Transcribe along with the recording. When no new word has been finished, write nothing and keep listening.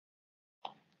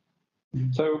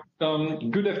So,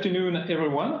 good afternoon,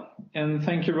 everyone, and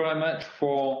thank you very much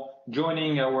for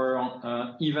joining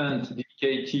our event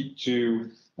dedicated to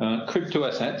crypto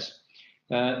assets.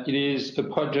 It is a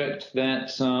project that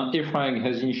EFRAG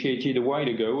has initiated a while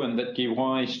ago and that gave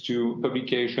rise to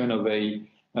publication of a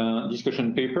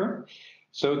discussion paper.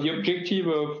 So the objective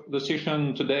of the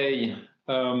session today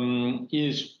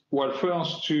is, well,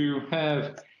 first to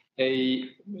have an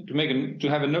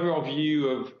overview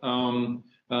of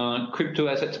crypto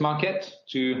assets market,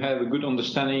 to have a good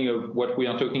understanding of what we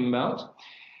are talking about.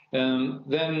 And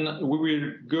then we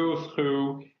will go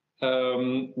through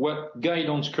what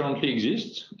guidance currently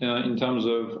exists in terms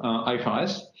of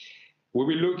IFRS. We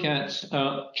will look at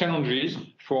challenges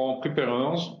for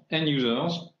preparers and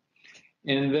users.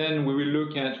 And then we will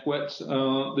look at what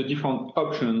the different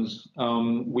options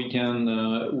we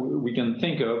can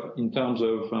think of in terms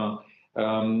of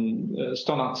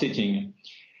standard setting.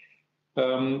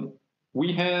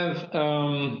 We have,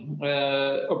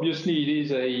 obviously, it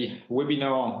is a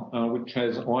webinar which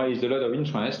has raised a lot of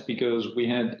interest because we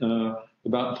had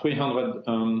about 300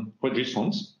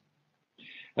 registrants.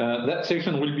 That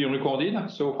session will be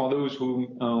recorded, so for those who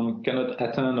cannot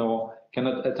attend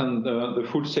the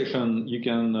full session, you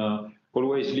can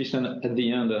always listen at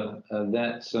the end of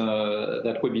that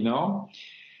webinar.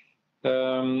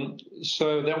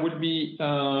 So there will be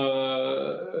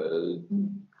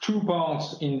two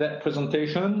parts in that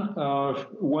presentation.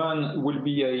 One will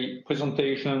be a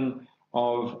presentation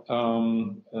of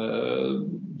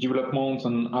development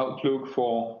and outlook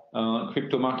for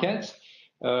crypto markets,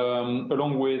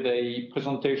 along with a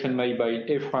presentation made by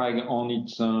EFRAG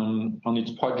on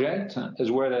its project, as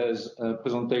well as a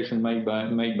presentation made by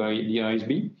the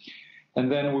IASB.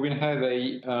 And then we will have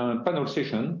a panel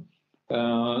session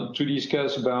to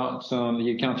discuss about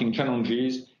the accounting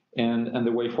challenges and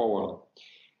the way forward.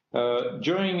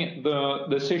 During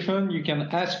the session, you can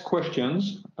ask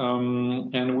questions,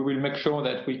 and we will make sure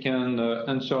that we can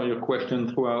answer your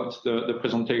question throughout the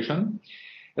presentation.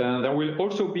 There will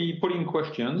also be polling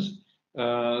questions,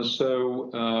 so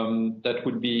that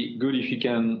would be good if you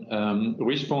can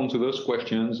respond to those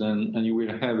questions, and you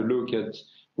will have a look at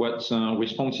what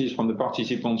responses from the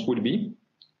participants will be.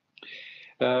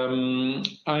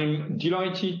 I'm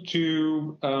delighted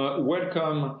to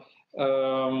welcome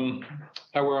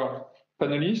our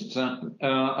panelists.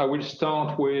 I will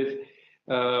start with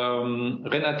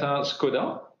Renata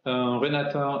Szkoda.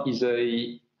 Renata is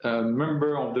a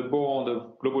member of the board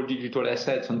of Global Digital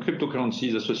Assets and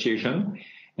Cryptocurrencies Association,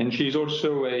 and she is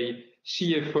also a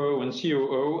CFO and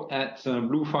COO at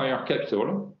Blue Fire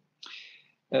Capital.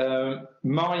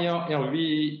 Maria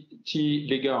Erviti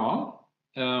Legara.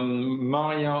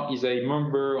 Maria is a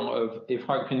member of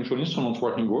EFRAG Financial Instruments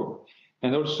Working Group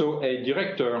and also a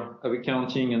director of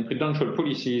accounting and prudential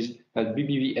policies at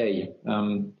BBVA,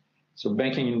 so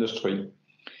banking industry.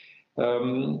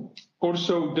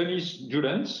 Also,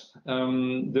 Jullens.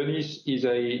 Dennis is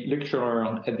a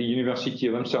lecturer at the University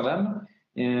of Amsterdam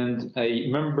and a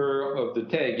member of the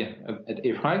TEG at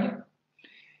EFRAG.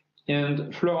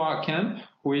 And Flora,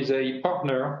 who is a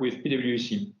partner with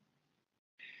PwC.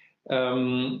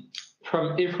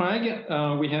 From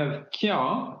EFRAG, we have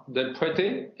Chiara del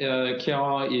Prete.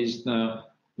 Chiara is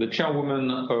the chairwoman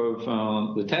of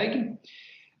the TEG.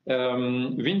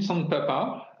 Vincent,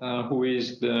 who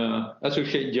is the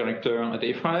associate director at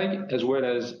EFRAG, as well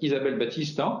as Isabel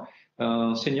Batista,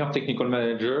 senior technical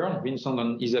manager. Vincent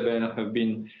and Isabel have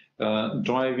been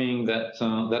driving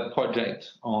that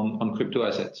project on crypto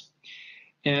assets.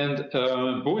 And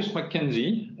Bruce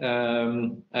Mackenzie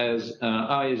as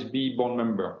IASB board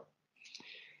member.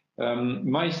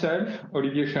 Myself,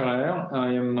 Olivier Scherer,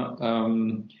 I am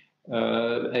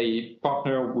a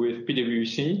partner with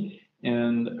PwC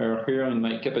and here in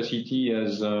my capacity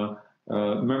as a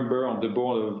member of the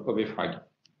board of EFRAG.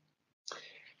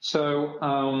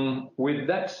 So with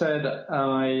that said,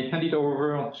 I hand it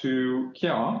over to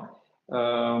Chiara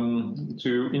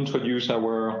to introduce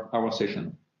our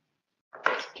session.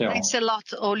 Chiara. Thanks a lot,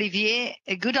 Olivier.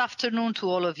 Good afternoon to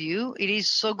all of you. It is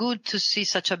so good to see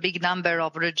such a big number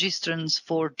of registrants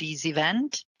for this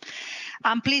event.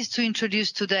 I'm pleased to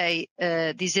introduce today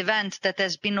this event that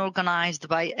has been organized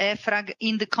by EFRAG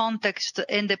in the context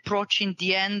and approaching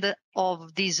the end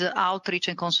of this outreach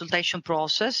and consultation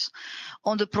process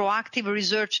on the proactive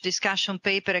research discussion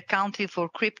paper Accounting for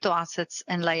Crypto Assets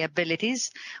and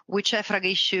Liabilities, which EFRAG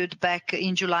issued back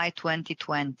in July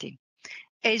 2020.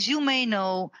 As you may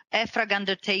know, EFRAG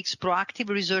undertakes proactive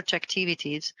research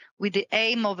activities with the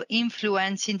aim of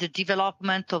influencing the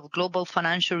development of global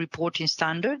financial reporting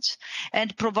standards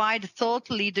and provide thought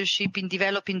leadership in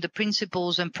developing the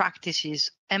principles and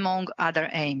practices, among other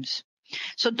aims.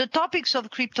 So the topics of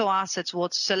crypto assets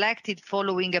was selected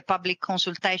following a public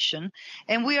consultation,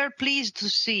 and we are pleased to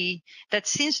see that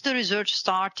since the research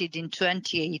started in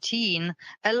 2018,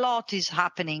 a lot is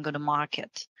happening on the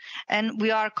market. And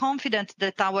we are confident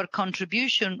that our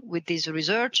contribution with this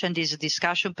research and this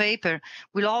discussion paper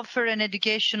will offer an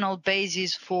educational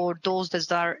basis for those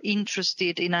that are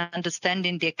interested in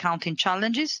understanding the accounting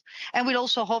challenges, and will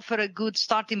also offer a good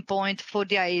starting point for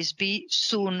the IASB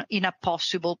soon in a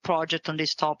possible project on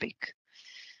this topic.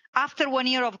 After 1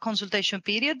 year of consultation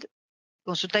period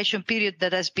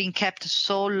that has been kept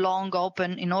so long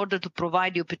open in order to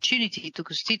provide the opportunity to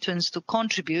constituents to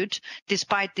contribute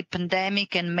despite the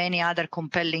pandemic and many other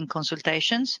compelling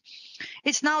consultations,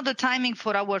 it's now the timing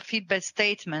for our feedback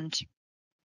statement.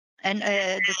 And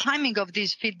the timing of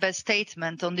this feedback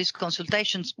statement on these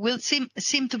consultations will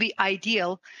seem to be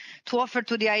ideal to offer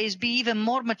to the IASB even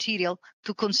more material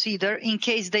to consider in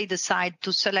case they decide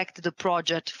to select the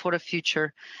project for a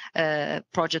future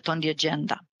project on the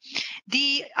agenda.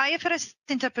 The IFRS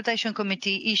Interpretation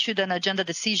Committee issued an agenda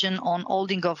decision on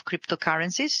holding of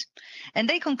cryptocurrencies, and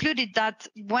they concluded that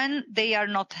when they are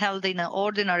not held in an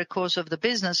ordinary course of the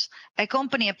business, a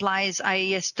company applies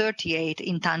IAS 38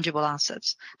 intangible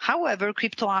assets. However,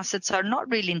 crypto assets are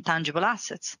not really intangible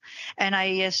assets, and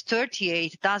IAS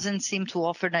 38 doesn't seem to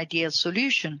offer an ideal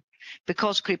solution,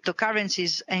 because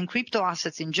cryptocurrencies and crypto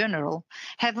assets in general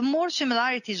have more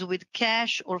similarities with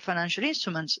cash or financial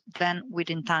instruments than with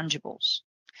intangibles.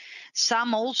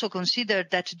 Some also consider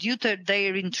that due to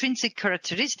their intrinsic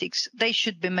characteristics, they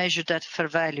should be measured at fair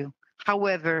value.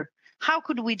 However, how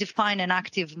could we define an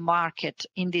active market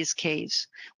in this case?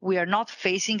 We are not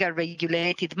facing a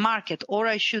regulated market, or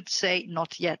I should say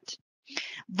not yet.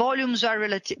 Volumes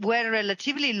were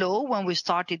relatively low when we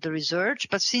started the research,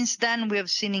 but since then we have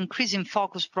seen increasing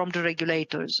focus from the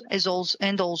regulators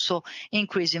and also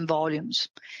increasing volumes.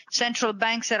 Central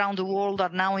banks around the world are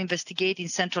now investigating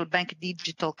central bank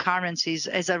digital currencies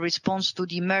as a response to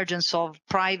the emergence of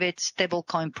private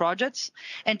stablecoin projects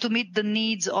and to meet the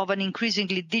needs of an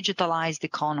increasingly digitalized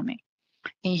economy.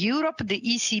 In Europe, the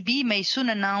ECB may soon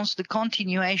announce the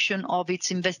continuation of its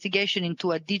investigation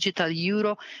into a digital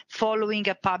euro following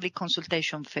a public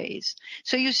consultation phase.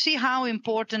 So you see how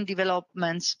important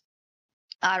developments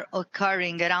are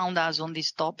occurring around us on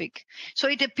this topic. So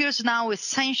it appears now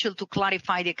essential to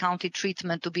clarify the accounting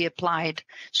treatment to be applied,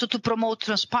 so to promote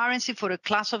transparency for a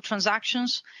class of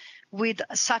transactions with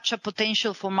such a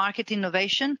potential for market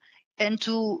innovation, and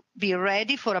to be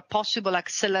ready for a possible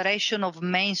acceleration of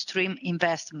mainstream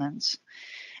investments.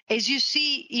 As you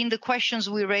see in the questions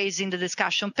we raised in the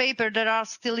discussion paper, there are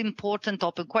still important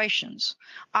open questions.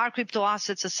 Are crypto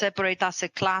assets a separate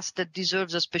asset class that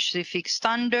deserves a specific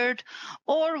standard,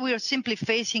 or we are simply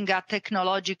facing a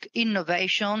technological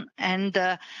innovation and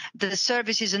the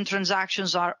services and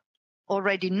transactions are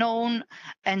already known,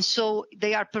 and so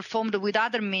they are performed with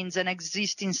other means, and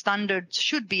existing standards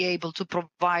should be able to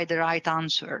provide the right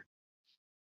answer.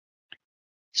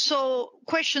 So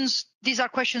these are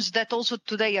questions that also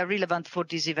today are relevant for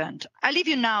this event. I leave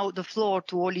you now the floor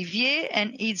to Olivier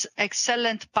and his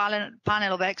excellent panel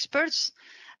of experts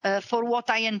for what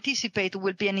I anticipate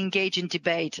will be an engaging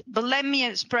debate. But let me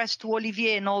express to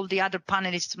Olivier and all the other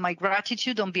panelists my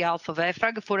gratitude on behalf of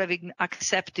EFRAG for having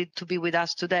accepted to be with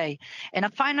us today. And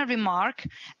a final remark,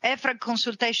 EFRAG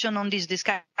consultation on this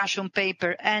discussion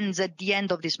paper ends at the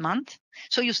end of this month,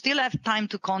 so you still have time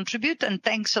to contribute, and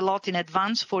thanks a lot in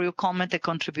advance for your comment and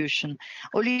contribution.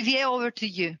 Olivier, over to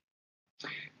you.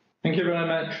 Thank you very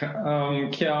much,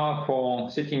 Chiara,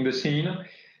 for setting the scene.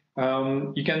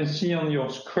 You can see on your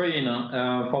screen,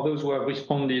 for those who have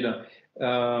responded,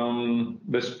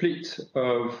 the split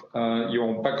of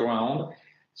your background.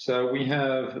 So we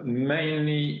have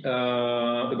mainly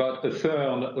about a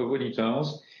third of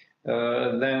auditors,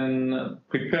 then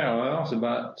preparers,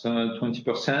 about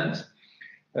 20%.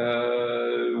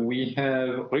 We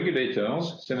have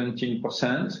regulators,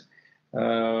 17%.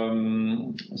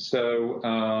 So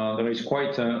there is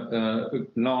quite a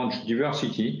large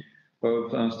diversity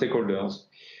of stakeholders.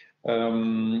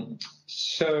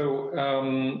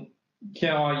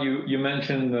 Chiara, you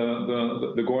mentioned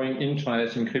the growing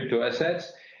interest in crypto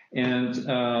assets, and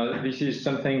this is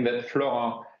something that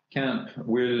Flora Camp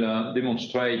will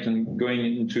demonstrate, and going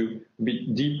into a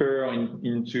bit deeper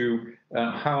into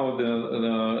how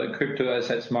the crypto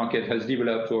assets market has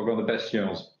developed over the past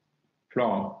years.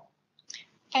 Flora.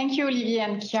 Thank you, Olivier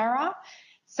and Chiara.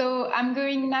 So I'm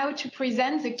going now to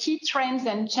present the key trends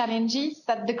and challenges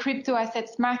that the crypto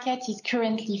assets market is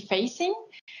currently facing.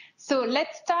 So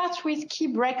let's start with key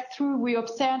breakthrough we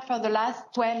observed for the last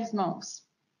 12 months.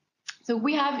 So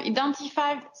we have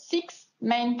identified 6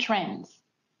 main trends.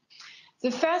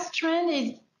 The first trend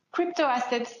is crypto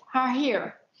assets are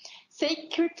here. Say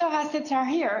crypto assets are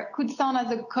here could sound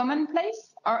as a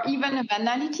commonplace or even a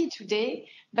banality today,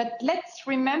 but let's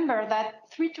remember that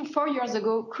 3 to 4 years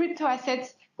ago, crypto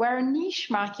assets were a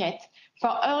niche market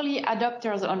for early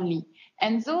adopters only.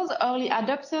 And those early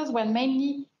adopters were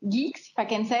mainly geeks, if I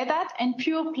can say that, and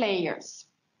pure players.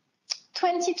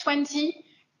 2020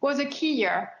 was a key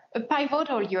year, a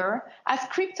pivotal year, as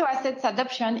crypto assets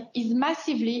adoption is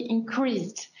massively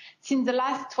increased since the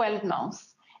last 12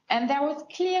 months. And there was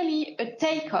clearly a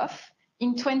takeoff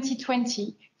in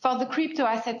 2020 for the crypto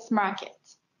assets market.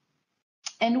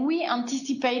 And we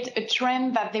anticipate a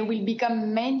trend that they will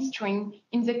become mainstream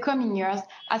in the coming years,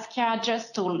 as Chiara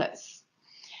just told us.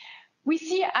 We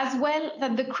see as well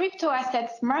that the crypto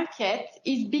assets market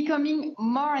is becoming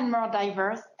more and more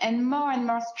diverse and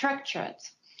more structured,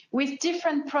 with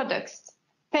different products,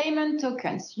 payment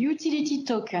tokens, utility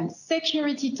tokens,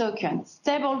 security tokens,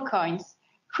 stable coins,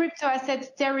 crypto assets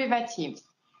derivatives,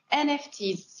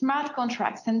 NFTs, smart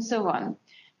contracts, and so on,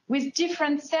 with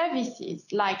different services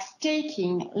like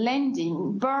staking,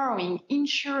 lending, borrowing,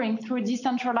 insuring through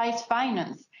decentralized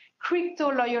finance, crypto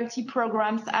loyalty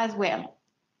programs as well.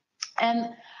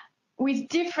 And with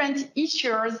different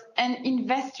issuers and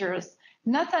investors,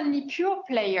 not only pure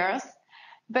players,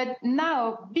 but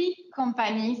now big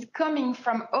companies coming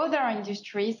from other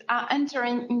industries are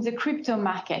entering in the crypto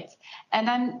market. And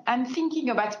I'm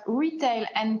thinking about retail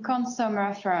and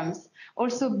consumer firms,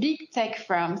 also big tech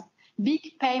firms, big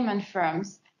payment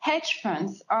firms, hedge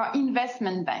funds, or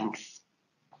investment banks.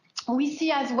 We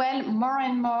see as well more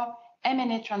and more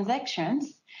M&A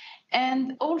transactions,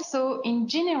 and also in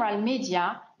general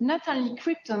media, not only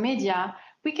crypto media,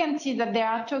 we can see that they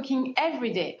are talking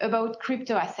every day about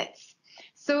crypto assets.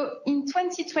 So in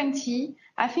 2020,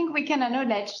 I think we can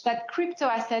acknowledge that crypto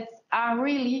assets are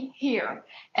really here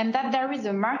and that there is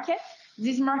a market.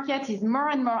 This market is more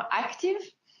and more active.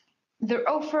 The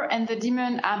offer and the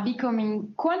demand are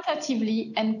becoming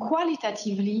quantitatively and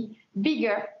qualitatively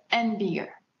bigger and bigger.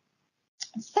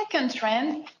 Second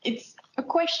trend, it's a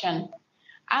question.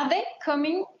 Are they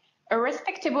becoming a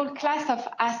respectable class of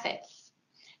assets?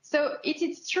 So it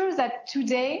is true that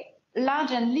today,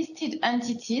 large and listed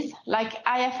entities like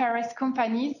IFRS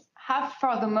companies have,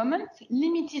 for the moment,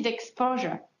 limited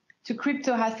exposure to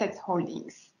crypto assets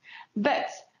holdings. But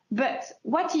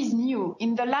what is new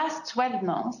in the last 12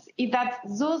 months is that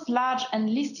those large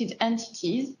and listed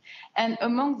entities, and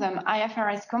among them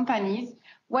IFRS companies,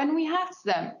 when we ask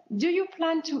them, do you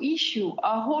plan to issue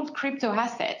or hold crypto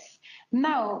assets?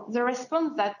 Now, the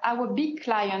response that our big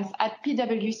clients at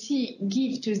PwC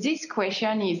give to this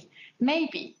question is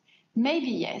maybe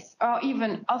yes, or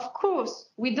even, of course,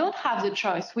 we don't have the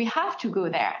choice, we have to go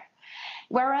there.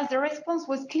 Whereas the response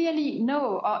was clearly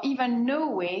no, or even no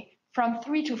way from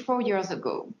 3 to 4 years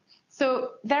ago.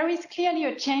 So there is clearly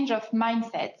a change of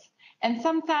mindset and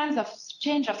sometimes a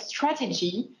change of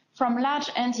strategy from large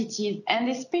entities and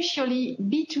especially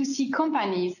B2C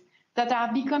companies that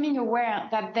are becoming aware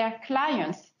that their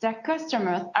clients, their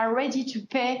customers are ready to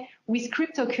pay with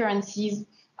cryptocurrencies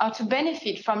or to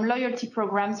benefit from loyalty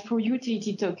programs through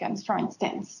utility tokens, for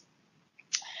instance.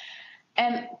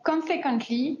 And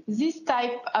consequently, this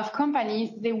type of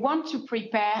companies, they want to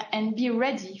prepare and be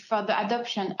ready for the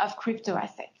adoption of crypto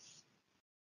assets.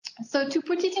 So to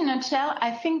put it in a nutshell,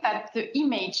 I think that the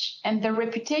image and the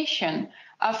reputation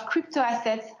of crypto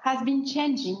assets has been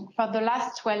changing for the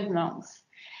last 12 months.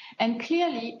 And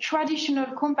clearly, traditional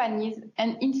companies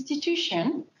and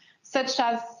institutions, such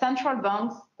as central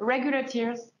banks,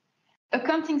 regulators,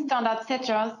 accounting standard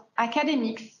setters,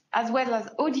 academics, as well as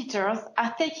auditors,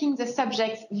 are taking the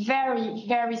subject very,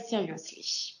 very seriously.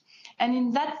 And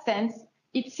in that sense,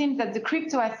 it seems that the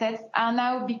crypto assets are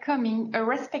now becoming a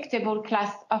respectable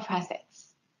class of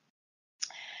assets.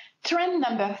 Trend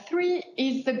number 3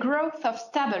 is the growth of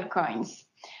stablecoins.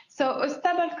 So a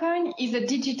stablecoin is a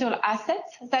digital asset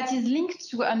that is linked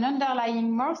to an underlying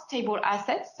more stable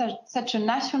asset, such a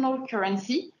national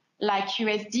currency like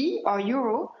USD or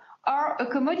Euro, or a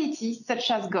commodity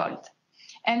such as gold.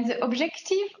 And the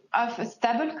objective of a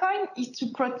stablecoin is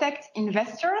to protect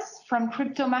investors from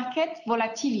crypto market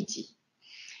volatility.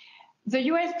 The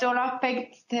US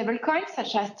dollar-pegged stablecoins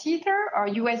such as Tether or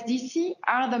USDC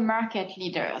are the market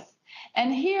leaders.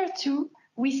 And here too,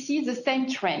 we see the same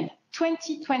trend.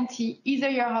 2020 is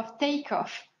a year of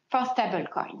takeoff for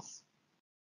stablecoins.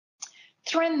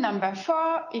 Trend number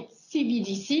 4 is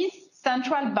CBDCs,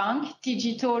 central bank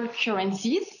digital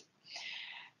currencies.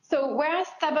 So whereas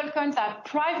stablecoins are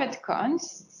private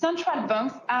coins, central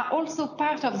banks are also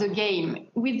part of the game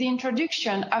with the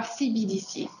introduction of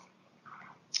CBDCs.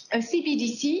 A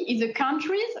CBDC is a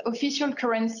country's official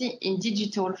currency in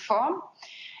digital form.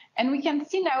 And we can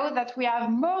see now that we have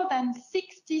more than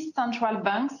 60 central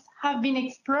banks have been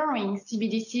exploring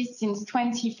CBDCs since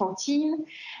 2014,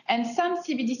 and some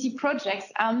CBDC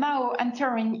projects are now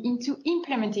entering into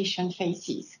implementation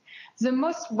phases. The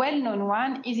most well-known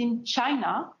one is in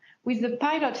China, with the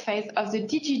pilot phase of the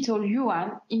digital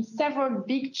yuan in several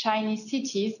big Chinese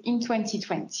cities in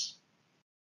 2020.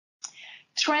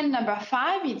 Trend number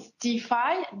 5 is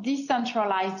DeFi,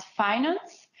 decentralized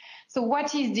finance. So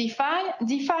what is DeFi?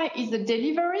 DeFi is the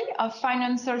delivery of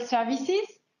financial services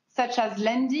such as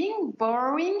lending,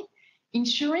 borrowing,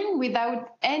 insuring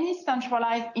without any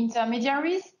centralized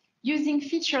intermediaries using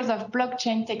features of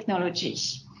blockchain technology.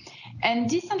 And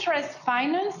decentralized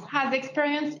finance has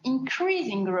experienced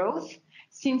increasing growth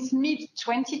since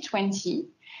mid-2020.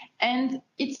 And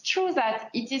it's true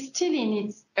that it is still in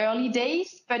its early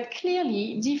days, but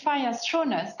clearly DeFi has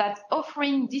shown us that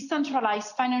offering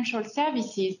decentralized financial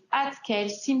services at scale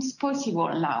seems possible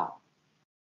now.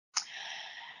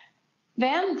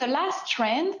 Then the last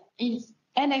trend is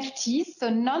NFTs, so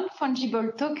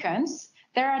non-fungible tokens.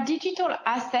 There are digital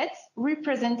assets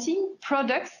representing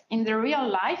products in the real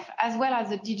life as well as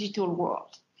the digital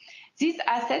world. These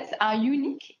assets are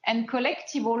unique and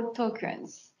collectible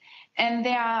tokens, and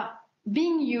they are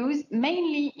being used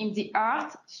mainly in the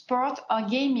art, sport, or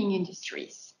gaming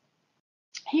industries.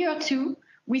 Here too,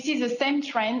 we see the same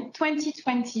trend.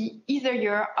 2020 is a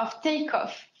year of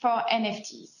takeoff for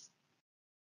NFTs.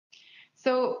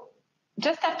 So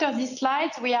just after these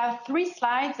slides, we have 3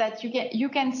 slides that you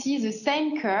can see the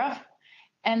same curve,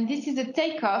 and this is a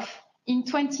takeoff in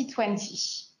 2020.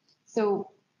 So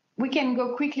we can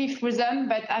go quickly through them,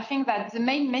 but I think that the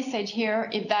main message here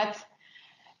is that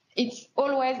it's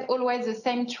always the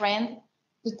same trend,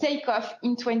 the takeoff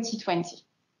in 2020.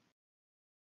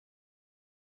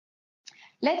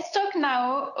 Let's talk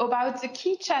now about the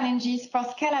key challenges for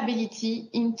scalability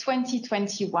in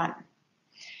 2021.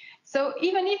 So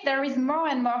even if there is more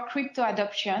and more crypto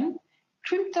adoption,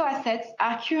 crypto assets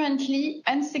are currently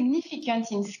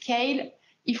insignificant in scale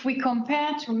if we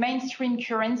compare to mainstream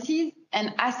currencies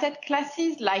and asset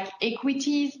classes like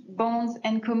equities, bonds,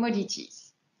 and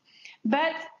commodities.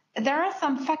 But there are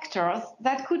some factors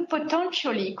that could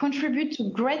potentially contribute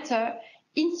to greater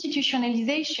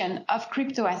institutionalization of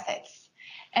crypto assets.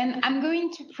 And I'm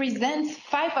going to present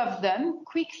 5 of them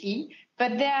quickly,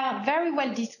 but they are very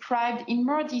well described in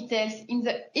more details in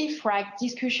the EFRAG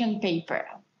discussion paper.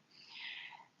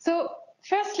 So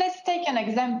first, let's take an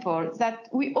example that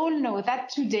we all know that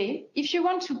today, if you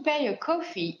want to pay a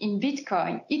coffee in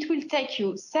Bitcoin, it will take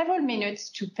you several minutes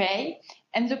to pay,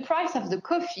 and the price of the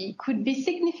coffee could be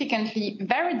significantly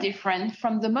very different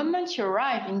from the moment you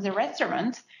arrive in the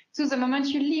restaurant to the moment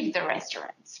you leave the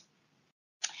restaurant.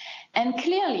 And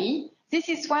clearly, this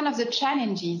is one of the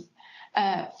challenges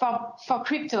for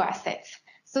crypto assets.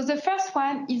 So the first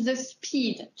one is the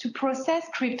speed to process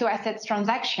crypto assets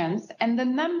transactions and the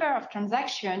number of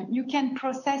transactions you can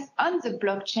process on the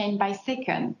blockchain by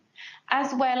second,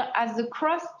 as well as the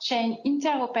cross-chain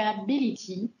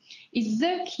interoperability is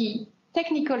the key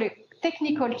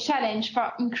technical challenge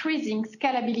for increasing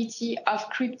scalability of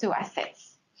crypto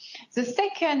assets. The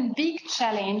second big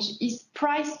challenge is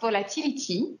price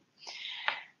volatility.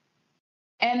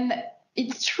 And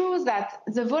it's true that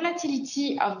the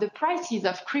volatility of the prices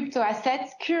of crypto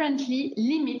assets currently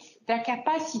limits their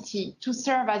capacity to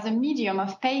serve as a medium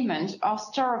of payment or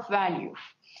store of value.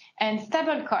 And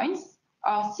stablecoins,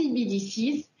 or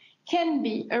CBDCs, can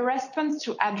be a response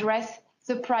to address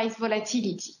the price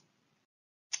volatility.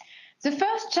 The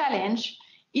first challenge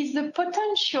is the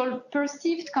potential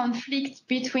perceived conflict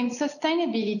between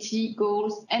sustainability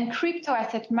goals and crypto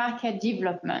asset market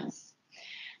developments.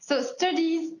 So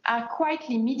studies are quite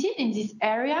limited in this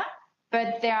area,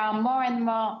 but they are more and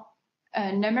more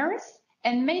numerous,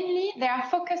 and mainly they are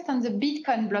focused on the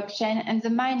Bitcoin blockchain and the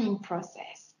mining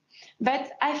process.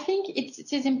 But I think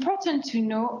it is important to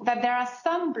know that there are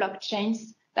some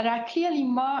blockchains that are clearly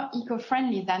more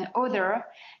eco-friendly than others,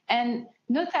 and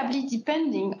notably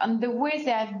depending on the way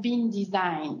they have been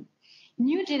designed.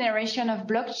 New generation of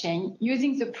blockchain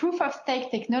using the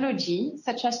proof-of-stake technology,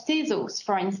 such as Tezos,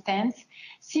 for instance,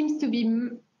 seems to be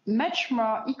much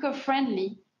more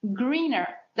eco-friendly, greener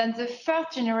than the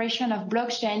first generation of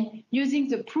blockchain using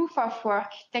the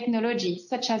proof-of-work technology,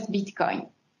 such as Bitcoin.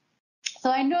 So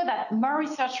I know that more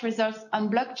research results on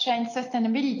blockchain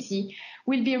sustainability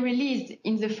will be released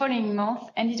in the following month,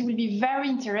 and it will be very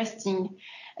interesting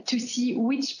to see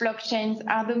which blockchains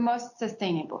are the most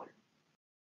sustainable.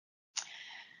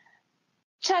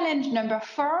 Challenge number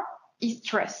 4 is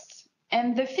trust.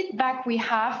 And the feedback we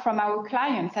have from our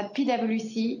clients at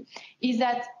PwC is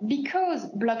that because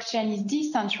blockchain is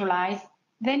decentralized,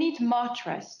 they need more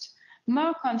trust,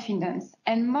 more confidence,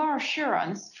 and more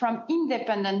assurance from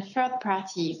independent third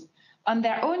parties on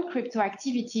their own crypto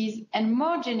activities and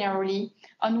more generally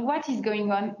on what is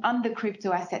going on the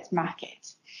crypto asset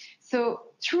market. So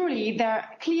truly,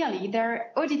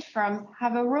 their audit firms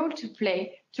have a role to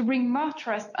play to bring more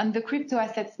trust on the crypto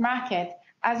assets market,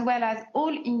 as well as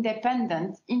all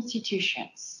independent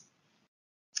institutions.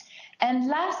 And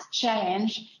last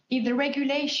challenge is the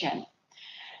regulation.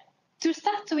 To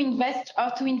start to invest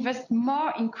or to invest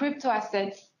more in crypto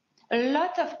assets, a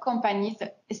lot of companies,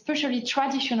 especially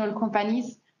traditional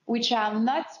companies, which are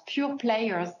not pure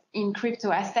players in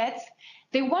crypto assets,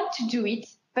 they want to do it,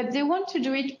 but they want to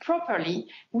do it properly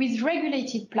with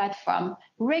regulated platform,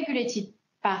 regulated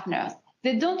partners.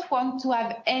 They don't want to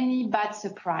have any bad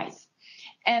surprise.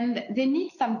 And they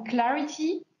need some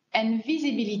clarity and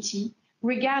visibility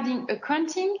regarding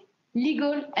accounting,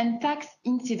 legal, and tax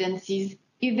incidences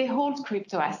if they hold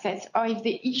crypto assets or if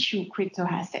they issue crypto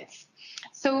assets.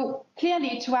 So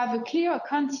clearly, to have a clear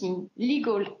accounting,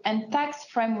 legal, and tax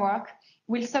framework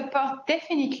will support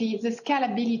definitely the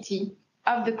scalability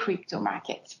of the crypto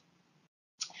market.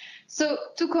 So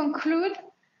to conclude,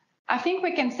 I think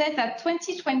we can say that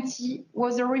 2020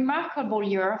 was a remarkable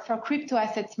year for crypto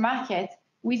assets market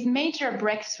with major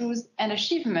breakthroughs and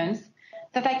achievements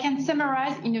that I can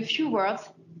summarize in a few words: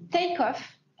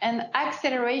 takeoff and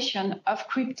acceleration of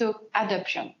crypto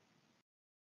adoption.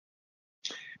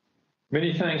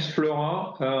 Many thanks,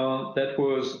 Flora. That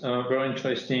was very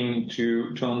interesting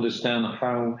to understand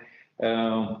how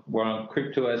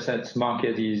crypto assets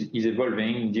market is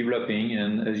evolving, developing,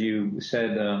 and as you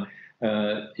said,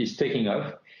 is taking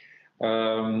off.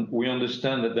 We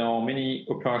understand that there are many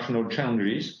operational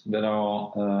challenges that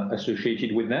are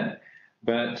associated with that,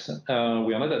 but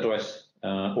we are not addressed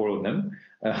all of them.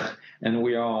 And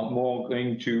we are more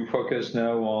going to focus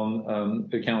now on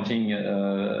accounting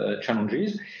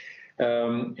challenges.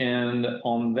 And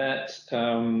on that,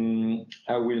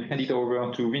 I will hand it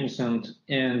over to Vincent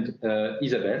and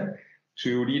Isabel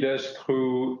to lead us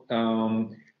through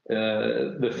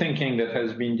the thinking that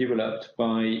has been developed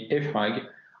by EFRAG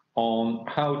on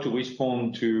how to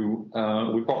respond to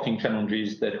reporting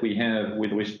challenges that we have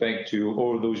with respect to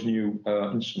all those new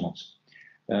instruments.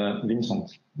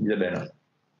 Vincent, Isabel.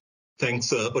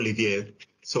 Thanks, Olivier.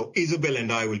 So Isabel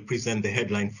and I will present the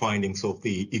headline findings of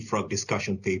the EFRAG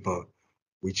discussion paper,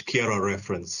 which Chiara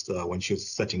referenced when she was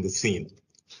setting the scene.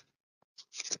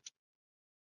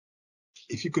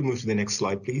 If you could move to the next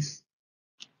slide, please.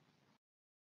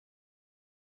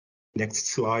 Next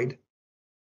slide.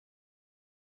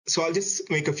 So I'll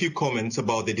just make a few comments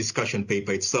about the discussion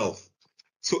paper itself.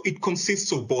 So it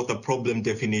consists of both a problem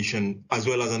definition as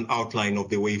well as an outline of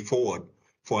the way forward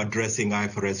for addressing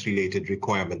IFRS-related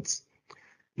requirements.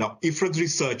 Now, EFRAG's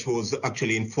research was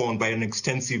actually informed by an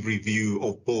extensive review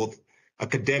of both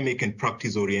academic and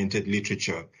practice-oriented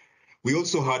literature. We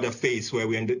also had a phase where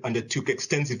we undertook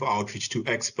extensive outreach to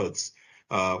experts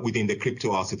within the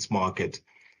crypto assets market.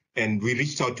 And we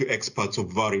reached out to experts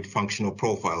of varied functional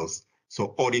profiles,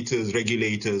 so auditors,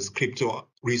 regulators, crypto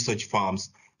research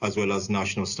firms, as well as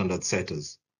national standard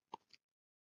setters.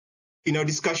 In our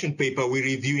discussion paper, we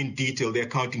review in detail the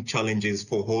accounting challenges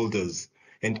for holders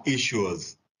and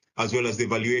issuers, as well as the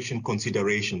valuation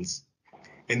considerations.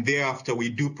 And thereafter, we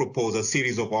do propose a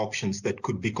series of options that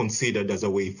could be considered as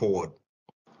a way forward.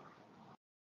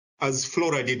 As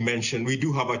Flora did mention, we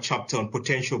do have a chapter on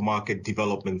potential market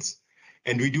developments,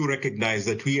 and we do recognize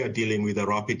that we are dealing with a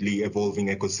rapidly evolving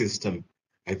ecosystem,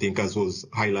 I think, as was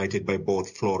highlighted by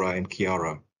both Flora and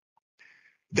Chiara.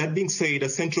 That being said, a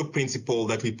central principle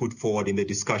that we put forward in the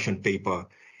discussion paper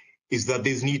is that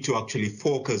there's need to actually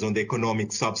focus on the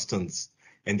economic substance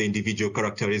and the individual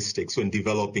characteristics when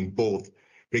developing both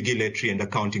regulatory and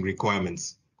accounting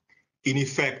requirements. In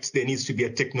effect, there needs to be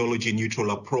a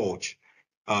technology-neutral approach.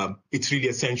 It's really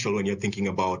essential when you're thinking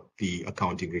about the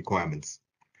accounting requirements.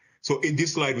 So in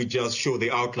this slide, we just show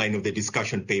the outline of the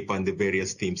discussion paper and the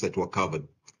various themes that were covered.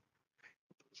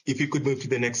 If you could move to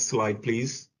the next slide,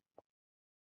 please.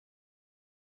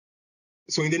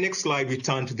 So in the next slide, we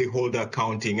turn to the holder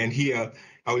accounting, and here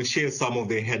I will share some of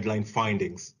the headline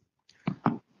findings.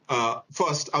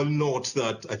 First, I'll note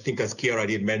that I think, as Chiara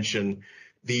did mention,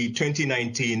 the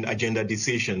 2019 agenda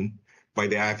decision by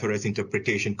the IFRS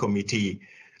Interpretation Committee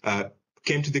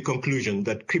came to the conclusion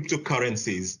that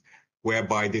cryptocurrencies,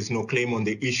 whereby there's no claim on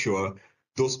the issuer,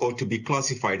 those ought to be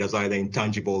classified as either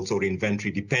intangibles or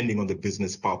inventory, depending on the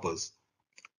business purpose.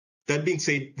 That being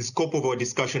said, the scope of our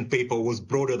discussion paper was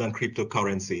broader than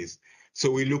cryptocurrencies.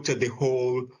 So we looked at the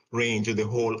whole range or the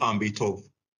whole ambit of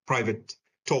private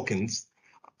tokens,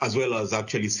 as well as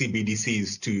actually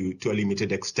CBDCs to a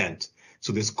limited extent.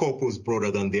 So the scope was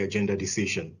broader than the agenda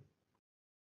decision.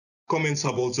 Comments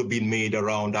have also been made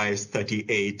around IAS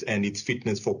 38 and its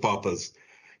fitness for purpose.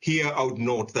 Here, I would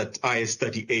note that IAS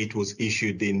 38 was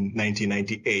issued in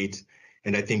 1998,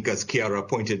 and I think as Chiara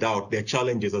pointed out, there are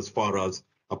challenges as far as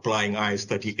applying IAS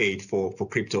 38 for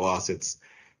crypto assets.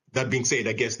 That being said,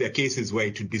 I guess there are cases where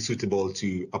it would be suitable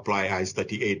to apply IAS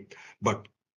 38, but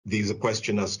there's a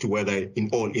question as to whether in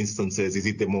all instances, is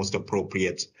it the most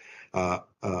appropriate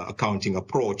accounting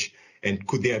approach, and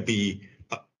could there be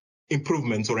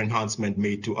improvements or enhancement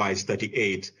made to IAS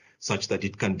 38 such that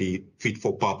it can be fit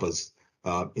for purpose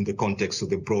in the context of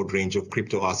the broad range of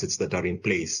crypto assets that are in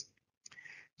place.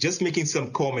 Just making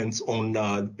some comments on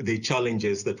the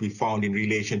challenges that we found in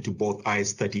relation to both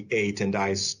IAS 38 and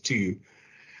IAS 2.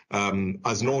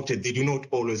 As noted, they do not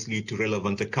always lead to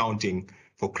relevant accounting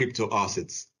for crypto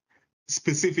assets.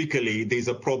 Specifically, there's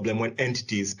a problem when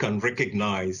entities can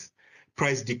recognize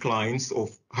price declines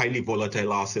of highly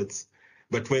volatile assets,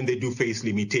 but when they do face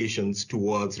limitations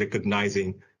towards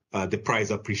recognizing the price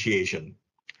appreciation.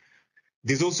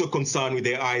 There's also concern with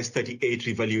the IAS 38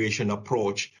 revaluation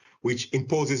approach, which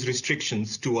imposes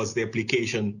restrictions towards the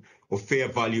application of fair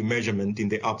value measurement in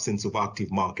the absence of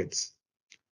active markets.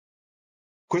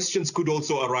 Questions could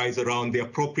also arise around the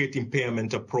appropriate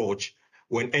impairment approach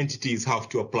when entities have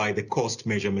to apply the cost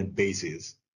measurement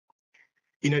basis.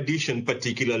 In addition,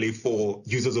 particularly for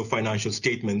users of financial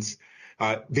statements,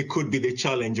 there could be the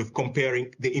challenge of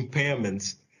comparing the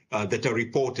impairments that are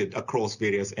reported across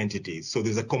various entities. So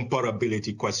there's a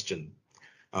comparability question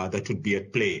that would be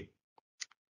at play.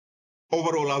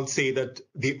 Overall, I would say that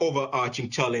the overarching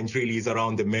challenge really is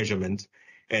around the measurement.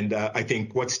 And I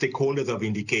think what stakeholders have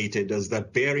indicated is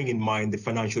that bearing in mind the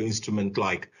financial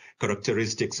instrument-like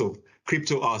characteristics of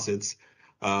crypto assets,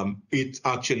 it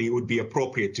actually would be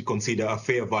appropriate to consider a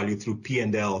fair value through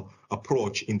P&L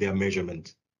approach in their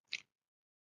measurement.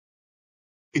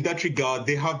 In that regard,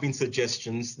 there have been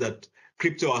suggestions that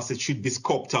crypto assets should be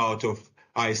scoped out of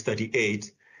IAS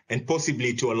 38 and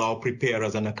possibly to allow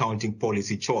preparers an accounting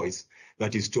policy choice,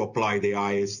 that is to apply the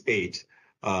IAS 8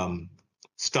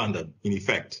 standard in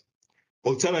effect.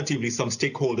 Alternatively, some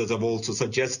stakeholders have also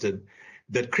suggested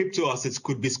that crypto assets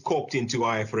could be scoped into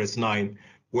IFRS 9,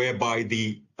 whereby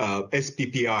the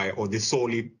SPPI, or the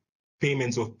solely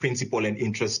payments of principal and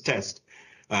interest test,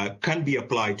 can be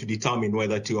applied to determine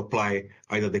whether to apply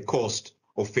either the cost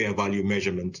or fair value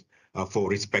measurement for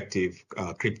respective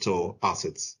crypto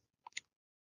assets.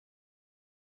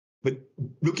 But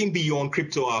looking beyond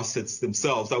crypto assets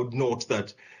themselves, I would note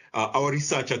that our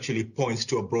research actually points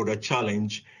to a broader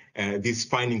challenge. These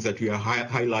findings that we are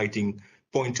highlighting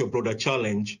point to a broader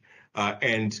challenge,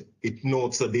 and it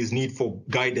notes that there's need for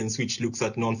guidance which looks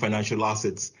at non-financial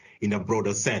assets in a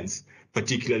broader sense,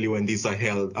 particularly when these are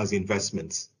held as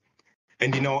investments.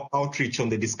 And in our outreach on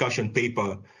the discussion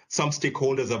paper, some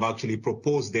stakeholders have actually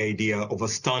proposed the idea of a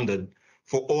standard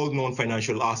for all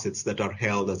non-financial assets that are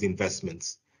held as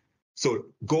investments. So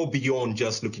go beyond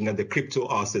just looking at the crypto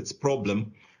assets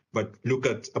problem, but look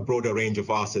at a broader range of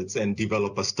assets and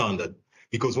develop a standard.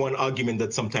 Because one argument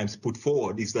that's sometimes put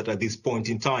forward is that at this point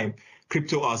in time,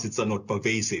 crypto assets are not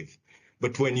pervasive.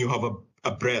 But when you have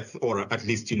a breadth, or at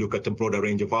least you look at a broader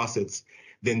range of assets,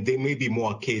 then there may be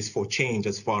more case for change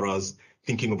as far as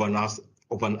thinking of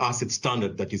an asset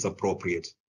standard that is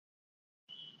appropriate.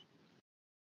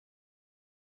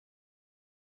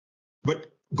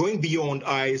 But going beyond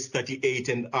IAS 38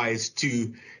 and IAS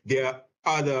 2, there are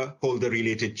other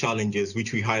holder-related challenges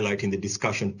which we highlight in the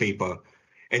discussion paper.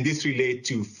 And this relates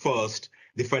to, first,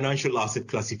 the financial asset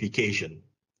classification.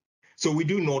 So we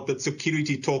do note that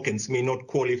security tokens may not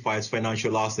qualify as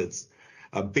financial assets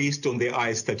based on the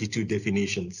IAS 32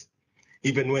 definitions,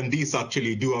 even when these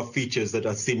actually do have features that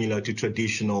are similar to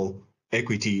traditional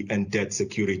equity and debt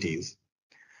securities.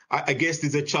 I guess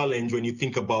there's a challenge when you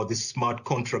think about the smart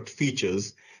contract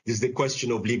features. There's the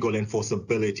question of legal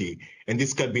enforceability, and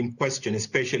this can be in question,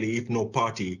 especially if no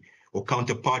party or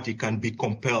counterparty can be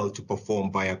compelled to perform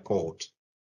by a court.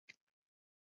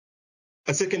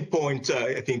 A second point,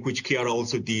 I think, which Chiara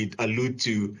also did allude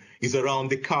to, is around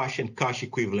the cash and cash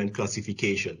equivalent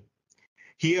classification.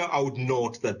 Here, I would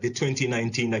note that the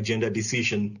 2019 agenda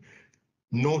decision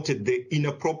noted the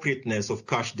inappropriateness of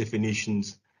cash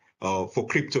definitions for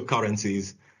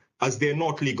cryptocurrencies, as they're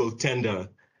not legal tender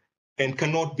and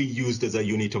cannot be used as a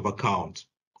unit of account.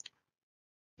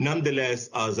 Nonetheless,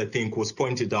 as I think was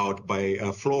pointed out by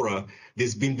Flora,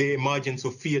 there's been the emergence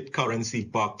of fiat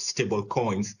currency-backed stable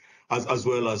coins, as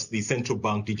well as the central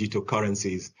bank digital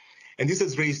currencies. And this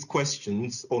has raised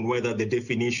questions on whether the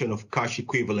definition of cash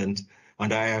equivalent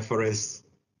and IFRS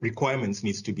requirements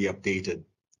needs to be updated.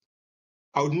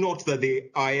 I would note that the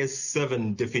IAS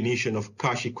 7 definition of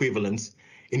cash equivalents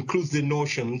includes the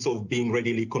notions of being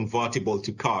readily convertible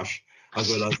to cash, as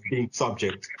well as being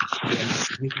subject to a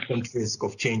significant risk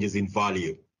of changes in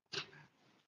value.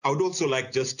 I would also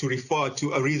like just to refer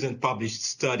to a recent published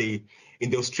study in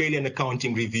the Australian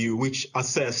Accounting Review, which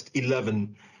assessed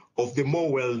 11 of the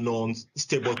more well-known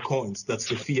stable coins, that's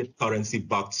the fiat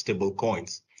currency-backed stable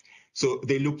coins. So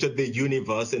they looked at the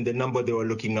universe, and the number they were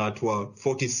looking at were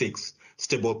 46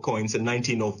 stable coins, and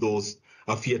 19 of those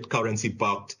are fiat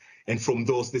currency-backed. And from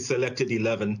those, they selected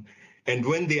 11. And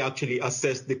when they actually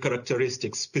assessed the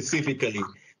characteristics, specifically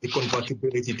the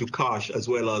convertibility to cash, as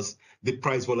well as the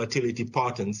price volatility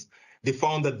patterns, they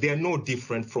found that they are no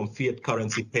different from fiat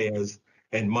currency pairs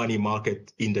and money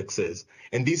market indexes.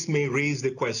 And this may raise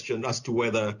the question as to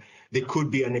whether there could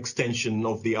be an extension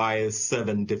of the IAS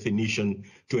 7 definition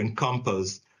to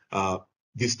encompass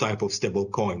this type of stable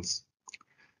coins.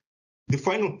 The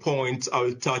final point I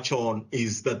will touch on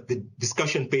is that the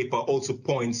discussion paper also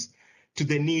points to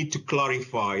the need to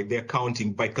clarify the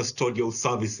accounting by custodial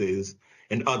services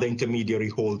and other intermediary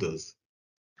holders,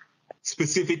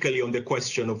 specifically on the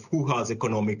question of who has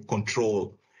economic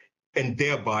control and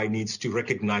thereby needs to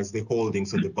recognize the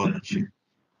holdings on the balance sheet.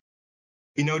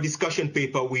 In our discussion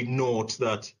paper, we note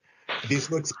that there's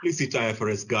no explicit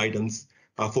IFRS guidance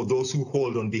for those who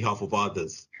hold on behalf of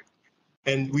others.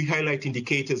 And we highlight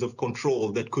indicators of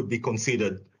control that could be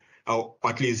considered, or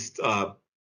at least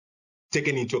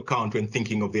taken into account when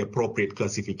thinking of the appropriate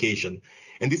classification.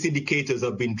 And these indicators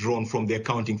have been drawn from the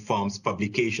accounting firm's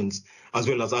publications, as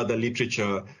well as other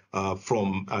literature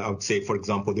from, I would say, for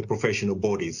example, the professional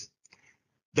bodies.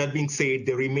 That being said,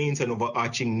 there remains an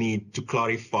overarching need to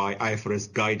clarify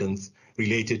IFRS guidance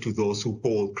related to those who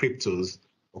hold cryptos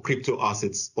or crypto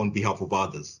assets on behalf of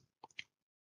others.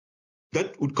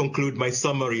 That would conclude my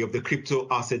summary of the crypto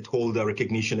asset holder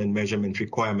recognition and measurement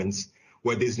requirements,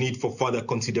 where there's need for further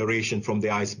consideration from the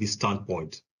IASB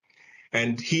standpoint.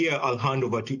 And here I'll hand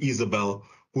over to Isabel,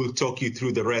 who will talk you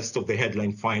through the rest of the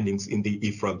headline findings in the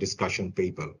EFRAG discussion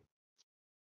paper.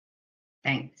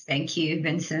 Thank you,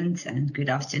 Vincent, and good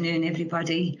afternoon,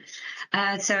 everybody.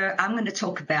 So I'm going to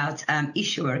talk about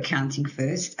issuer accounting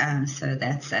first. So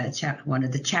that's one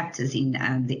of the chapters in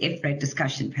the EFRAG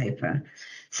discussion paper.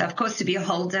 So, of course, to be a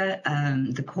holder,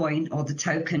 the coin or the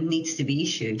token needs to be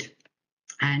issued.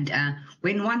 And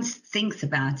when one thinks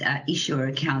about issuer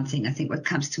accounting, I think what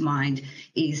comes to mind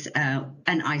is an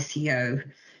ICO.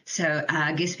 So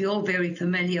I guess we're all very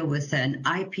familiar with an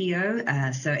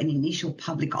IPO, so an initial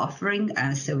public offering.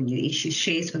 So when you issue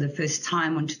shares for the first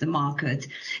time onto the market,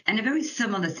 and a very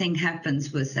similar thing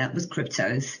happens with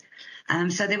cryptos.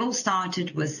 So they've all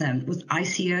started with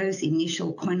ICOs,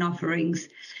 initial coin offerings,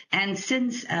 and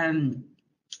since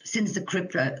the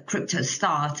crypto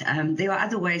start, there are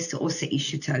other ways to also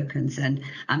issue tokens. And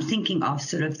I'm thinking of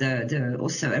sort of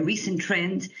also a recent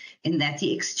trend in that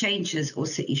the exchanges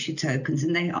also issue tokens,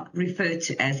 and they are referred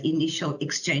to as initial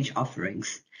exchange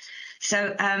offerings.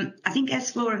 So I think,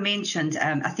 as Flora mentioned,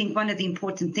 I think one of the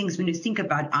important things when you think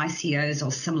about ICOs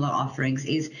or similar offerings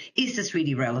is this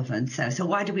really relevant? So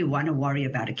why do we want to worry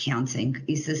about accounting?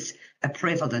 Is this a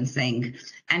prevalent thing?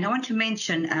 And I want to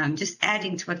mention, just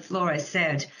adding to what Flora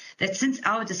said, that since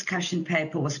our discussion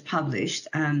paper was published,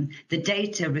 the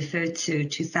data referred to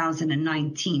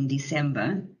 2019,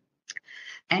 December,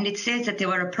 and it says that there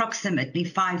were approximately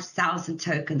 5,000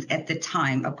 tokens at the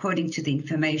time, according to the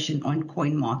information on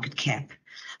CoinMarketCap,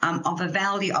 of a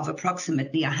value of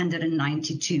approximately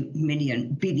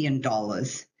 $192 billion.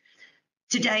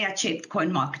 Today, I checked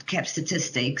CoinMarketCap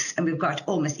statistics, and we've got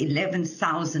almost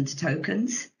 11,000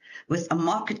 tokens with a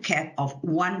market cap of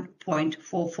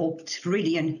 $1.44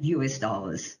 trillion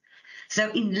US. So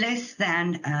in less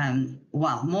than,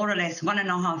 more or less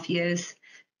 1.5 years,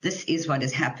 this is what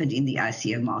has happened in the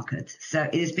ICO market. So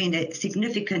it has been a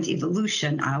significant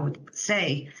evolution, I would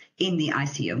say, in the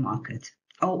ICO market,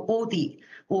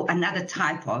 or another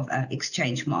type of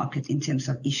exchange market in terms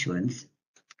of issuance.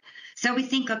 So we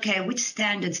think, okay, which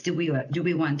standards do we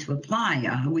want to apply?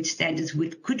 Which standards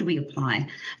could we apply?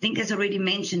 I think, as already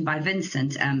mentioned by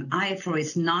Vincent,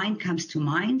 IFRS 9 comes to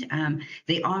mind.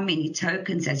 There are many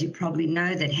tokens, as you probably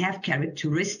know, that have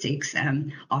characteristics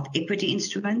of equity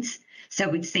instruments. So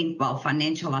we'd think, well,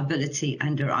 financial liability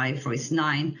under IFRS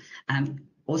 9,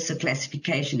 also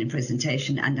classification and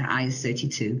presentation under IAS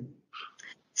 32.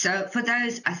 So for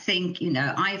those, I think,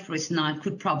 IFRS 9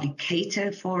 could probably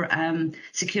cater for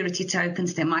security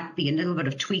tokens. There might be a little bit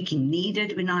of tweaking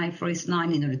needed in IFRS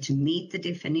 9 in order to meet the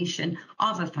definition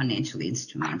of a financial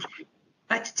instrument.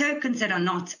 But tokens that are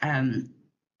not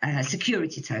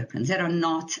security tokens, that are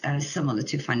not similar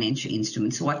to financial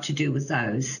instruments, what to do with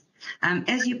those?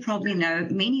 As you probably know,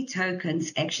 many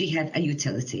tokens actually have a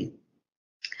utility.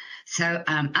 So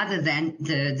other than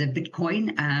the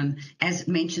Bitcoin, as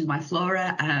mentioned by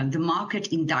Flora, the market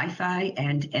in DeFi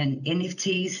and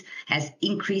NFTs has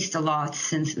increased a lot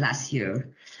since last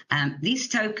year. These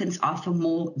tokens offer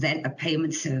more than a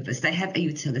payment service. They have a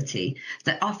utility.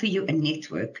 They offer you a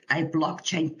network, a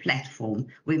blockchain platform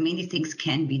where many things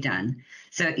can be done.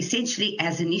 So essentially,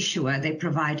 as an issuer, they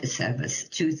provide a service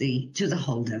to the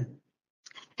holder.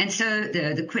 And so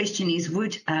the question is,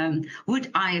 would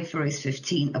IFRS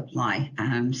 15 apply?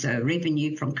 So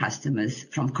revenue from customers,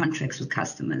 from contracts with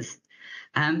customers.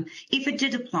 If it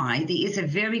did apply, there is a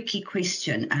very key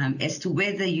question as to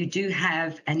whether you do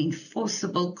have an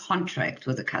enforceable contract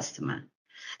with a customer.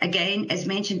 Again, as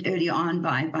mentioned earlier on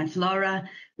by Flora,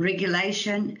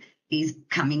 regulation is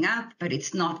coming up, but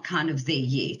it's not kind of there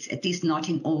yet, at least not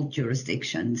in all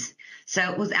jurisdictions.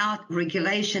 So without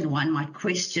regulation, one might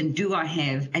question, do I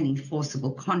have an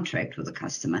enforceable contract with a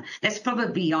customer? That's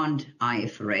probably beyond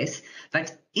IFRS,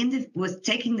 but with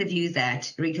taking the view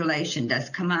that regulation does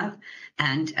come up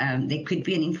and there could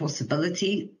be an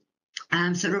enforceability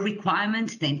sort of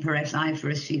requirement, then perhaps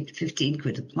IFRS 15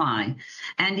 could apply.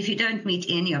 And if you don't meet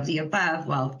any of the above,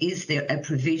 well, is there a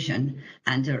provision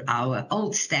under our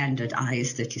old standard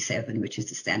IAS 37, which is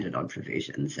the standard on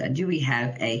provisions? Do we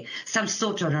have some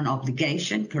sort of an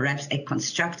obligation, perhaps a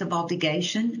constructive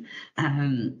obligation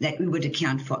that we would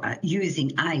account for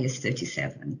using IAS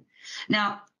 37?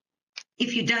 Now,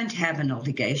 if you don't have an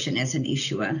obligation as an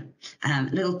issuer,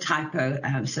 little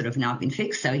typo sort of now been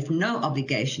fixed. So if no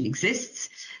obligation exists,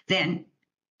 then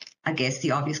I guess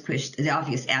the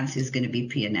obvious answer is going to be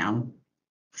P&L.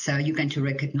 So you're going to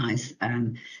recognize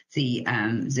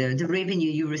the revenue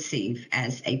you receive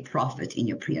as a profit in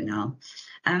your P&L.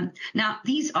 Now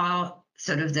these are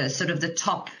sort of the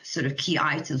top sort of key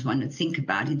items one would think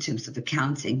about in terms of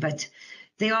accounting, but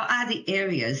there are other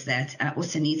areas that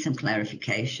also need some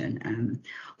clarification.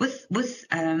 With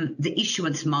the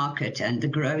issuance market and the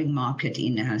growing market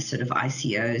in sort of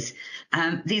ICOs,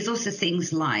 there's also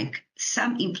things like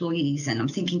some employees, and I'm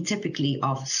thinking typically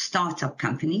of startup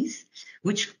companies,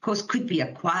 which of course could be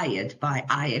acquired by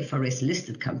IFRS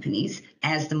listed companies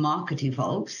as the market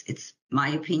evolves. It's my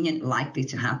opinion likely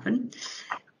to happen.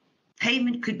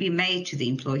 Payment could be made to the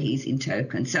employees in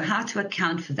tokens. So how to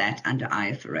account for that under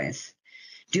IFRS?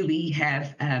 Do we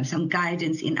have some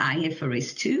guidance in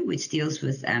IFRS 2, which deals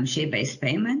with share-based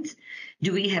payments?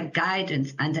 Do we have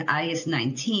guidance under IAS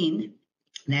 19?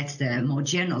 That's the more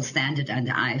general standard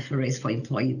under IFRS for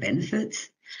employee benefits.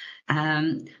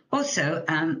 Also,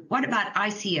 what about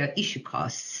ICO issue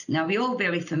costs? Now, we're all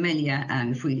very familiar,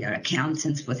 if we are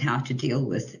accountants, with how to deal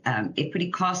with equity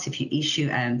costs. If you issue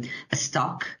a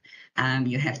stock,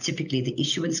 you have typically the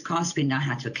issuance cost. We know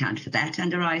how to account for that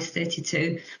under IAS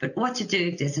 32. But what to do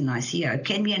if there's an ICO?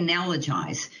 Can we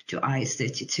analogize to IAS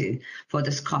 32 for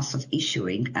this cost of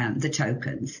issuing the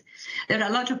tokens? There are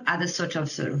a lot of other sort of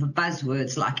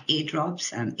buzzwords like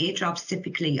airdrops. Airdrops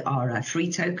typically are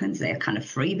free tokens. They are kind of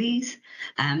freebies.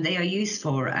 They are used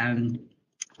for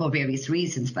various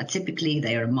reasons, but typically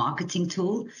they are a marketing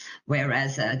tool,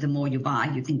 whereas the more you buy,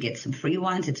 you can get some free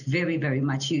ones. It's very, very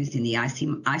much used in the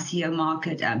ICO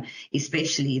market,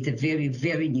 especially the very,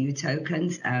 very new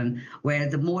tokens, where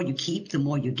the more you keep, the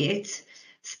more you get.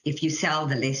 If you sell,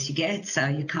 the less you get, so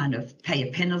you kind of pay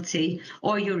a penalty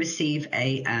or you receive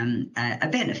a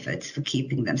benefit for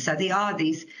keeping them. So there are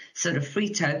these sort of free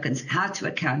tokens, how to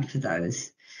account for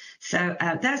those. So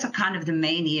those are kind of the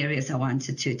main areas I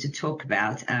wanted to talk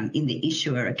about in the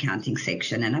issuer accounting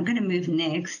section. And I'm going to move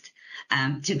next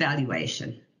to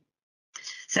valuation.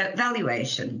 So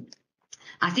valuation.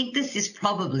 I think this is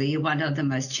probably one of the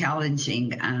most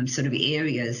challenging sort of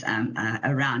areas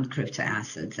around crypto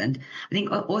assets. And I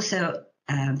think also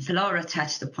Flora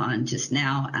touched upon just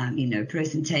now in her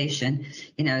presentation,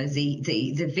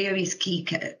 the various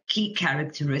key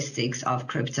characteristics of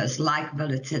cryptos, like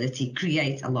volatility,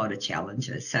 create a lot of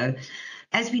challenges. So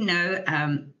as we know,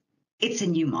 it's a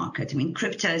new market. I mean,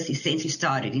 cryptos essentially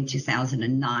started in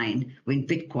 2009 when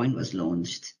Bitcoin was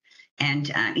launched.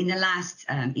 And in the last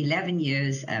 11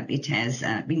 years, it has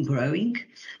been growing.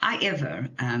 However,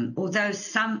 although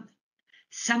some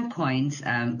coins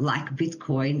like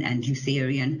Bitcoin and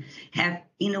Ethereum have,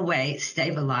 in a way,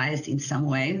 stabilized in some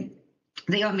way,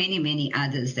 there are many, many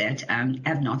others that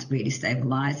have not really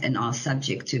stabilized and are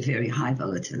subject to very high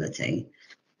volatility.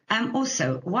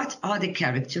 Also, what are the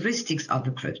characteristics of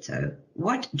a crypto?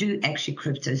 What do actually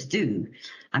cryptos do?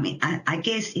 I mean, I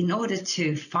guess in order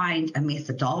to find a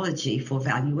methodology for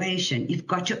valuation, you've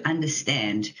got to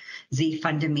understand the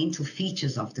fundamental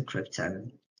features of the crypto.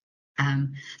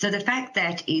 So the fact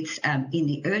that it's in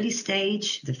the early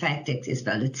stage, the fact that there's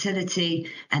volatility,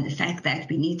 and the fact that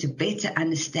we need to better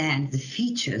understand the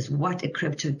features, what a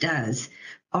crypto does,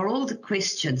 are all the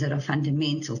questions that are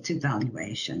fundamental to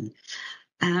valuation.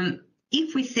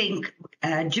 If we think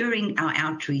during our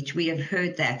outreach, we have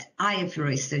heard that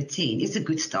IFRS 13 is a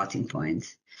good starting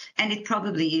point. And it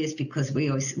probably is, because we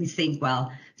think,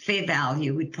 well, fair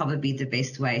value would probably be the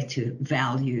best way to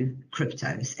value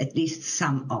cryptos, at least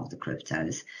some of the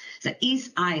cryptos. So is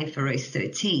IFRS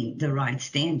 13 the right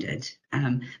standard?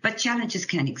 But challenges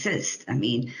can exist. I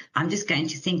mean, I'm just going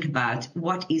to think about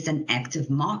what is an active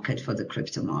market for the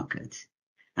crypto market.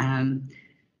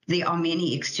 There are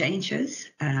many exchanges.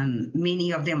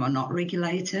 Many of them are not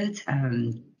regulated.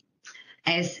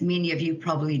 As many of you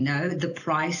probably know, the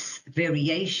price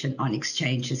variation on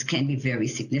exchanges can be very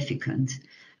significant.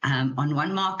 On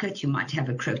one market, you might have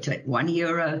a crypto at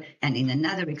 €1, and in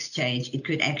another exchange, it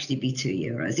could actually be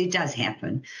 €2. It does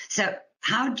happen. So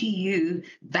how do you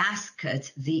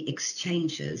basket the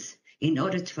exchanges in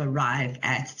order to arrive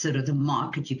at sort of the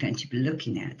market you're going to be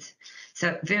looking at?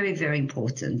 So very, very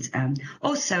important.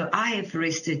 Also,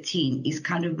 IFRS 13 is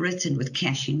kind of written with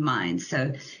cash in mind.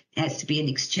 So it has to be an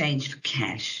exchange for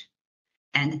cash.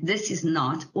 And this is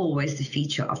not always the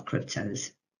feature of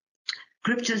cryptos.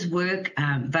 Cryptos work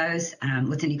both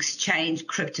with an exchange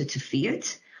crypto to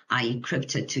fiat, i.e.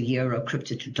 crypto to euro,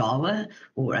 crypto to dollar,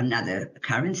 or another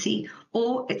currency,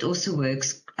 or it also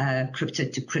works crypto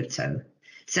to crypto.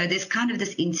 So there's kind of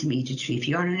this intermediary. If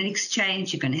you're on an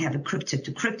exchange, you're going to have a crypto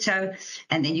to crypto,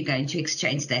 and then you're going to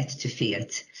exchange that to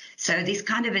fiat. So there's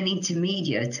kind of an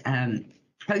intermediate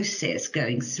process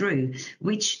going through,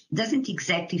 which doesn't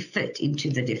exactly fit into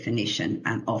the definition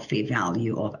of fair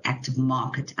value of active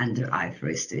market under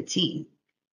IFRS 13.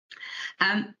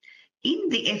 In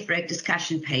the EFRAG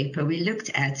discussion paper, we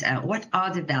looked at what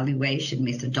are the valuation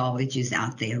methodologies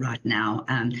out there right now.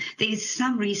 There's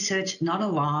some research, not a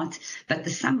lot, but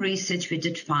there's some research we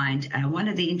did find. One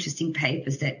of the interesting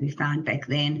papers that we found back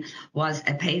then was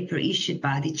a paper issued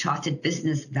by the Chartered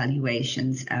Business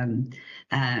Valuations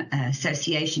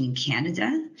Association in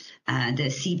Canada, the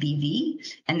CBV,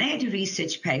 and they had a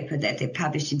research paper that they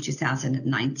published in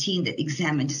 2019 that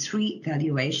examined 3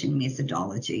 valuation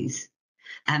methodologies.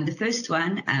 The first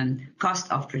one,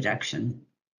 cost of production.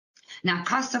 Now,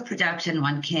 cost of production,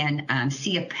 one can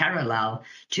see a parallel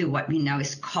to what we know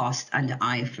as cost under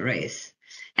IFRS.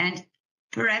 And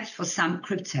perhaps for some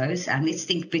cryptos, let's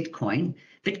think Bitcoin.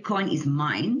 Bitcoin is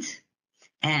mined,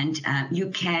 and you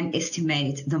can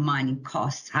estimate the mining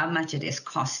costs, how much it has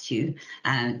cost you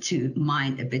to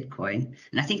mine a Bitcoin.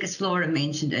 And I think as Flora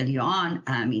mentioned earlier on,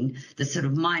 I mean, the sort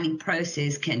of mining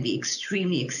process can be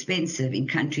extremely expensive in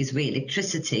countries where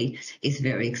electricity is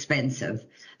very expensive.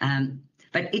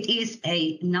 But it is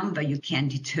a number you can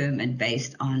determine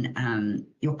based on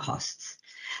your costs.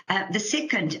 The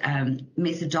second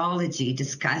methodology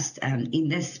discussed in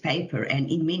this paper and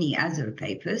in many other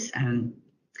papers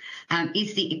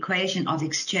is the equation of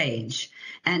exchange.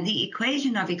 And the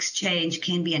equation of exchange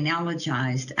can be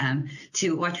analogized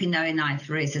to what we know in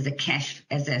IFRS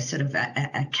as a sort of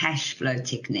a cash flow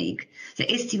technique. So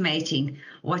estimating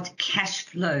what cash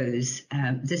flows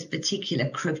this particular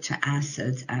crypto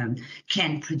asset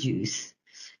can produce.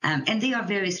 And there are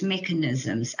various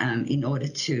mechanisms in order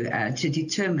to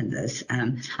determine this.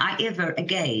 However,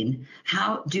 again,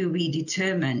 how do we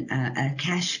determine a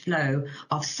cash flow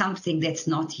of something that's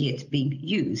not yet being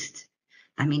used?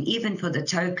 I mean, even for the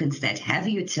tokens that have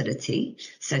utility,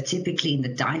 so typically in the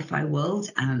DeFi world,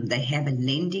 they have a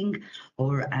lending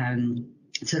or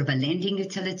sort of a lending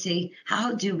utility.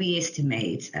 How do we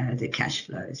estimate the cash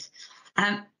flows?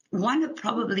 One of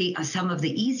probably some of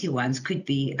the easy ones could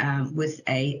be with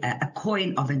a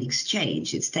coin of an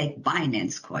exchange. Let's take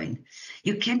Binance coin.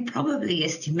 You can probably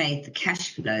estimate the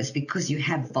cash flows because you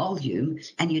have volume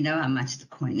and you know how much the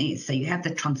coin is. So you have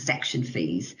the transaction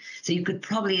fees. So you could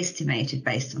probably estimate it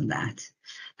based on that.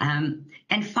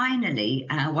 And finally,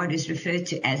 what is referred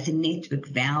to as the network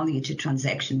value to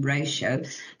transaction ratio.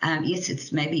 Yes,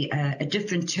 it's maybe a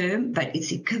different term, but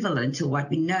it's equivalent to what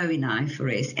we know in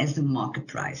IFRS as the market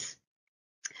price.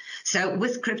 So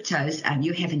with cryptos,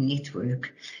 you have a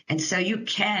network. And so you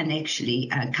can actually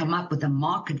come up with a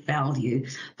market value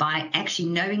by actually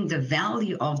knowing the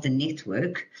value of the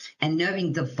network and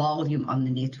knowing the volume on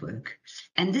the network.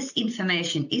 And this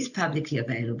information is publicly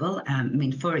available.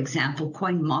 For example,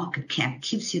 CoinMarketCap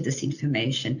gives you this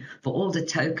information for all the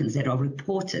tokens that are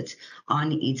reported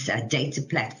on its data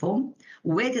platform.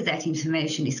 Whether that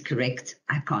information is correct,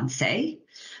 I can't say,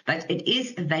 but it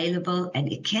is available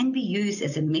and it can be used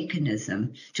as a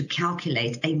mechanism to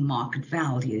calculate a market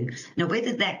value. Now,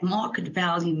 whether that market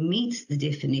value meets the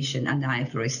definition under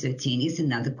IFRS 13 is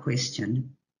another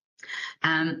question.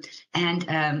 I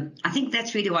think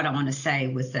that's really what I want to say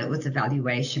with the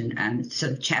valuation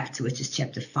sort of chapter, which is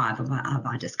chapter 5 of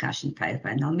our discussion paper.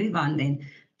 And I'll move on then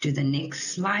to the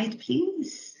next slide,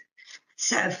 please.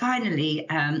 So finally,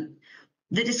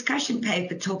 the discussion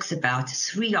paper talks about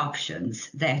 3 options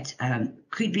that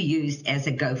could be used as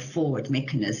a go-forward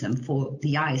mechanism for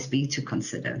the IASB to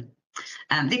consider.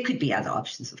 There could be other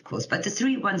options, of course, but the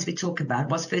 3 ones we talk about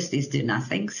was first is do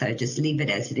nothing, so just leave it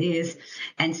as it is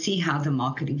and see how the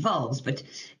market evolves. But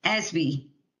as we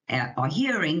are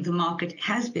hearing, the market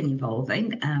has been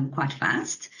evolving quite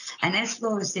fast. And as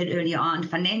Flora said earlier on,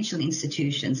 financial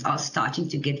institutions are starting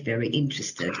to get very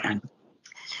interested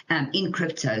in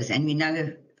cryptos, and we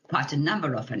know quite a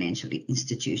number of financial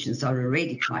institutions are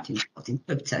already quite involved in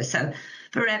crypto. So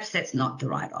perhaps that's not the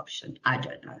right option. I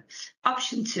don't know.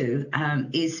 Option 2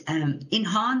 is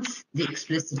enhance the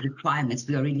explicit requirements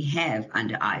we already have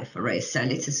under IFRS. So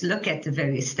let's just look at the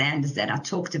various standards that I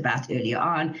talked about earlier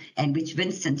on and which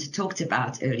Vincent talked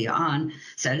about earlier on.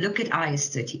 So look at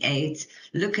IAS 38,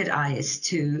 look at IAS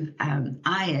 2,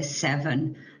 IAS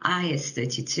 7, IAS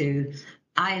 32,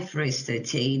 IFRS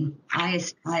 13,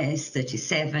 IAS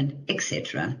 37,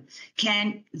 etc.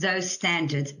 Can those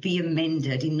standards be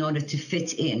amended in order to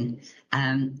fit in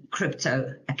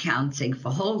crypto accounting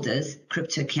for holders,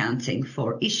 crypto accounting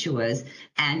for issuers,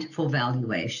 and for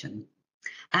valuation?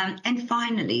 And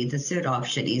finally, the third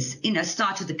option is,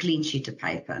 start with a clean sheet of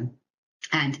paper.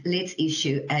 And let's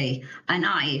issue an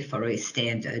IFRS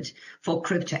standard for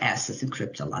crypto assets and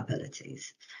crypto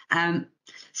liabilities.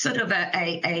 Sort of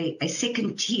a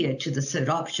second tier to the third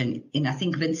option, and I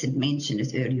think Vincent mentioned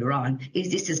it earlier on, is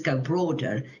this is go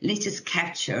broader. Let us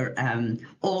capture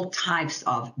all types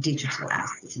of digital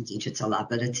assets and digital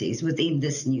liabilities within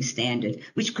this new standard,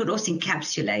 which could also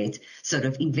encapsulate sort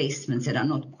of investments that are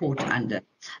not caught under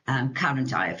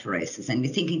current IFRSs. And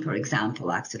we're thinking, for example,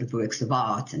 like sort of works of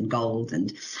art and gold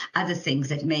and other things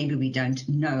that maybe we don't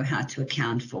know how to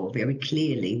account for very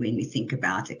clearly when we think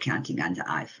about accounting under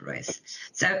IFRS.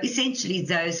 So essentially,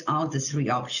 those are the 3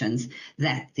 options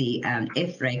that the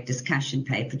EFRAG discussion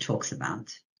paper talks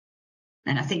about.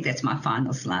 And I think that's my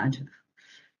final slide.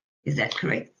 Is that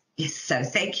correct? Yes. So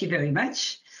thank you very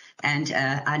much. And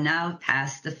I now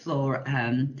pass the floor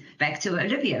back to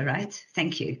Olivier, right?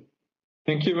 Thank you.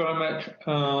 Thank you very much,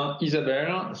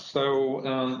 Isabel.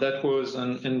 So that was,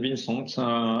 and Vincent,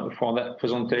 for that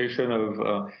presentation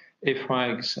of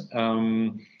EFRAG's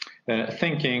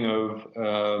thinking of,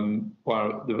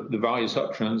 the various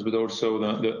options, but also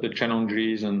the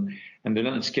challenges and the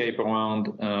landscape around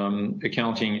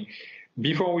accounting.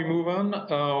 Before we move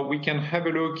on, we can have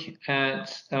a look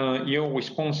at your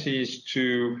responses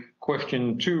to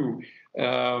question 2.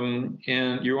 And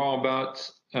you are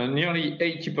about nearly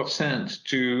 80%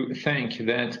 to think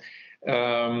that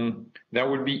there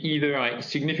will be either a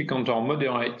significant or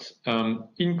moderate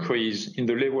increase in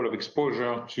the level of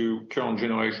exposure to current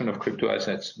generation of crypto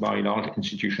assets by large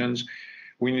institutions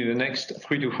within the next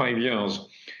 3 to 5 years.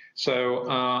 So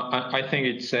I think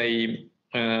it's a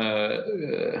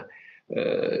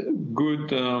good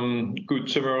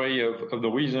summary of the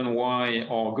reason why,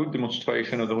 or good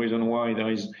demonstration of the reason why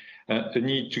there is the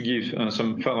need to give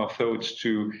some further thoughts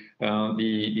to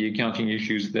the accounting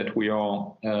issues that we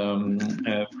are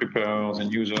preparers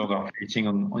and users are facing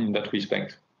in that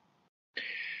respect.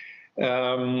 We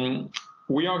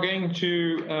are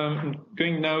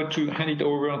going now to hand it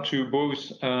over to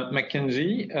both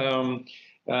Mackenzie,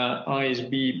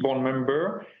 IASB board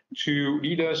member, to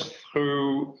lead us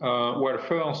through,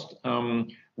 first,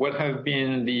 what have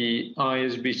been the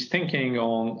IASB's thinking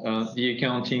on the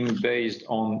accounting based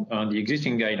on the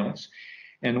existing guidance,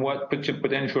 and what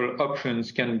potential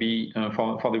options can be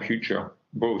for the future,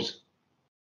 both.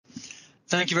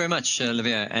 Thank you very much,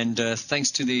 Olivier, and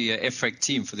thanks to the EFRAG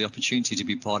team for the opportunity to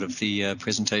be part of the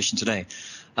presentation today.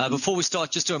 Before we start,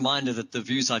 just a reminder that the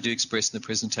views I do express in the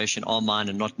presentation are mine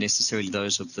and not necessarily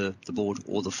those of the board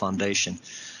or the foundation.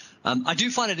 I do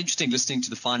find it interesting listening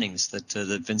to the findings that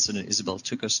Vincent and Isabel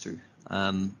took us through.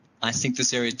 I think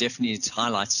this area definitely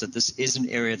highlights that this is an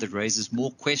area that raises more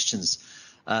questions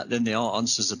than there are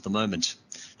answers at the moment.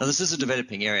 Now, this is a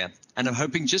developing area, and I'm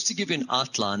hoping just to give you an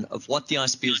outline of what the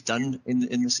IASB has done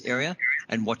in this area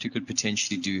and what you could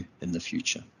potentially do in the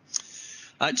future.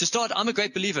 To start, I'm a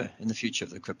great believer in the future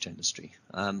of the crypto industry.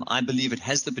 I believe it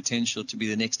has the potential to be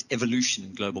the next evolution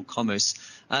in global commerce,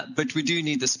 but we do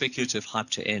need the speculative hype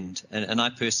to end, and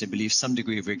I personally believe some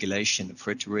degree of regulation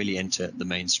for it to really enter the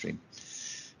mainstream.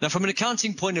 Now, from an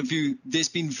accounting point of view, there's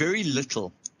been very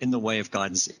little in the way of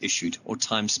guidance issued or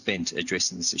time spent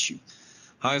addressing this issue.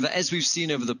 However, as we've seen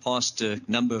over the past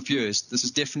number of years, this is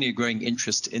definitely a growing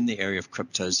interest in the area of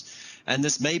cryptos, and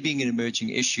this may be an emerging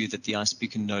issue that the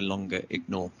IASB can no longer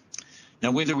ignore.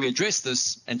 Now, whether we address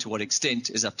this and to what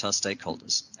extent is up to our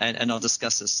stakeholders, and I'll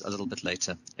discuss this a little bit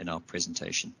later in our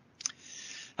presentation.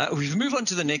 If we move on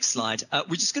to the next slide,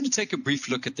 we're just going to take a brief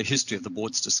look at the history of the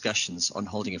board's discussions on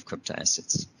holding of crypto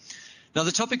assets. Now,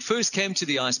 the topic first came to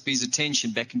the IASB's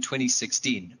attention back in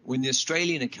 2016 when the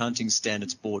Australian Accounting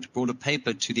Standards Board brought a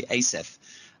paper to the ASAF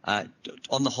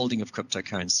on the holding of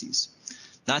cryptocurrencies.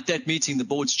 Now, at that meeting, the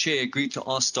board's chair agreed to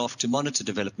ask staff to monitor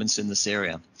developments in this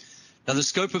area. Now, the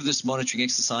scope of this monitoring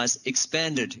exercise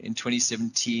expanded in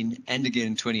 2017 and again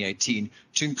in 2018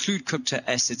 to include crypto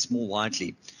assets more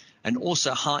widely, and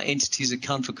also how entities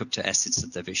account for crypto assets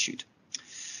that they've issued.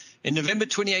 In November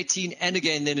 2018 and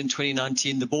again then in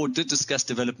 2019, the board did discuss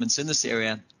developments in this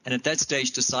area, and at that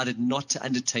stage decided not to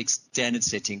undertake standard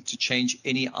setting to change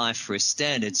any IFRS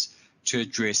standards to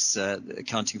address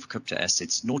accounting for crypto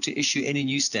assets, nor to issue any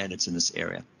new standards in this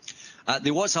area.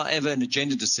 There was, however, an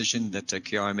agenda decision that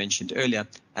Chiara mentioned earlier,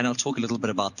 and I'll talk a little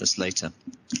bit about this later.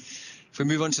 If we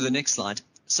move on to the next slide.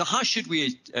 So how should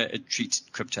we treat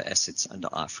crypto assets under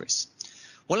IFRS?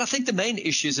 Well, I think the main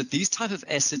issue is that these type of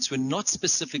assets were not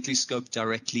specifically scoped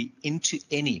directly into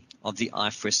any of the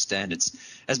IFRS standards,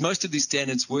 as most of these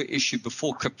standards were issued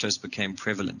before cryptos became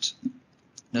prevalent.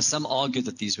 Now, some argued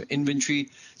that these were inventory,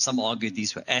 some argued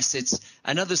these were assets,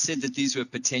 and others said that these were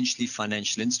potentially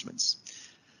financial instruments.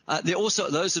 There are also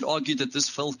those that argued that this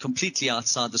fell completely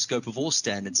outside the scope of all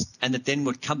standards, and that then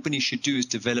what companies should do is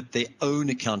develop their own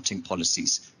accounting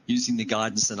policies using the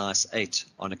guidance in IAS 8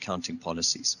 on accounting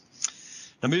policies.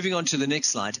 Now, moving on to the next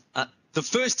slide. The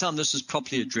first time this was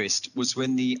properly addressed was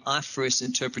when the IFRS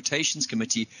Interpretations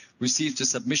Committee received a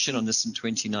submission on this in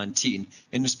 2019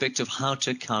 in respect of how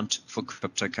to account for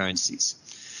cryptocurrencies.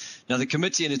 Now, the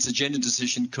committee in its agenda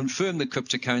decision confirmed that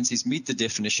cryptocurrencies meet the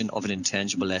definition of an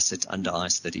intangible asset under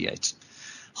IAS 38.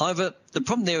 However, the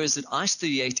problem there is that IAS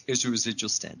 38 is a residual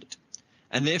standard,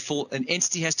 and therefore an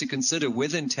entity has to consider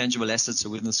whether intangible assets are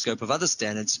within the scope of other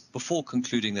standards before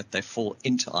concluding that they fall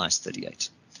into IAS 38.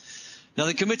 Now,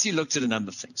 the committee looked at a number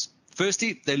of things.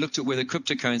 Firstly, they looked at whether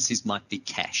cryptocurrencies might be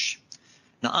cash.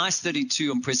 Now, IAS 32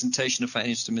 on presentation of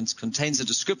financial instruments contains a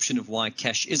description of why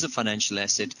cash is a financial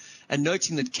asset, and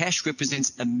noting that cash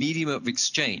represents a medium of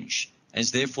exchange and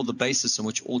is therefore the basis on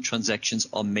which all transactions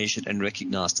are measured and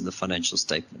recognized in the financial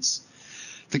statements.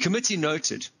 The committee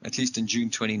noted, at least in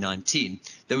June 2019,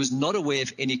 that it was not aware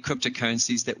of any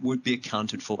cryptocurrencies that would be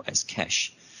accounted for as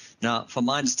cash. Now, from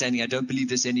my understanding, I don't believe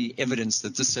there's any evidence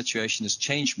that this situation has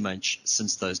changed much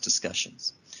since those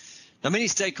discussions. Now, many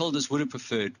stakeholders would have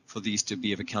preferred for these to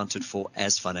be accounted for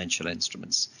as financial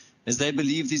instruments, as they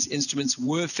believe these instruments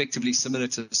were effectively similar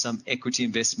to some equity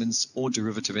investments or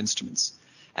derivative instruments,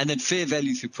 and that fair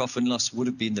value through profit and loss would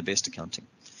have been the best accounting.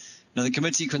 Now, the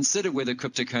committee considered whether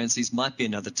cryptocurrencies might be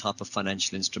another type of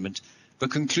financial instrument,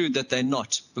 but conclude that they're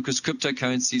not, because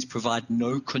cryptocurrencies provide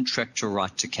no contractual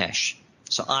right to cash.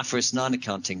 So IFRS 9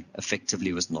 accounting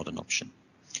effectively was not an option.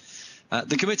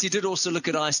 The committee did also look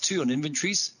at IAS 2 on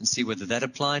inventories and see whether that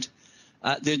applied.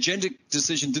 The agenda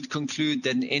decision did conclude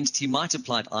that an entity might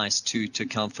apply IAS 2 to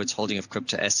account for its holding of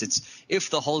crypto assets if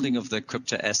the holding of the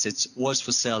crypto assets was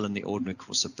for sale in the ordinary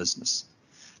course of business.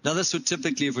 Now, this would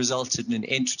typically have resulted in an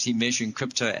entity measuring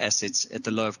crypto assets at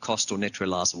the low of cost or net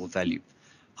realizable value.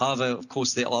 However, of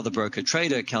course, there are the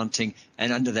broker-trader accounting,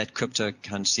 and under that,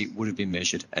 cryptocurrency would have been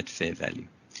measured at fair value.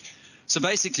 So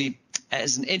basically,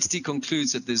 as an entity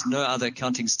concludes that there's no other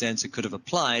accounting standards it could have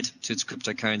applied to its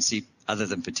cryptocurrency, other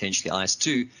than potentially IAS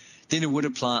 2, then it would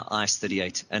apply IAS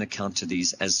 38 and account to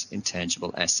these as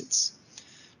intangible assets.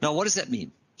 Now, what does that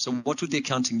mean? So what would the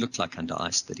accounting look like under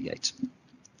IAS 38?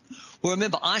 Well,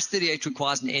 remember, IAS 38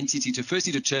 requires an entity to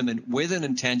firstly determine whether an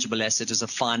intangible asset is a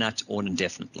finite or an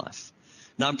indefinite life.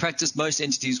 Now, in practice, most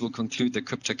entities will conclude that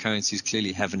cryptocurrencies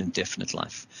clearly have an indefinite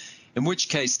life, in which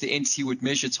case the entity would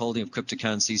measure its holding of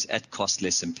cryptocurrencies at cost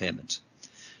less impairment.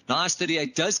 Now, IAS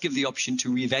 38 does give the option to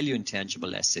revalue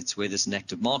intangible assets where there's an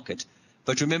active market,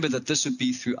 but remember that this would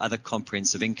be through other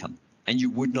comprehensive income, and you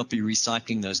would not be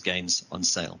recycling those gains on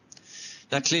sale.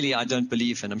 Now, clearly, I don't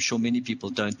believe, and I'm sure many people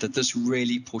don't, that this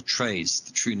really portrays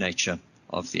the true nature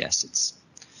of the assets.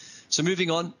 So moving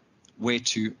on, where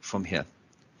to from here?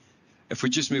 If we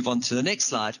just move on to the next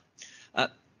slide,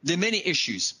 there are many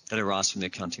issues that arise from the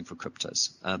accounting for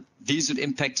cryptos. These would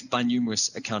impact by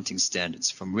numerous accounting standards,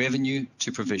 from revenue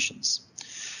to provisions.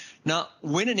 Now,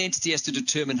 when an entity has to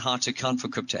determine how to account for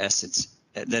crypto assets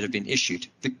that have been issued,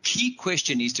 the key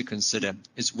question needs to consider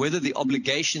is whether the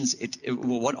obligations,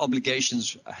 what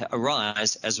obligations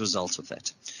arise as a result of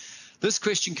that. This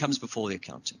question comes before the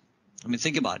accounting. I mean,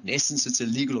 think about it. In essence, it's a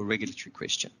legal or regulatory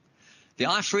question. The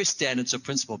IFRS standards are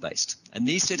principle-based, and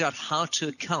these set out how to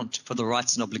account for the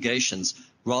rights and obligations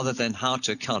rather than how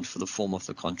to account for the form of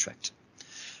the contract.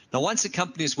 Now, once a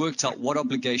company has worked out what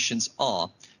obligations are,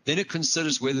 then it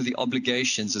considers whether the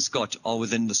obligations it's got are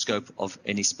within the scope of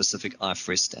any specific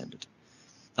IFRS standard.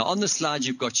 Now, on the slide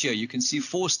you've got here, you can see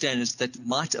 4 standards that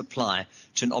might apply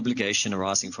to an obligation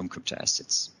arising from crypto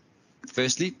assets.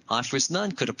 Firstly, IFRS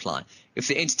 9 could apply if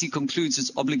the entity concludes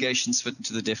its obligations fit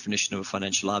into the definition of a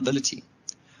financial liability.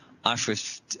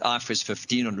 IFRS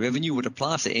 15 on revenue would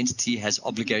apply if the entity has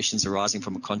obligations arising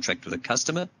from a contract with a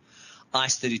customer.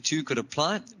 IAS 32 could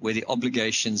apply where the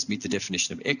obligations meet the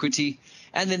definition of equity.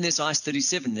 And then there's IAS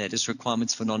 37 that is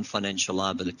requirements for non-financial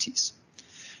liabilities.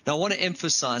 Now, I want to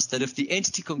emphasize that if the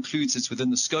entity concludes it's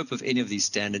within the scope of any of these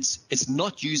standards, it's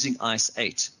not using IAS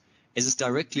 8, as it's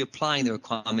directly applying the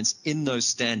requirements in those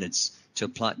standards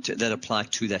that apply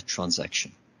to that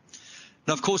transaction.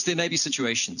 Now, of course, there may be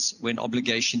situations when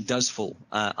obligation does fall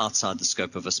outside the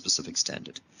scope of a specific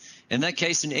standard. In that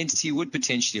case, an entity would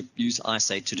potentially use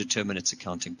IAS 8 to determine its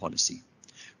accounting policy.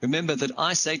 Remember that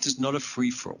IAS 8 is not a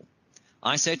free-for-all.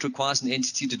 IAS 8 requires an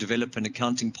entity to develop an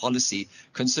accounting policy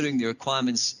considering the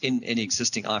requirements in any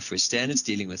existing IFRS standards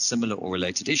dealing with similar or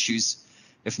related issues.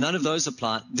 If none of those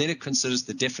apply, then it considers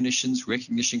the definitions,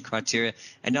 recognition criteria,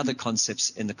 and other concepts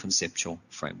in the conceptual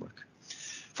framework.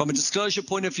 From a disclosure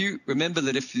point of view, remember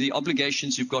that if the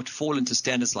obligations you've got fall into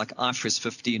standards like IFRS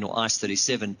 15 or IAS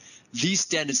 37, these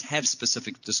standards have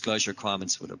specific disclosure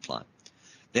requirements would apply.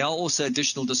 There are also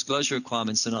additional disclosure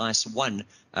requirements in IAS 1,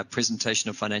 presentation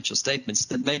of financial statements,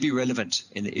 that may be relevant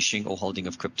in the issuing or holding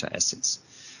of crypto assets.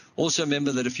 Also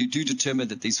remember that if you do determine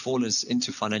that these fall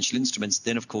into financial instruments,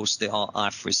 then of course there are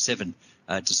IFRS 7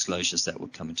 disclosures that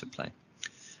would come into play.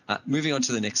 Moving on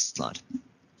to the next slide.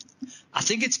 I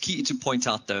think it's key to point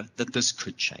out, though, that this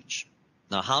could change.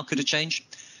 Now, how could it change?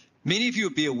 Many of you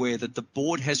will be aware that the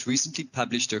board has recently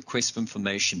published a request for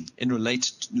information in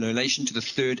relation to the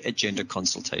 3rd agenda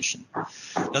consultation.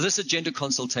 Now, this agenda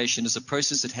consultation is a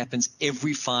process that happens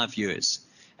every 5 years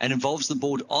and involves the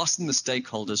board asking the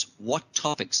stakeholders what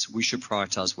topics we should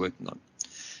prioritize working on.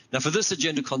 Now, for this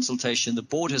agenda consultation, the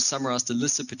board has summarized a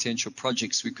list of potential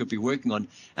projects we could be working on,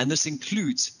 and this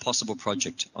includes possible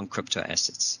project on crypto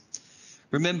assets.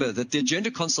 Remember that the agenda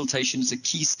consultation is a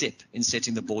key step in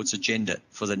setting the board's agenda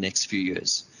for the next few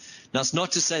years. Now, it's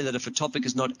not to say that if a topic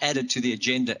is not added to the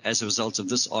agenda as a result of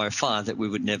this RFI that we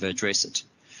would never address it.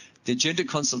 The agenda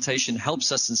consultation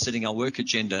helps us in setting our work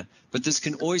agenda, but this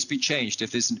can always be changed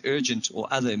if there's an urgent or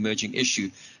other emerging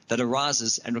issue that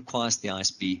arises and requires the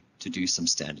IASB to do some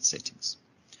standard settings.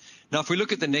 Now, if we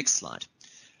look at the next slide,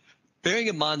 bearing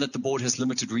in mind that the board has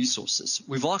limited resources,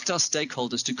 we've asked our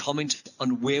stakeholders to comment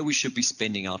on where we should be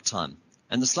spending our time.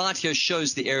 And the slide here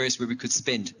shows the areas where we could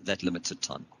spend that limited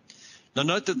time. Now,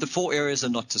 note that the 4 areas are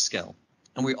not to scale,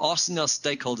 and we're asking our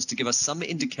stakeholders to give us some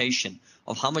indication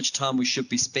of how much time we should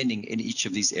be spending in each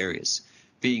of these areas,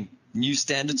 being new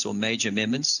standards or major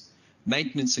amendments,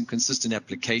 maintenance and consistent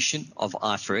application of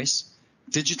IFRS,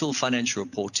 digital financial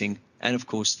reporting, and of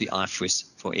course the IFRS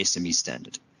for SME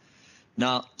standard.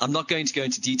 Now, I'm not going to go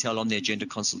into detail on the agenda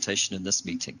consultation in this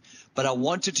meeting, but I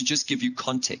wanted to just give you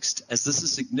context, as this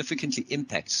is significantly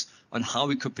impacts on how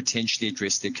we could potentially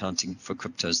address the accounting for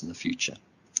cryptos in the future.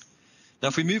 Now,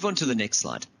 if we move on to the next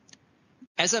slide.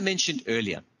 As I mentioned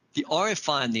earlier, the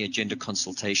RFI in the agenda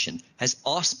consultation has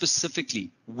asked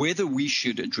specifically whether we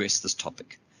should address this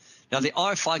topic. Now, the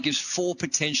RFI gives 4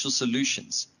 potential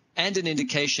solutions, and an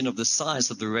indication of the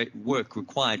size of the work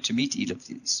required to meet each of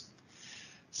these.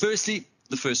 Firstly,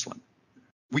 the first one,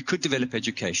 we could develop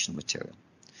educational material.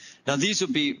 Now, these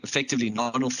would be effectively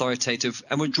non-authoritative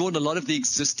and would draw on a lot of the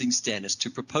existing standards to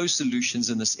propose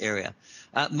solutions in this area,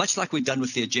 much like we've done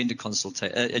with the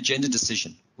agenda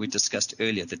decision we discussed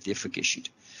earlier that the EFRAG issued.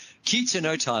 Key to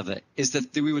note, however, is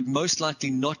that we would most likely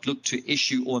not look to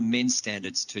issue or amend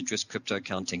standards to address crypto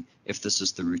accounting if this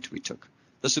is the route we took.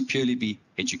 This would purely be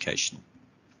educational.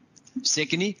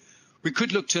 Secondly, we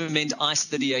could look to amend IAS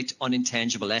 38 on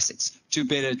intangible assets to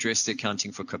better address the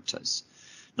accounting for cryptos.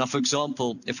 Now, for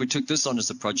example, if we took this on as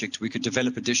a project, we could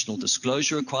develop additional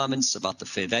disclosure requirements about the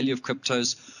fair value of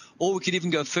cryptos, or we could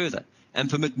even go further and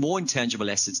permit more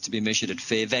intangible assets to be measured at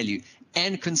fair value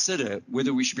and consider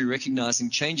whether we should be recognizing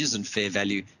changes in fair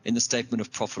value in the statement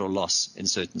of profit or loss in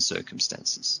certain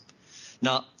circumstances.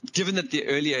 Now, given that the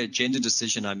earlier agenda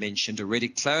decision I mentioned already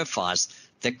clarifies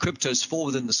that cryptos fall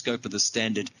within the scope of the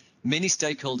standard, many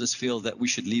stakeholders feel that we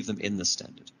should leave them in the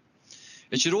standard.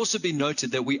 It should also be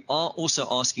noted that we are also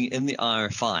asking in the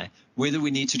IRFI whether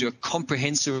we need to do a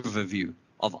comprehensive review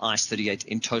of IAS 38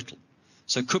 in total.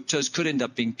 So cryptos could end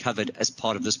up being covered as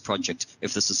part of this project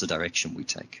if this is the direction we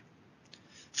take.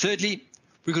 Thirdly,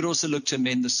 we could also look to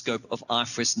amend the scope of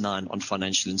IFRS 9 on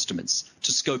financial instruments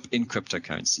to scope in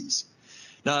cryptocurrencies.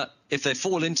 Now, if they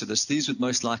fall into this, these would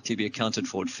most likely be accounted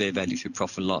for at fair value through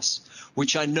profit and loss,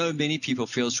 which I know many people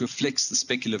feel reflects the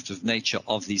speculative nature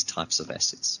of these types of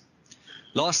assets.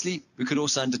 Lastly, we could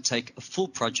also undertake a full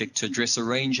project to address a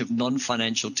range of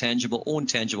non-financial tangible or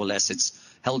intangible assets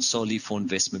held solely for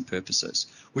investment purposes,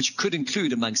 which could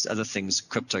include, amongst other things,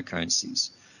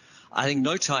 cryptocurrencies. I think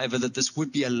note, however, that this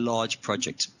would be a large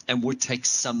project and would take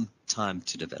some time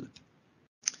to develop.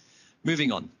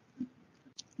 Moving on.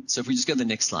 So if we just go to the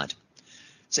next slide.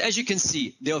 So as you can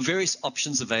see, there are various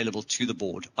options available to the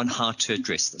board on how to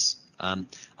address this.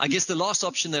 I guess the last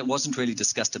option that wasn't really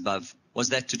discussed above was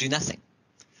that to do nothing.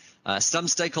 Some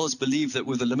stakeholders believe that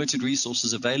with the limited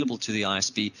resources available to the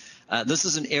IASB, this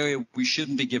is an area we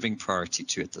shouldn't be giving priority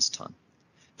to at this time.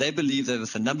 They believe that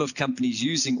with the number of companies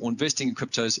using or investing in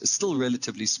cryptos is still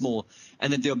relatively small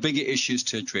and that there are bigger issues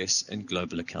to address in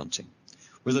global accounting.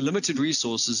 With the limited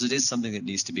resources, it is something that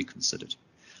needs to be considered.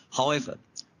 However,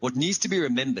 what needs to be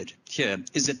remembered here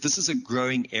is that this is a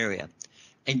growing area.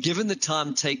 And given the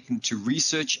time taken to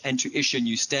research and to issue a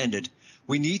new standard,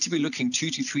 we need to be looking 2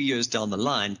 to 3 years down the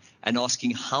line and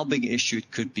asking how big an issue it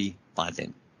could be by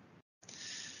then.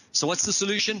 So what's the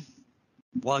solution?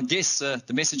 Well, I guess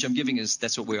the message I'm giving is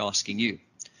that's what we're asking you.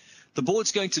 The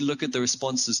board's going to look at the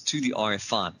responses to the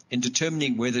RFI in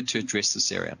determining whether to address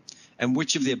this area and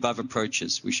which of the above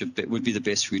approaches would be the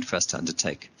best route for us to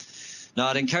undertake. Now,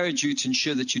 I'd encourage you to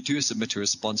ensure that you do submit a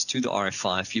response to the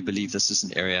RFI if you believe this is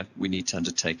an area we need to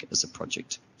undertake as a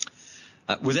project.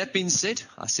 With that being said,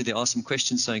 I see there are some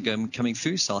questions coming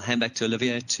through, so I'll hand back to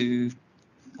Olivier to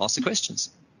ask the questions.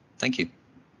 Thank you.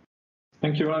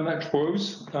 Thank you very much,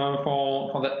 Bruce,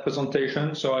 for that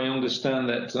presentation. So I understand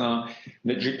that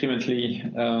legitimately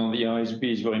the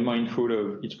IASB is very mindful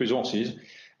of its resources.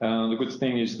 The good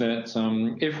thing is that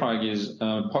EFRAG is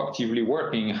proactively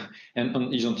working and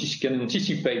can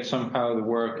anticipate somehow the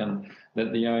work and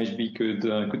that the IASB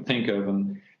could think of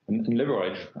and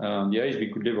leverage. The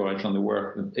IASB could leverage on the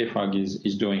work that EFRAG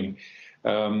is doing.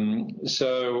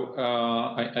 So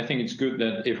I think it's good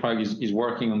that EFRAG is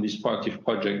working on this proactive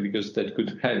project because that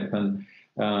could help and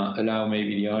allow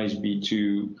maybe the IASB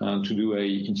to do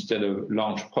instead of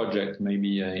large project,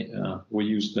 maybe we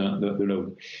use the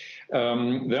load.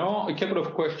 There are a couple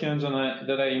of questions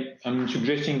that I'm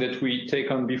suggesting that we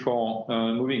take on before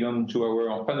moving on to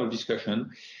our panel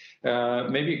discussion.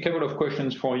 Maybe a couple of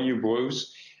questions for you,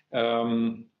 Bruce.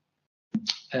 One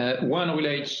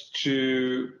relates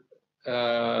to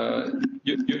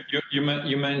you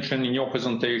mentioned in your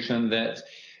presentation that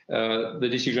the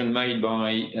decision made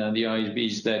by the IASB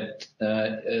is that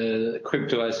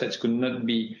crypto assets could not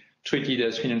be treated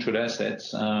as financial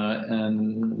assets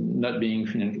and not being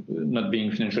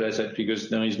financial assets because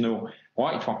there is no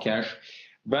right for cash.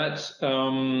 But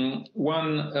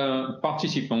one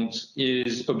participant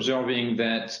is observing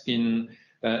that in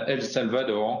El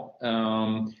Salvador,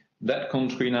 that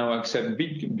country now accepts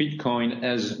Bitcoin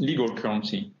as legal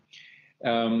currency.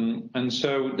 And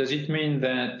so does it mean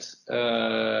that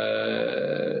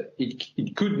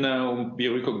it could now be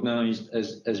recognized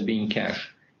as being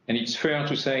cash? And it's fair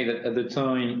to say that at the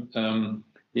time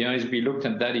the IASB looked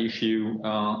at that issue,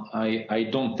 I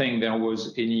don't think there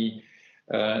was any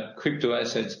crypto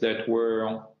assets that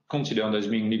were considered as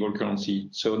being legal currency.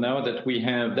 So now that we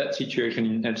have that situation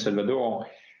in El Salvador,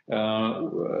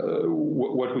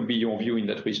 what would be your view in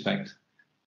that respect?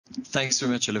 Thanks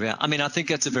very much, Olivier. I mean, I think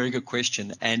that's a very good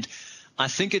question. And I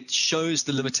think it shows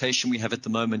the limitation we have at the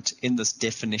moment in this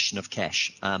definition of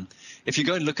cash. If you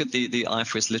go and look at the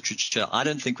IFRS literature, I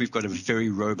don't think we've got a very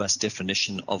robust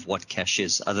definition of what cash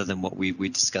is, other than what we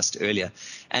discussed earlier.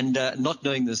 And not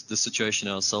knowing the situation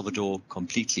in El Salvador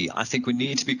completely, I think we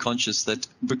need to be conscious that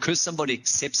because somebody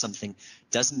accepts something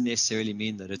doesn't necessarily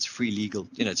mean that it's free legal,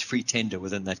 it's free tender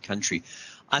within that country.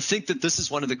 I think that this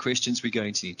is one of the questions we're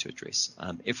going to need to address.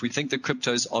 If we think that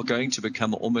cryptos are going to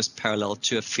become almost parallel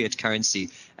to a fiat currency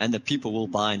and that people will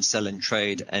buy and sell and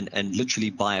trade and literally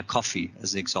buy a coffee,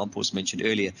 as the example was mentioned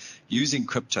earlier, using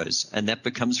cryptos, and that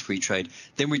becomes free trade,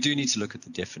 then we do need to look at the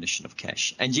definition of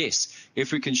cash. And yes,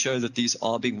 if we can show that these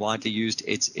are being widely used,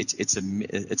 it's a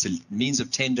means of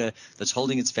tender that's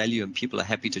holding its value and people are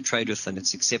happy to trade with and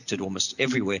it's accepted almost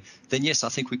everywhere, then yes, I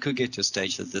think we could get to a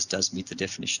stage that this does meet the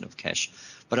definition of cash.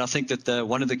 But I think that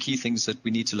one of the key things that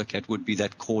we need to look at would be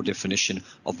that core definition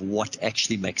of what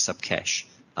actually makes up cash.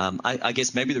 I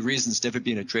guess maybe the reason it's never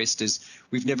been addressed is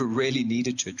we've never really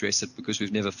needed to address it because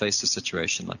we've never faced a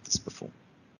situation like this before.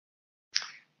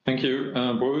 Thank you,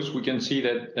 Bruce. We can see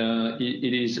that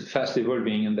it is fast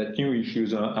evolving and that new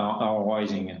issues are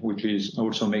arising, which is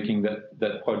also making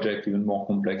that project even more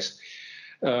complex.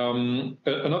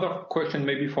 Another question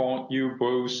maybe for you,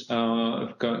 Bruce,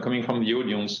 coming from the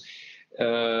audience,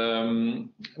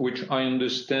 which I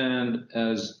understand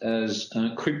as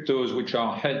cryptos which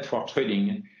are held for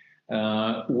trading.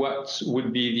 What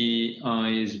would be the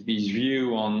IASB's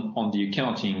view on the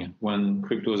accounting when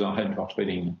cryptos are held for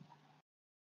trading?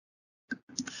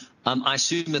 I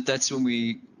assume that's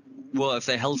when if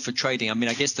they're held for trading, I mean,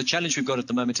 I guess the challenge we've got at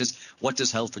the moment is what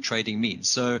does held for trading mean?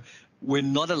 So we're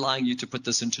not allowing you to put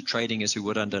this into trading as we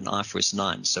would under an IFRS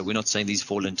 9. So we're not saying these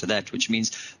fall into that, which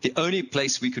means the only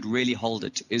place we could really hold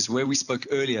it is where we spoke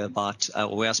earlier about,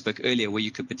 or where I spoke earlier, where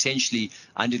you could potentially,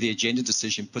 under the agenda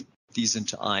decision, put these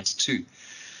into IS2.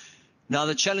 Now,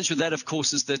 the challenge with that, of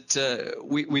course, is that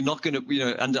we're not going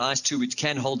to, under IS2, we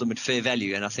can hold them at fair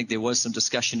value. And I think there was some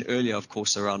discussion earlier, of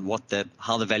course, around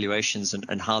how the valuations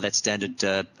and how that standard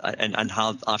and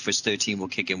how IFRS 13 will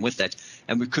kick in with that.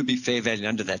 And we could be fair value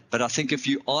under that. But I think if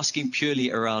you're asking purely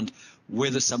around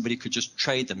whether somebody could just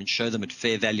trade them and show them at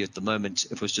fair value at the moment,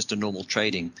 if it was just a normal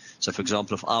trading. So, for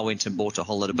example, if I went and bought a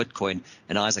whole lot of Bitcoin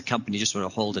and I, as a company, just want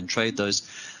to hold and trade those,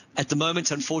 at the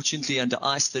moment, unfortunately, under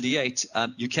IAS 38,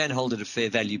 you can hold it at fair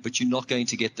value, but you're not going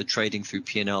to get the trading through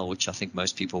P&L, which I think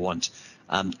most people want.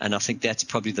 And I think that's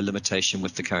probably the limitation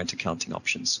with the current accounting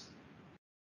options.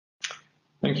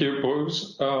 Thank you,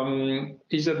 Bruce.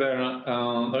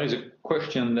 Isabel, there is a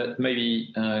question that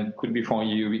maybe could be for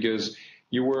you, because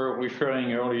you were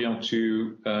referring earlier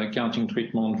to accounting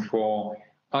treatment for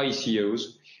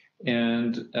ICOs.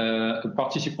 And a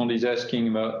participant is asking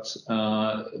about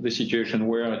the situation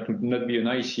where it would not be an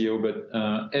ICO but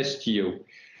STO.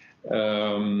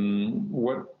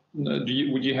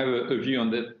 Would you have a view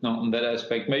on that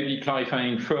aspect? Maybe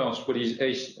clarifying first what is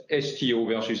STO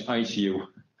versus ICO.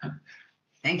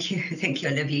 Thank you,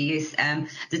 Olivier. Yes,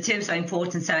 the terms are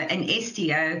important. So an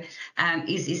STO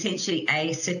is essentially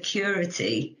a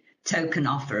security token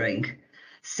offering.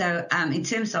 So in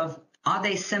terms of are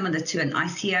they similar to an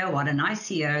ICO? What an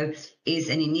ICO is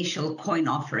an initial coin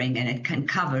offering, and it can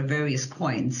cover various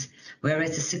coins,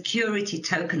 whereas a security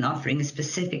token offering is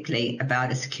specifically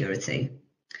about a security.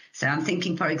 So I'm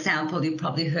thinking, for example, you've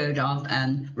probably heard of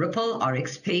Ripple,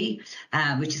 RXP,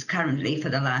 which is currently for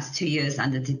the last 2 years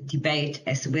under the debate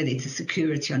as to whether it's a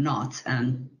security or not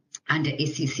under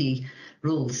SEC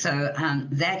rules. So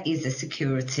that is a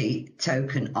security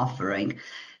token offering.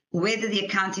 Whether the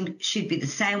accounting should be the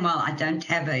same, well, I don't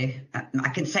have I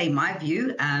can say my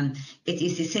view, it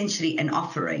is essentially an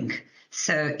offering.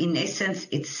 So in essence,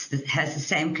 it has the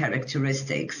same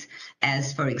characteristics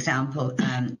as, for example,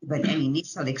 when an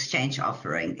initial exchange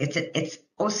offering. It's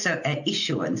also an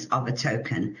issuance of a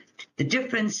token. The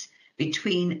difference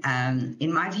between,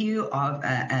 in my view, of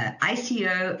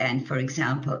ICO and, for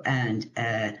example, and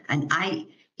an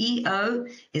EO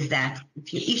is that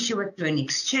if you issue it through an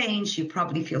exchange, you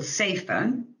probably feel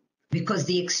safer because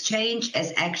the exchange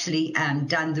has actually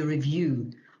done the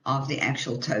review of the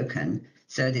actual token.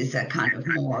 So there's a kind of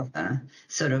more of a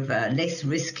sort of a less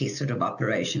risky sort of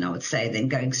operation, I would say, than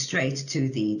going straight to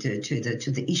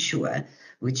the issuer,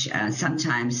 which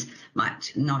sometimes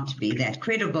might not be that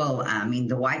credible. I mean,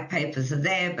 the white papers are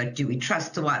there, but do we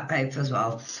trust the white papers?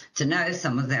 Well, to know,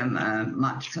 some of them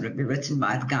might sort of be written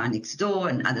by the guy next door,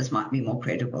 and others might be more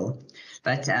credible.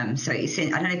 But so I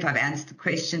don't know if I've answered the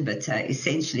question, but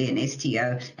essentially an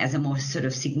STO has a more sort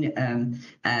of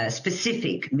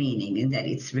specific meaning in that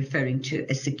it's referring to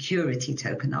a security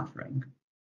token offering.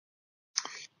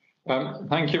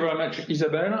 Thank you very much,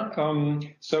 Isabel.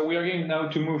 So we are going now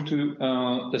to move to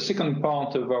the second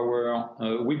part of our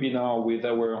webinar with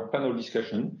our panel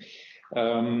discussion.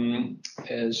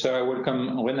 So I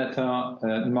welcome Renata,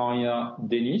 Maria,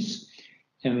 Denis,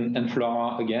 and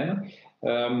Flora again.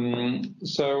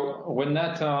 So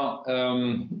Renata,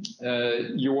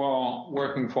 you are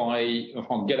working for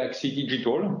Galaxy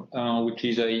Digital, which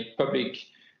is a public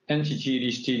entity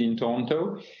listed in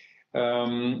Toronto.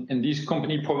 And this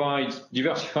company provides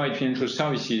diversified financial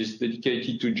services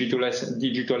dedicated to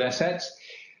digital assets.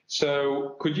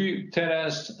 So could you tell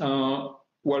us,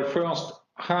 well, first,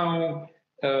 how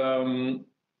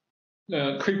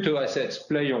crypto assets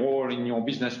play a role in your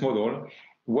business model?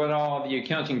 What are the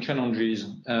accounting challenges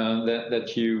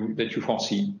that you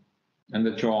foresee and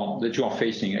that you are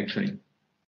facing actually?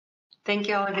 Thank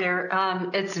you, Olivier.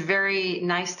 It's very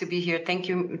nice to be here. Thank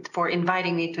you for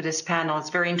inviting me to this panel. It's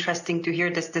very interesting to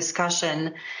hear this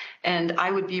discussion. And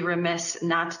I would be remiss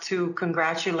not to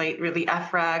congratulate really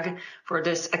EFRAG for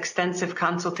this extensive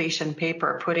consultation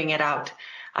paper, putting it out.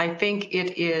 I think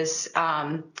it is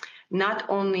not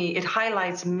only, it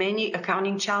highlights many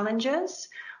accounting challenges,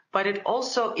 but it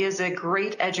also is a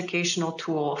great educational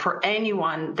tool for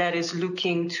anyone that is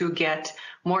looking to get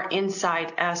more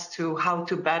insight as to how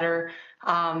to better,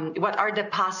 what are the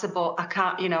possible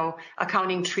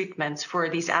accounting treatments for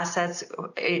these assets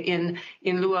in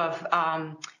lieu of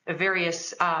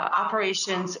various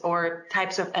operations or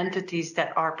types of entities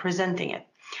that are presenting it.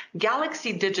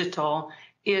 Galaxy Digital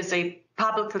is a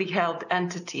publicly held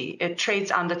entity. It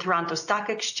trades on the Toronto Stock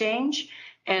Exchange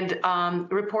and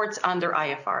reports under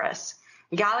IFRS.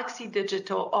 Galaxy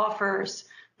Digital offers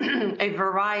a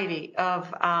variety of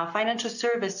financial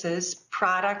services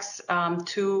products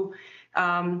to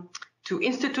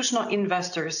institutional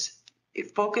investors,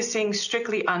 focusing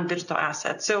strictly on digital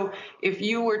assets. So if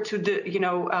you were to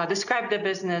describe the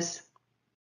business,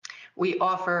 we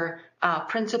offer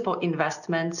principal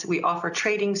investments, we offer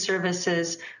trading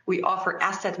services, we offer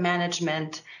asset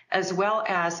management, as well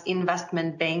as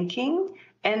investment banking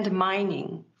and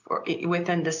mining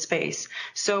within the space.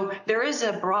 So there is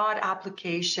a broad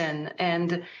application,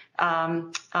 and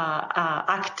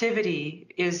activity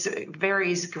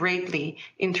varies greatly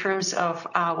in terms of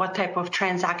what type of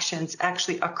transactions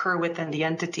actually occur within the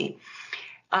entity.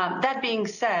 That being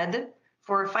said,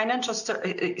 for financial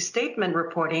statement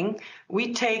reporting,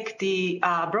 we take the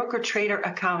broker trader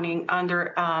accounting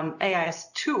under AIS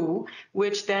 2,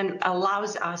 which then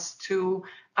allows us to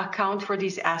account for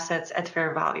these assets at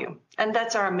fair value. And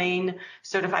that's our main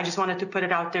I just wanted to put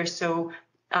it out there so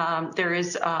there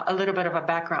is a little bit of a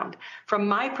background. From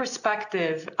my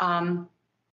perspective,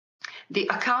 the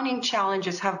accounting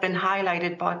challenges have been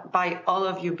highlighted by all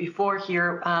of you before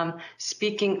here,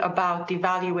 speaking about the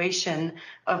valuation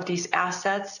of these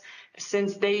assets,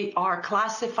 since they are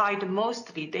classified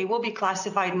they will be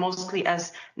classified mostly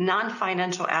as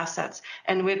non-financial assets.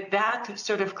 And with that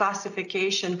sort of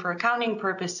classification for accounting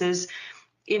purposes,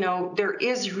 there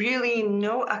is really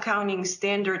no accounting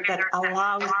standard that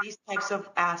allows these types of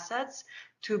assets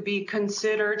to be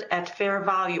considered at fair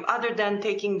value, other than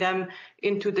taking them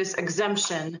into this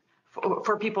exemption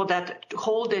for people that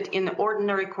hold it in the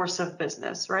ordinary course of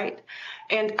business, right?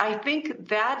 And I think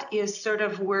that is sort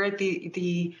of where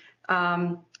the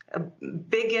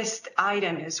biggest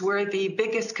item is, where the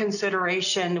biggest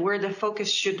consideration, where the focus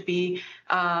should be,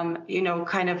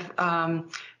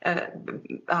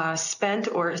 spent,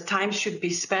 or time should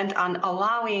be spent on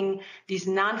allowing these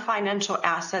non-financial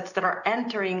assets that are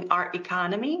entering our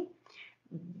economy,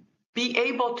 be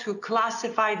able to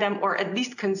classify them or at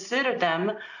least consider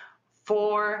them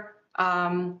for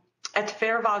at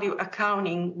fair value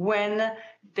accounting when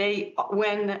they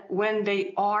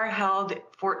are held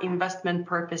for investment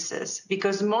purposes,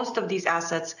 because most of these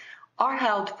assets are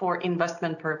held for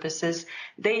investment purposes.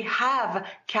 They have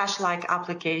cash-like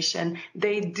application.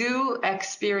 They do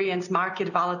experience market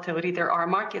volatility. There are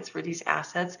markets for these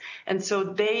assets. And so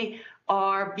they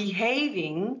are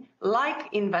behaving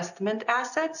like investment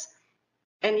assets,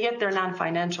 and yet they're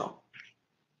non-financial.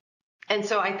 And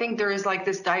so I think there is like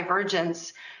this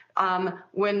divergence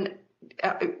when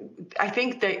I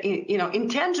think that,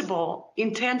 intangibles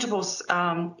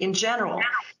in general,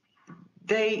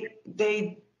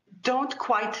 they don't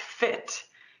quite fit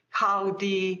how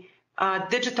the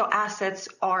digital assets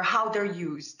are, how they're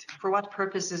used, for what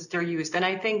purposes they're used. And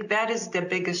I think that is the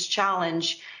biggest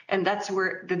challenge. And that's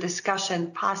where the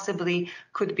discussion possibly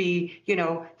could be,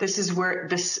 this is where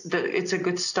it's a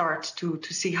good start to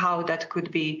see how that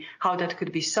could be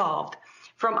solved.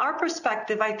 From our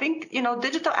perspective, I think,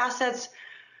 digital assets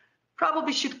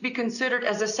probably should be considered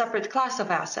as a separate class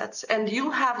of assets. And you'll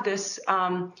have this,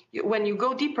 when you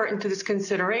go deeper into this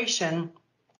consideration,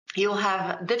 you'll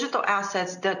have digital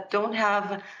assets that don't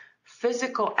have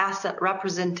physical asset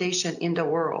representation in the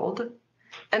world.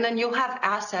 And then you'll have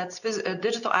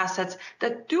digital assets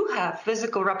that do have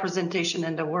physical representation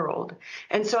in the world.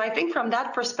 And so I think from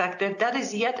that perspective, that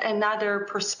is yet another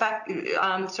perspective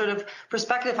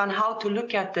on how to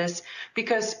look at this.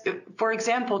 Because, for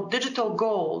example, digital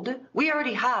gold, we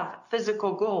already have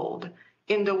physical gold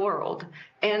in the world.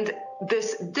 And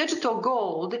this digital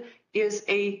gold is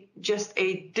just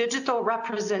a digital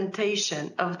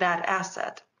representation of that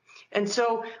asset. And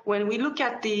so when we look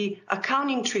at the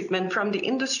accounting treatment from the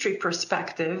industry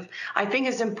perspective, I think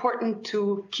it's important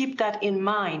to keep that in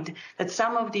mind, that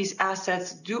some of these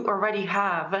assets do already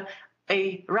have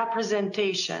a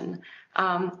representation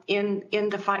in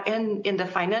the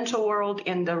financial world,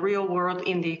 in the real world,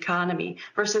 in the economy,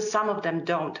 versus some of them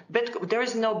don't. There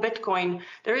is no Bitcoin.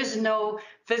 There is no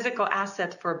physical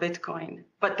asset for Bitcoin,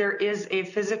 but there is a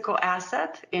physical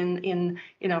asset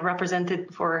represented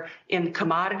in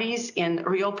commodities, in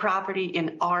real property,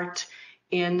 in art,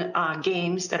 in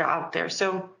games that are out there.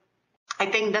 So I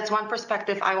think that's one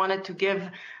perspective I wanted to give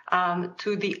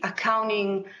to the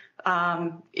accounting,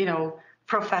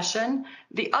 profession.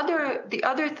 The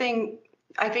other thing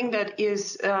I think that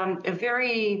is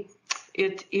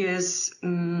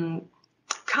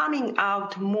coming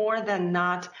out more than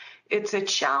not. It's a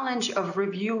challenge of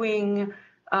reviewing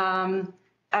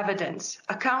evidence,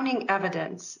 accounting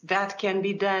evidence that can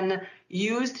be then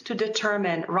used to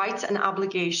determine rights and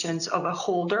obligations of a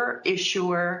holder,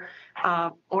 issuer,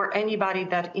 or anybody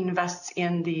that invests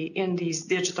in these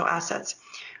digital assets.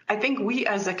 I think we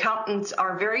as accountants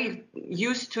are very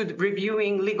used to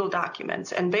reviewing legal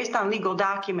documents, and based on legal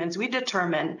documents, we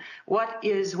determine what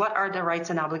are the rights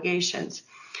and obligations.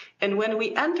 And when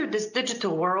we enter this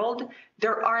digital world,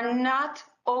 there are not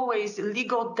always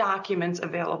legal documents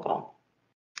available.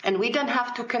 And we then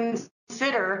have to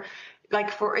consider,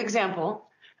 like, for example,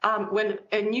 when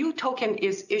a new token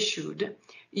is issued,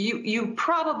 you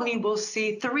probably will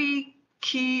see three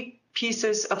key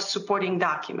pieces of supporting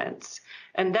documents.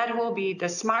 And that will be the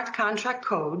smart contract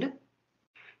code,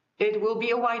 it will be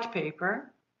a white paper,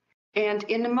 and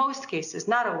in most cases,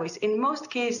 not always, in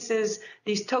most cases,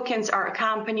 these tokens are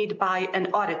accompanied by an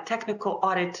technical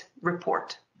audit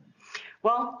report.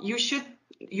 Well,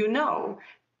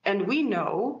 and we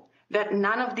know that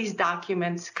none of these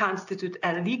documents constitute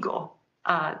a legal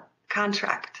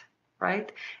contract.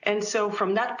 Right? And so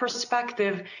from that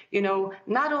perspective,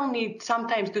 not only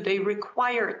sometimes do they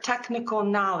require technical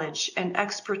knowledge and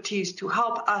expertise to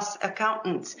help us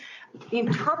accountants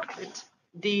interpret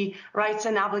the rights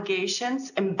and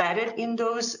obligations embedded in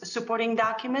those supporting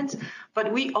documents,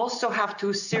 but we also have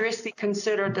to seriously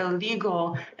consider the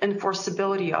legal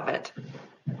enforceability of it.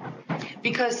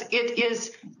 Because it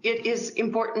is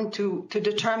important to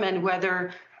determine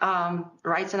whether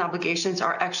rights and obligations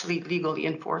are actually legally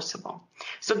enforceable.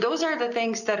 So those are the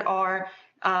things that are,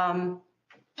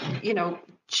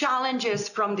 challenges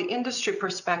from the industry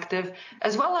perspective,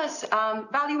 as well as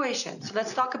valuation. So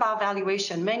let's talk about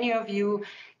valuation. Many of you,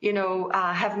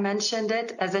 have mentioned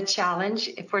it as a challenge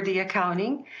for the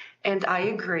accounting, and I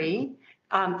agree.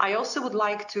 I also would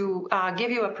like to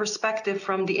give you a perspective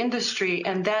from the industry,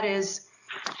 and that is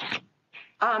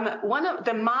one of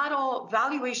the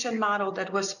valuation model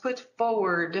that was put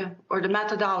forward, or the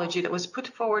methodology that was put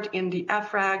forward in the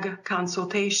EFRAG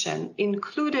consultation,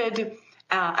 included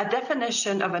a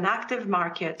definition of an active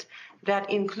market that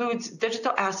includes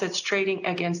digital assets trading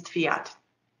against fiat.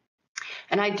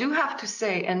 And I do have to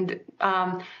say,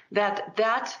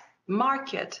 that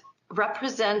market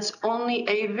represents only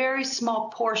a very small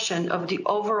portion of the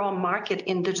overall market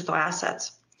in digital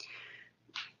assets.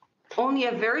 Only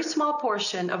a very small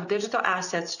portion of digital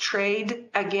assets trade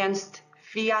against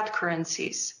fiat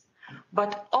currencies,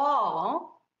 but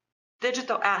all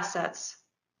digital assets,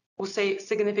 we'll say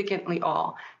significantly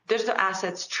all, digital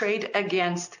assets trade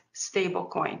against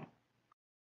stablecoin.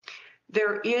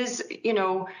 There is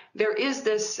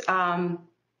this,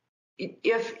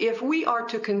 if we are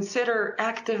to consider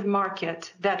active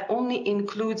market that only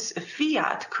includes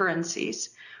fiat currencies,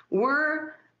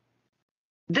 we're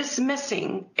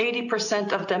dismissing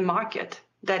 80% of the market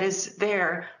that is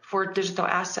there for digital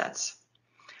assets.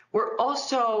 We're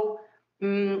also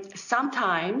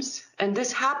sometimes, and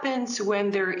this happens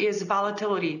when there is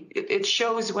volatility. It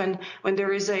shows when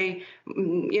there is a,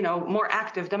 more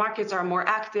active, the markets are more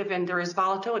active and there is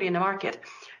volatility in the market.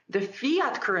 The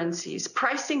fiat currencies,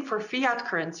 pricing for fiat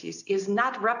currencies is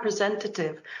not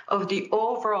representative of the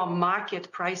overall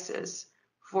market prices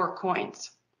for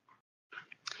coins.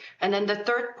 And then the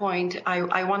third point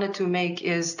I wanted to make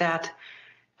is that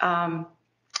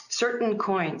certain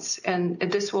coins, and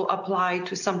this will apply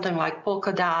to something like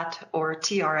Polkadot or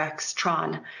TRX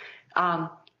Tron,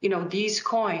 these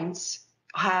coins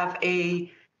have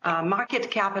a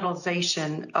market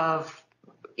capitalization of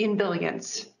in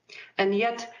billions. And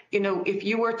yet, if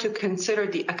you were to consider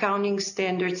the accounting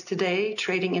standards today,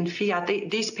 trading in fiat,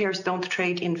 these pairs don't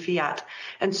trade in fiat.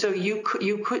 And so you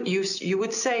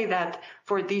would say that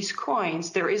for these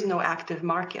coins, there is no active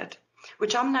market,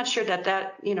 which I'm not sure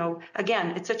that,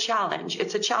 again, it's a challenge.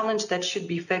 It's a challenge that should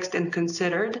be fixed and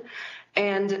considered.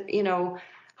 And,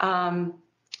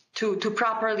 to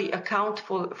properly account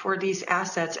for these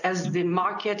assets as the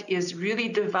market is really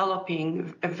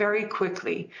developing very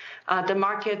quickly. The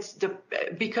markets,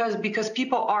 because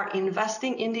people are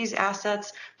investing in these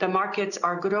assets, the markets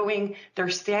are growing, they're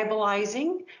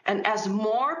stabilizing. And as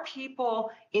more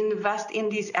people invest in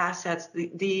these assets,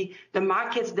 the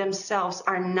markets themselves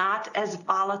are not as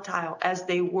volatile as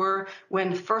they were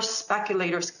when first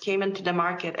speculators came into the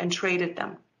market and traded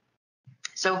them.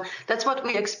 So that's what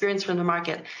we experienced from the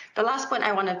market. The last point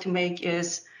I wanted to make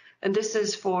is, and this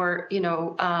is for,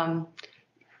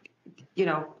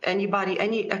 anybody,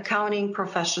 any accounting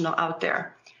professional out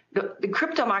there, the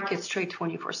crypto markets trade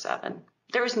 24/7.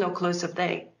 There is no close of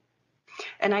day.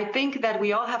 And I think that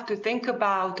we all have to think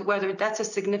about whether that's a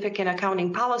significant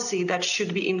accounting policy that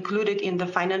should be included in the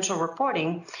financial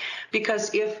reporting,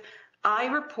 because if I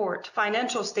report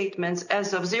financial statements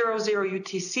as of 00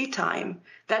 UTC time,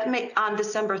 that may on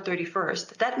December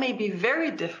 31st, that may be very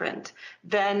different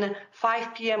than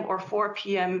 5 p.m. or 4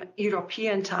 p.m.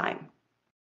 European time.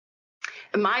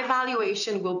 My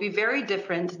valuation will be very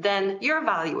different than your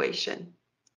valuation.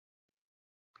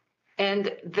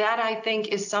 And that, I think,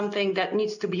 is something that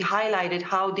needs to be highlighted,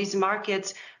 how these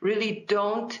markets really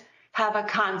don't have a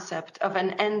concept of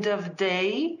an end of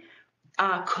day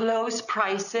close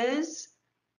prices,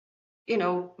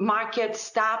 market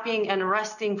stopping and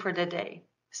resting for the day.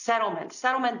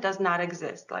 Settlement does not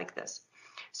exist like this.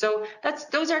 So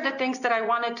those are the things that I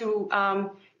wanted to,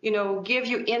 give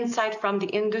you insight from the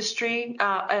industry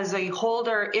as a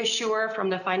holder, issuer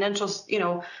from the financials,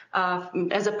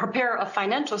 as a preparer of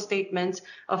financial statements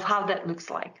of how that looks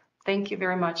like. Thank you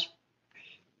very much.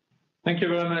 Thank you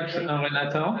very much,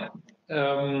 Renata.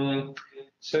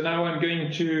 So now I'm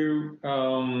going to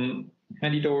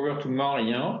hand it over to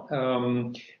Maria.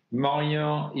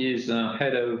 Maria is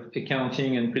head of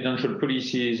accounting and prudential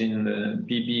policies in the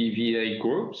BBVA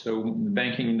group, so the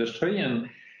banking industry, and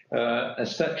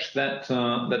as such, that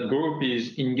group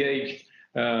is engaged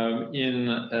in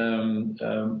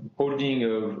holding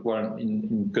of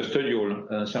in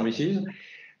custodial services.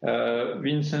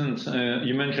 Vincent,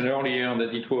 you mentioned earlier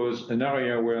that it was an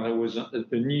area where there was a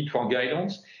need for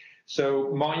guidance.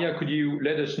 So, Maria, could you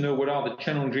let us know what are the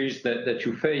challenges that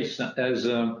you face as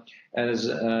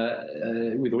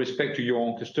with respect to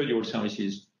your custodial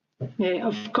services?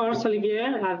 Of course,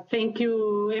 Olivier. Thank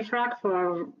you, EFRAG,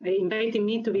 for inviting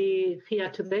me to be here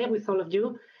today with all of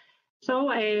you. So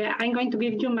I'm going to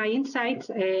give you my insights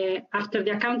after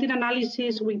the accounting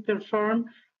analysis we performed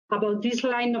about this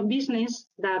line of business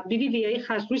that BBVA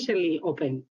has recently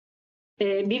opened.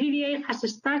 BBVA has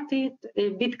started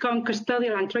Bitcoin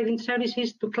custodial and trading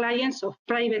services to clients of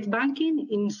private banking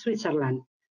in Switzerland.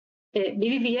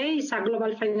 BBVA is a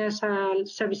global financial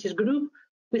services group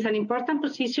with an important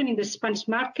position in the Spanish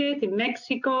market, in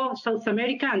Mexico, South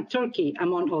America, and Turkey,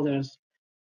 among others.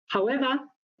 However,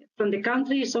 from the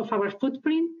countries of our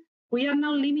footprint, we are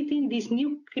now limiting this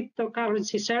new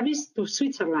cryptocurrency service to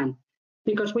Switzerland,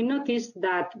 because we noticed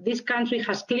that this country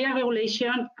has clear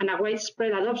regulation and a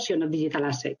widespread adoption of digital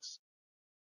assets.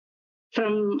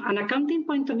 From an accounting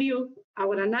point of view,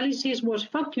 our analysis was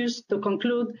focused to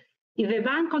conclude if the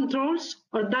bank controls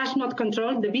or does not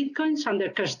control the Bitcoins under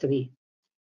custody.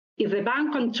 If the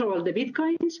bank controls the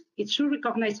Bitcoins, it should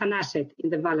recognize an asset in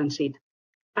the balance sheet.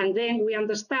 And then we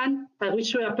understand that we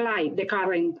should apply the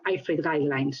current IFRS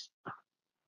guidelines.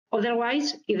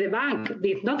 Otherwise, if the bank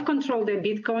did not control the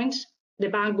Bitcoins, the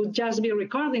bank would just be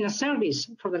recording a service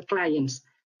for the clients,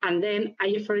 and then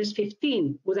IFRS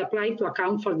 15 would apply to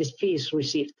account for the fees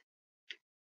received.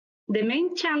 The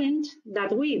main challenge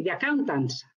that we, the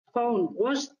accountants, found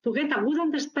was to get a good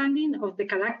understanding of the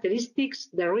characteristics,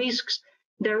 the risks,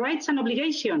 the rights and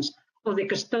obligations of the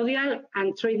custodial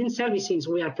and trading services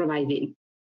we are providing.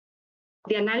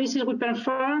 The analysis we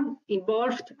performed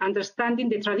involved understanding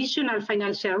the traditional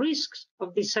financial risks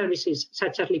of these services,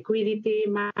 such as liquidity,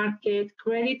 market,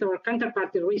 credit, or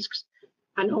counterparty risks,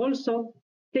 and also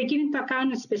taking into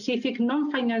account specific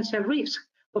non-financial risks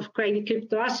of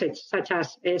crypto assets, such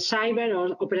as cyber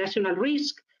or operational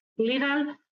risk,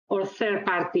 legal or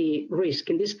third-party risk.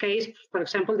 In this case, for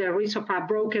example, the risk of a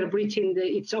broker breaching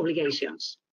its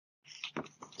obligations.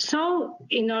 So,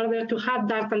 in order to have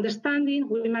that understanding,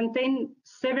 we maintain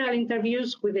several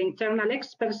interviews with the internal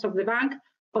experts of the bank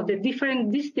of the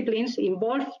different disciplines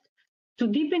involved to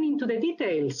deepen into the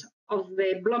details of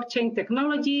the blockchain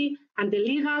technology and the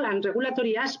legal and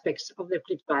regulatory aspects of the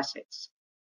crypto assets.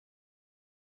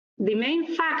 The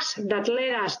main facts that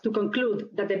led us to conclude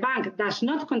that the bank does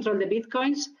not control the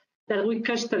bitcoins that we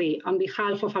custody on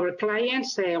behalf of our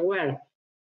clients were,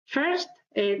 first,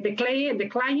 the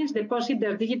clients deposit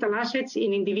their digital assets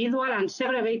in individual and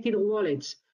segregated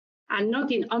wallets and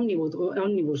not in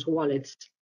omnibus wallets.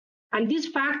 And this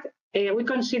fact we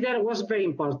consider was very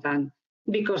important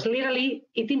because legally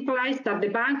it implies that the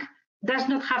bank does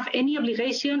not have any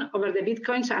obligation over the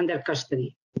bitcoins under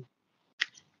custody.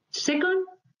 Second,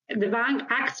 the bank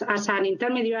acts as an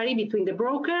intermediary between the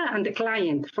broker and the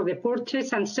client for the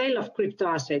purchase and sale of crypto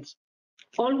assets,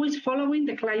 always following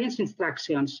the client's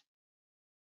instructions.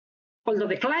 Although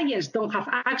the clients don't have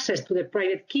access to the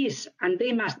private keys and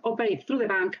they must operate through the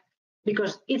bank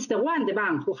because it's the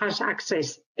bank who has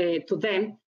access to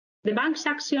them, the bank's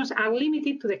actions are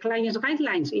limited to the client's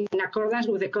guidelines in accordance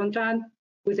with the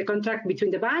contract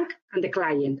between the bank and the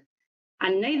client.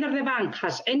 And neither the bank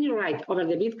has any right over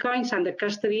the bitcoins under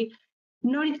custody,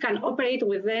 nor it can operate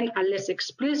with them unless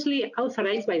expressly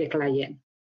authorized by the client.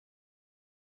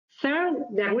 Third,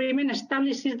 the agreement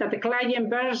establishes that the client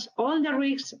bears all the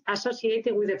risks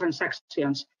associated with the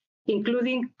transactions,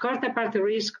 including counterparty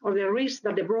risk or the risk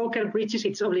that the broker breaches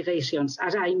its obligations,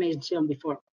 as I mentioned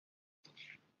before.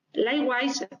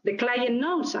 Likewise, the client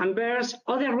knows and bears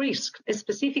other risks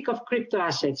specific of crypto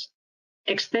assets,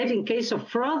 except in case of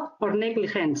fraud or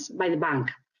negligence by the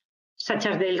bank, such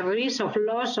as the risk of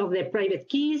loss of the private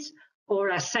keys or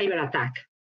a cyber attack.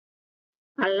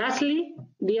 And lastly,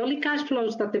 the only cash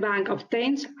flows that the bank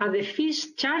obtains are the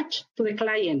fees charged to the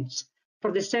clients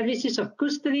for the services of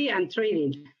custody and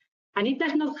trading, and it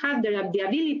does not have the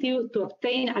ability to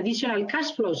obtain additional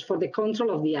cash flows for the control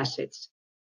of the assets.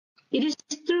 It is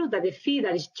true that the fee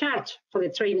that is charged for the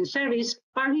trading service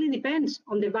partly depends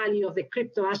on the value of the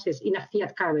crypto assets in a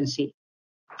fiat currency.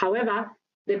 However,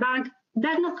 the bank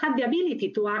does not have the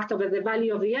ability to act over the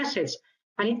value of the assets,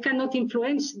 and it cannot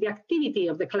influence the activity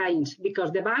of the clients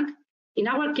because the bank, in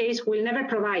our case, will never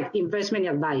provide investment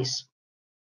advice.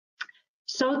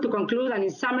 So to conclude and in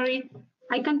summary,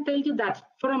 I can tell you that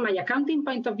from my accounting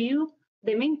point of view,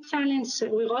 the main challenge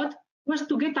we got was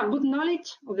to get a good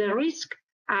knowledge of the risk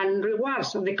and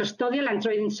rewards of the custodial and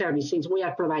trading services we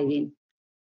are providing.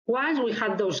 Once we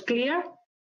had those clear,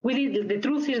 the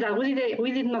truth is that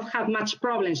we did not have much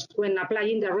problems when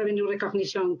applying the revenue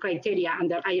recognition criteria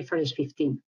under IFRS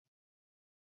 15.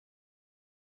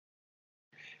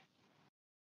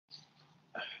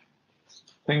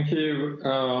 Thank you,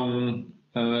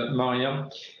 Maria.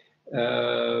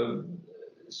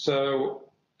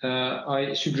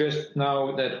 I suggest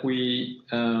now that we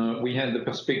have the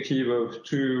perspective of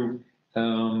two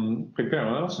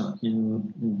preparers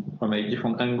from a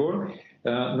different angle.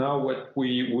 Now what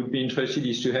we would be interested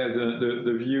is to have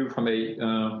the view from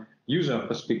a user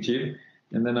perspective,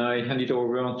 and then I hand it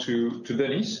over to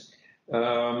Dennis.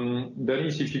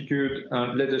 Dennis, if you could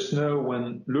let us know,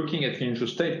 when looking at financial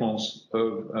statements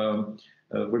of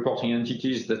reporting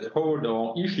entities that hold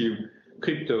or issue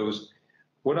cryptos,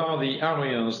 what are the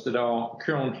areas that are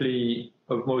currently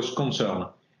of most concern?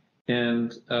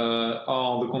 And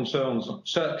are the concerns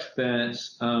such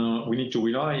that we need to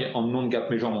rely on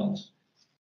non-GAAP measurements?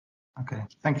 Okay,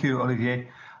 thank you, Olivier.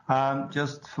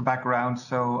 Just for background,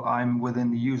 so I'm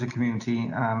within the user community,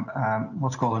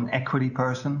 what's called an equity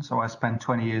person. So I spent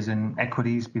 20 years in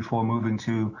equities before moving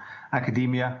to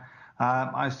academia.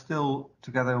 I still,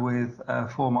 together with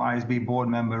former IASB board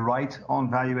member, write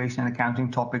on valuation and accounting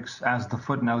topics as the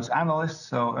footnotes analyst.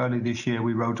 So early this year,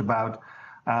 we wrote about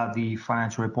the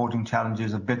financial reporting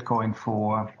challenges of Bitcoin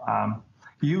for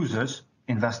users,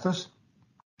 investors.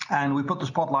 And we put the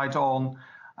spotlight on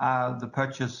the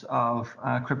purchase of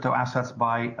crypto assets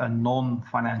by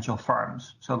non-financial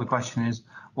firms. So the question is,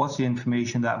 what's the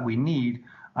information that we need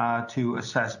to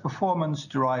assess performance,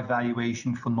 derive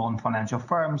valuation for non-financial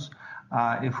firms,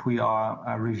 if we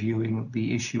are reviewing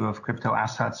the issue of crypto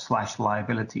assets /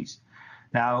 liabilities.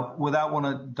 Now, without want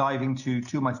to dive into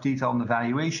too much detail on the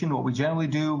valuation, what we generally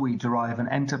do, we derive an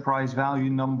enterprise value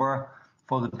number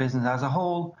for the business as a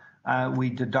whole. We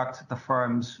deduct the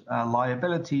firm's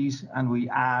liabilities, and we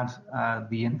add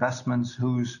the investments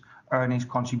whose earnings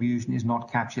contribution is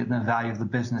not captured in the value of the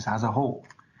business as a whole.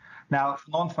 Now,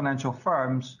 for non-financial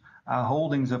firms,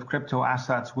 holdings of crypto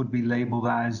assets would be labeled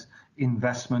as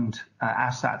investment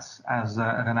assets, as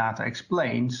Renata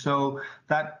explained. So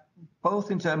that both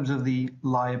in terms of the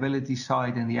liability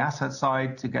side and the asset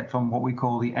side, to get from what we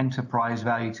call the enterprise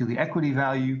value to the equity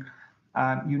value,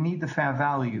 you need the fair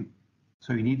value.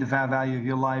 So you need the fair value of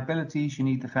your liabilities, you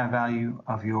need the fair value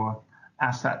of your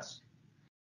assets.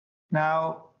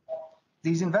 Now,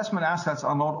 these investment assets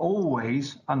are not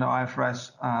always under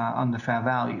IFRS under fair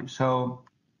value. So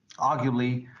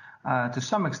arguably, to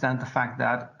some extent, the fact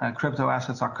that crypto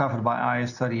assets are covered by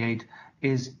IAS 38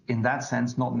 is, in that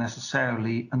sense, not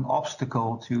necessarily an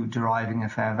obstacle to deriving a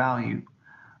fair value.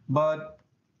 But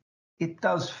it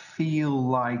does feel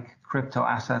like crypto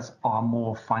assets are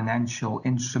more financial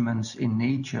instruments in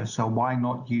nature, so why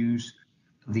not use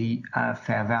the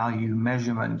fair value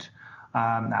measurement?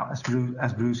 Now,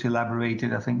 as Bruce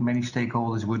elaborated, I think many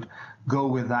stakeholders would go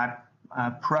with that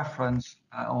preference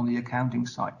on the accounting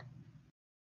side.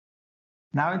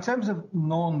 Now, in terms of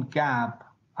non-GAAP,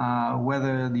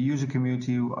 whether the user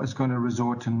community is going to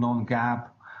resort to non-GAAP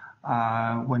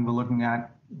when we're looking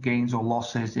at gains or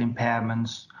losses,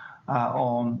 impairments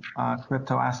on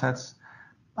crypto assets,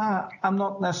 I'm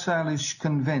not necessarily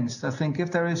convinced. I think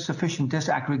if there is sufficient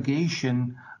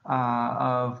disaggregation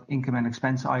of income and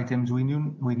expense items, we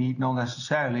need not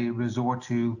necessarily resort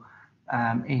to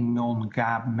a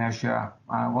non-GAAP measure.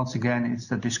 Once again, it's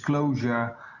the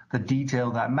disclosure, the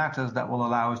detail that matters, that will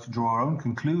allow us to draw our own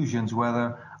conclusions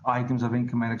whether items of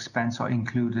income and expense are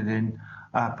included in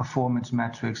performance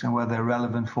metrics and whether they're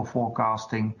relevant for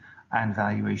forecasting and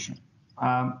valuation.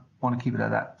 I want to keep it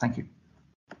at that. Thank you.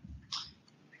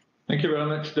 Thank you very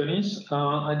much, Dennis.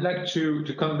 I'd like to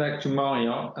come back to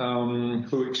Maria,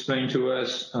 who explained to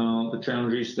us the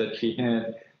challenges that she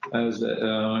had as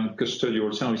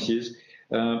custodial services.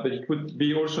 But it would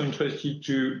be also interesting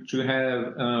to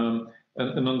have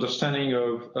an understanding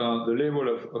of the level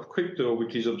of crypto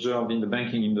which is observed in the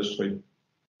banking industry.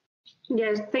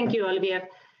 Yes, thank you, Olivier.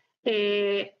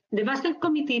 The Basel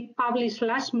Committee published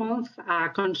last month a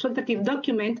consultative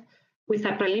document with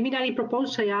a preliminary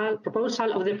proposal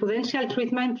of the prudential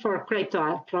treatment for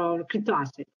crypto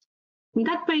assets. In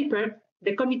that paper,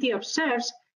 the committee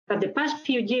observes that the past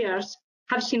few years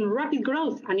have seen rapid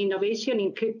growth and innovation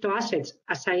in crypto assets,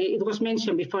 as it was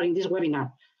mentioned before in this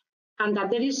webinar, and that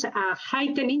there is a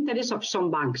heightened interest of some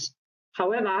banks.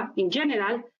 However, in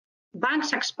general,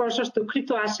 banks' exposures to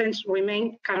crypto assets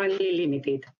remain currently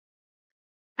limited.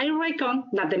 I reckon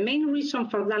that the main reason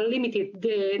for that limited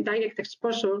direct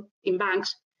exposure in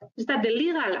banks is that the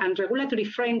legal and regulatory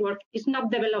framework is not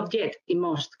developed yet in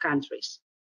most countries.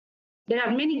 There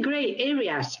are many gray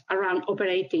areas around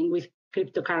operating with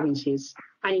cryptocurrencies,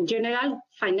 and in general,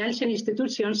 financial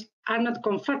institutions are not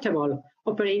comfortable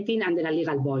operating under a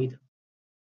legal void.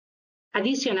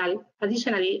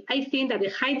 Additionally, I think that the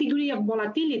high degree of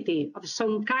volatility of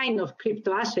some kind of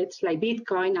crypto assets like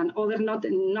Bitcoin and other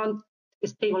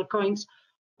non-stable coins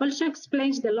also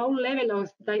explains the low level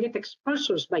of direct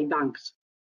exposures by banks.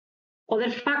 Other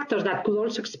factors that could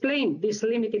also explain this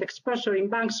limited exposure in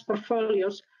banks'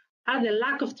 portfolios are the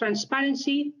lack of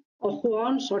transparency of who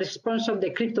owns or sponsors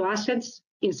the crypto assets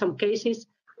in some cases,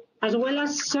 as well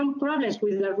as some problems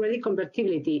with their ready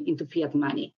convertibility into fiat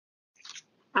money.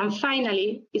 And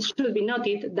finally, it should be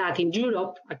noted that in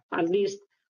Europe, at least,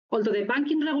 although the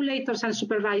banking regulators and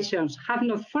supervisors have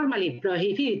not formally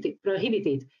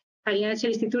prohibited financial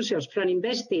institutions from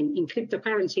investing in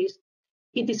cryptocurrencies,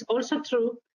 it is also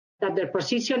true that their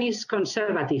position is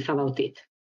conservative about it.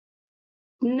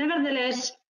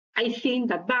 Nevertheless, I think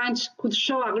that banks could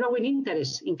show a growing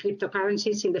interest in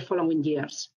cryptocurrencies in the following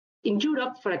years. In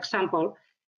Europe, for example,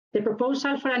 the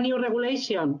proposal for a new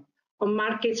regulation on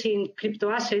markets in crypto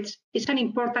assets is an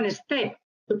important step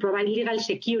to provide legal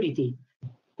security,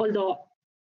 although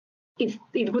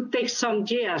it would take some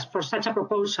years for such a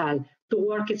proposal to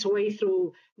work its way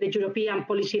through the European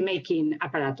policy-making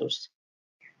apparatus.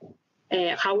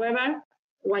 However,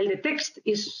 while the text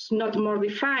is not more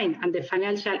defined and the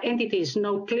financial entities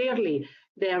know clearly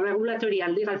their regulatory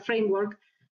and legal framework,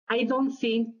 I don't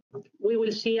think we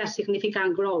will see a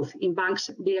significant growth in banks'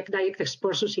 direct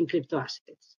exposures in crypto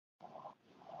assets.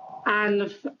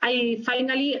 And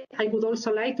finally, I would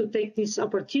also like to take this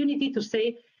opportunity to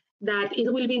say that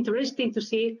it will be interesting to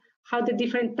see how the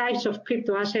different types of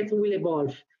crypto assets will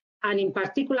evolve, and in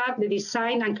particular, the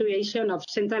design and creation of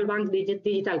central bank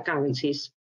digital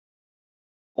currencies.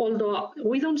 Although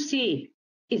we don't see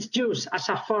its use as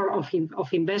a form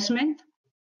of investment,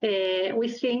 we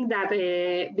think that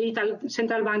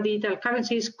central bank digital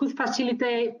currencies could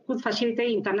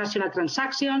facilitate international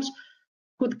transactions,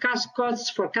 could cut costs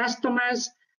for customers,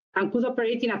 and could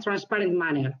operate in a transparent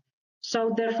manner.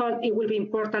 So therefore, it will be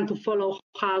important to follow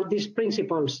how these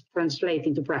principles translate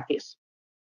into practice.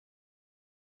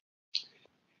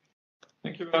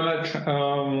 Thank you very much,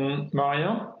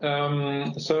 Maria.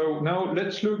 So now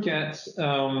let's look at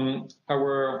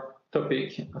our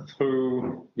topic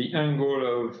through the angle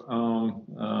of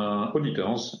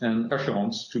auditors and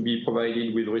assurance to be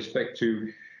provided with respect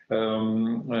to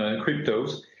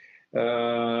cryptos.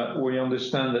 We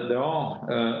understand that there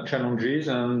are challenges,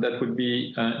 and that would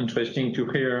be interesting to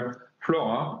hear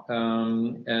Flora,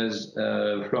 as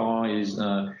Flora is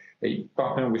a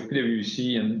partner with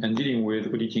PwC and dealing with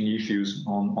auditing issues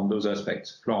on those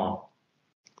aspects. Flora.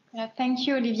 Yeah, thank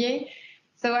you, Olivier.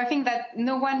 So I think that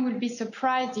no one will be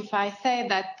surprised if I say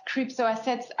that crypto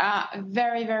assets are a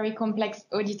very, very complex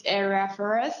audit area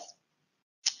for us.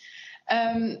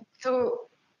 So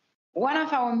one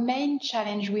of our main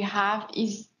challenge we have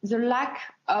is the lack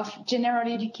of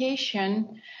general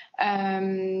education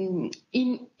inside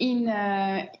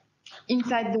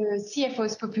the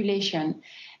CFO's population.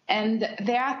 And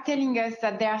they are telling us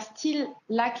that they are still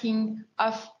lacking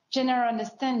of general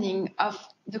understanding of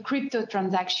the crypto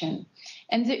transaction.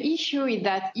 And the issue is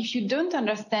that if you don't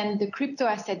understand the crypto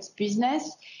assets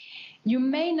business, you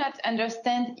may not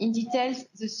understand in details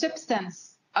the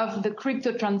substance of the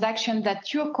crypto transaction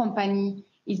that your company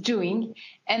is doing,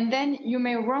 and then you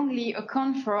may wrongly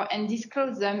account for and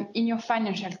disclose them in your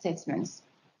financial statements.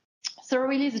 So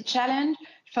really the challenge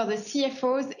for the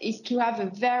CFOs is to have a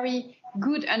very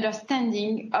good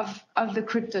understanding of the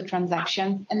crypto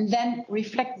transaction and then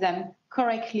reflect them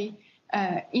correctly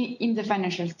in the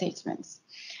financial statements.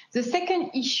 The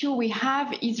second issue we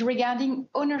have is regarding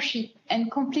ownership and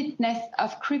completeness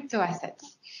of crypto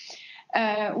assets.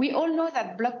 We all know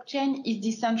that blockchain is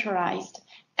decentralized.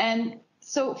 And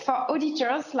so for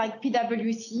auditors like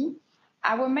PwC,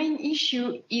 our main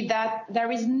issue is that there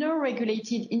is no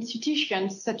regulated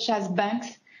institutions such as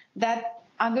banks that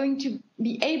are going to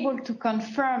be able to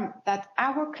confirm that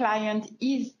our client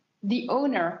is the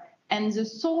owner and the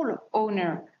sole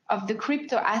owner of the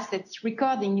crypto assets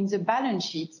recording in the balance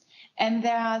sheets. And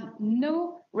there are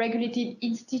no regulated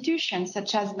institutions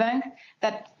such as banks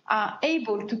that are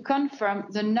able to confirm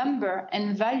the number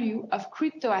and value of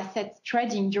crypto assets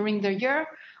trading during the year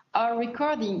or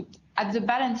recording at the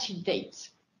balance sheet date.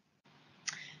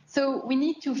 So we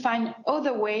need to find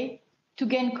other way to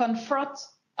gain comfort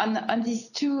on these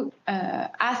two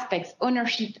aspects,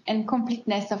 ownership and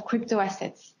completeness of crypto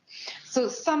assets. So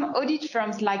some audit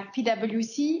firms like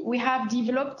PwC, we have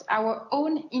developed our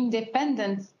own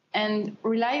independent and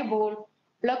reliable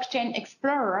blockchain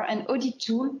explorer and audit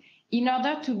tool in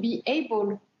order to be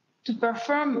able to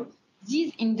perform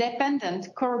these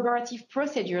independent corroborative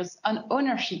procedures on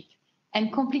ownership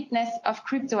and completeness of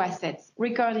crypto assets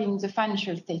recorded in the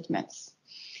financial statements.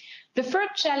 The third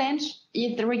challenge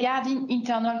is regarding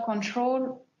internal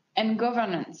control and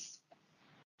governance.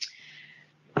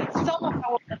 Some of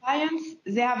our clients,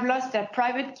 they have lost their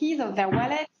private keys of their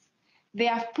wallets. They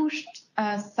have pushed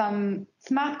some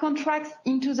smart contracts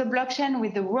into the blockchain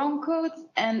with the wrong codes,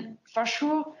 and for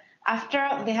sure,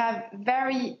 after they have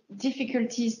very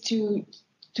difficulties to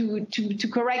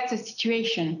correct the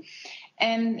situation.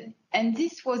 And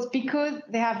this was because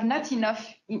they have not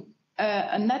enough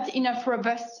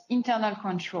robust internal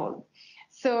control.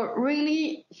 So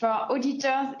really, for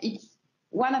auditors, it's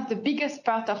one of the biggest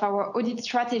part of our audit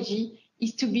strategy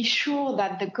is to be sure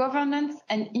that the governance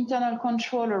and internal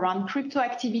control around crypto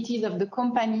activities of the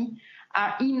company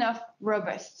are enough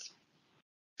robust.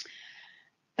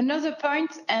 Another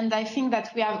point, and I think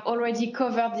that we have already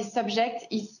covered this subject,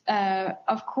 is,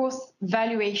 of course,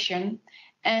 valuation.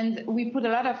 And we put a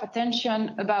lot of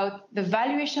attention about the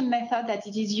valuation method that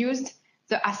it is used,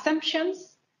 the assumptions,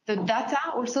 the data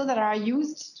also that are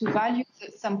used to value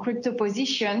some crypto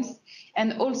positions,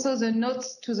 and also the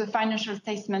notes to the financial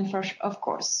statement, of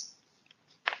course.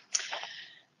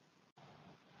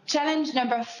 Challenge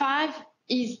number 5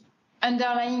 is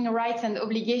underlying rights and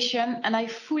obligation, and I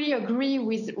fully agree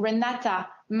with Renata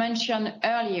mentioned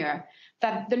earlier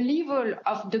that the level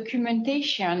of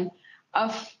documentation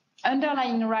of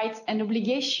underlying rights and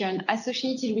obligation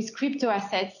associated with crypto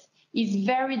assets is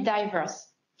very diverse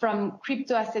from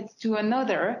crypto assets to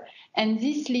another, and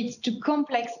this leads to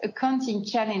complex accounting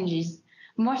challenges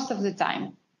most of the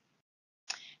time.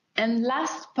 And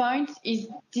last point is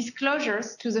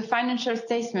disclosures to the financial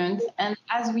statement. And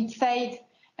as we said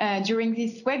during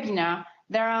this webinar,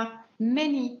 there are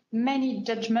many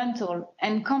judgmental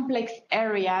and complex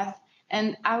areas.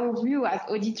 And our view as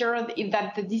auditors is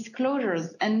that the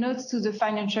disclosures and notes to the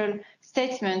financial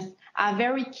statements are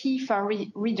very key for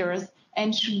readers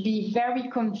and should be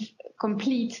very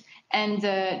complete and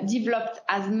developed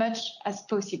as much as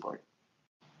possible.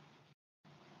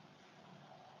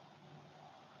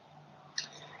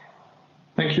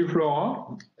 Thank you,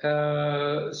 Flora.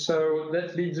 So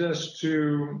that leads us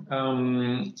to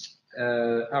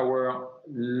our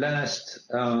last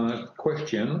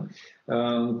question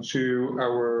to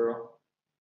our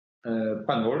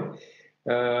panel.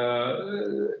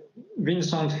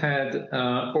 Vincent had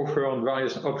offered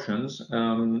various options.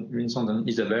 Vincent and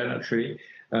Isabel actually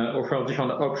offered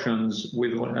different options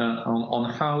with on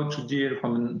how to deal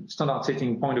from a standard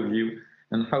setting point of view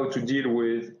and how to deal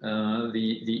with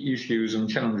the issues and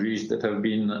challenges that have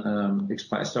been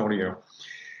expressed earlier.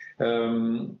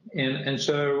 And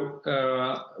so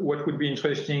what would be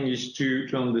interesting is to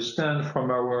understand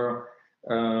from our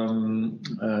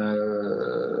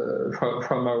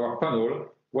panel,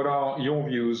 what are your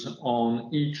views on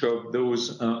each of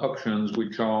those options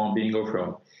which are being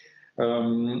offered?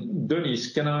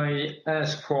 Denis, can I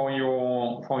ask for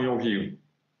your view?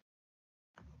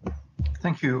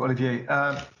 Thank you, Olivier.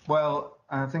 Well,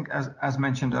 I think as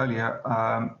mentioned earlier,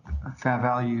 fair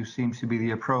value seems to be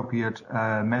the appropriate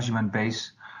measurement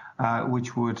base,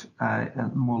 which would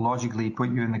more logically put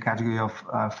you in the category of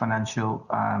financial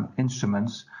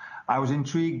instruments. I was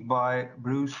intrigued by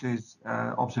Bruce's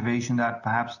observation that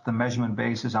perhaps the measurement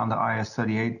basis under IAS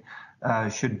 38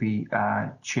 should be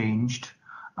changed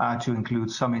to include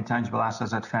some intangible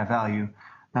assets at fair value.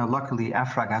 Now, luckily,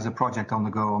 EFRAG has a project on the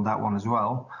go on that one as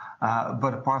well.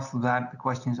 But apart from that, the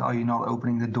question is, are you not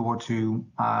opening the door to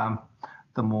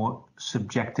the more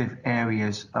subjective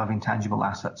areas of intangible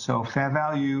assets? So fair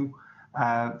value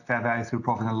through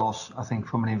profit and loss, I think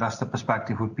from an investor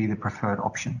perspective would be the preferred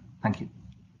option. Thank you.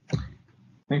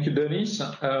 Thank you, Denis.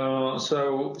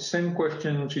 So same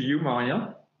question to you,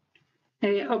 Maria.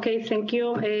 Okay, thank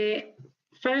you.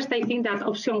 First, I think that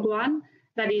option one,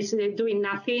 that is doing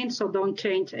nothing, so don't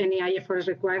change any IFRS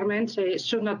requirements,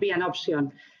 should not be an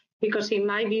option. Because in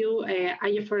my view,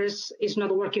 IFRS is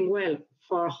not working well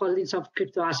for holdings of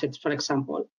crypto assets, for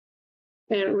example.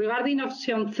 Regarding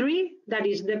option 3, that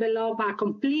is develop a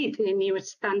complete new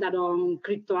standard on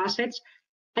crypto assets,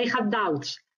 I have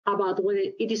doubts about whether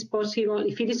it is possible,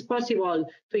 if it is possible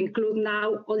to include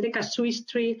now all the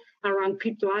casuistry around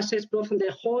crypto assets, both from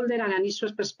the holder and an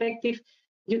issuer's perspective,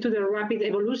 due to the rapid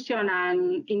evolution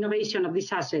and innovation of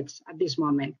these assets at this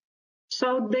moment.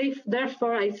 So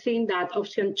therefore, I think that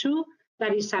option 2,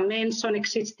 that is amend some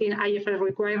existing IFRS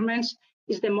requirements,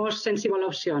 is the most sensible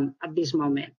option at this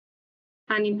moment.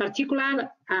 And in particular,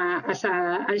 as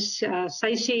I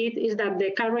see it, is that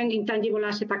the current intangible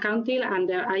asset accounting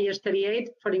under IAS 38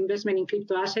 for investment in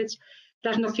crypto assets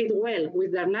does not fit well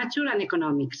with their nature and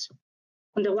economics.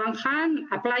 On the one hand,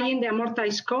 applying the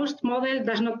amortized cost model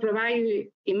does not provide,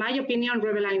 in my opinion,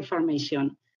 relevant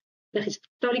information. The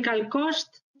historical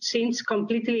cost seems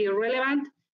completely irrelevant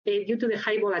due to the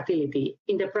high volatility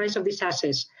in the price of these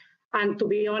assets. And to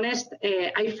be honest,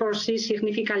 I foresee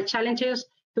significant challenges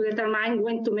to determine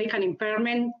when to make an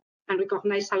impairment and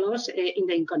recognize a loss in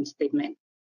the income statement.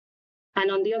 And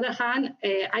on the other hand,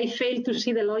 I fail to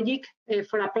see the logic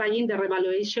for applying the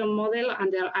revaluation model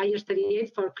under IAS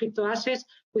 38 for crypto assets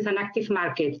with an active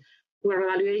market, where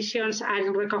valuations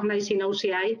are recognized in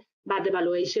OCI, but the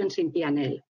valuations in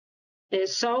P&L.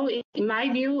 So, in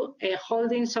my view,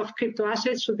 holdings of crypto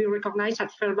assets should be recognized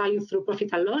at fair value through profit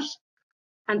and loss.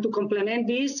 And to complement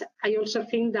this, I also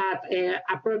think that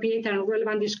appropriate and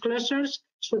relevant disclosures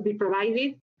should be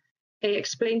provided,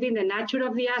 explaining the nature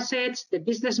of the assets, the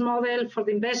business model for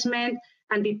the investment,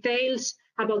 and details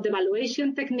about the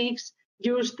valuation techniques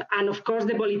used, and of course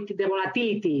the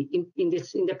volatility in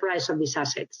the price of these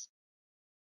assets.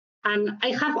 And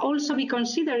I have also been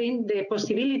considering the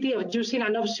possibility of using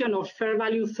an option of fair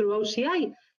value through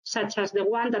OCI, such as the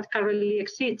one that currently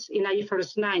exists in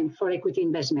IFRS 9 for equity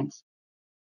investments.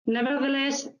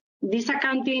 Nevertheless, this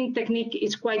accounting technique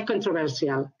is quite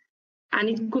controversial, and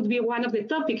it could be one of the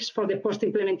topics for the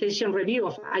post-implementation review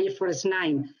of IFRS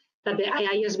 9 that the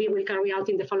IASB will carry out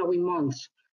in the following months.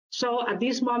 So at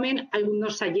this moment, I would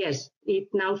not suggest it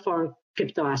now for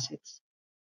crypto assets.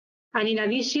 And in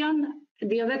addition,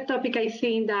 the other topic I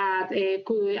think that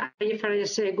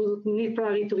IFRS could need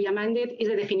probably to be amended is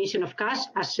the definition of cash,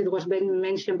 as it was been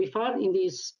mentioned before in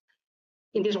this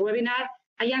webinar.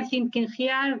 I am thinking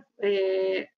here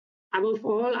above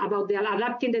all about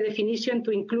adapting the definition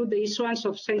to include the issuance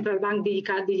of central bank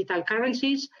digital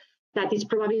currencies. That is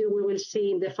probably we will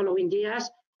see in the following years,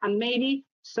 and maybe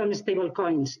some stable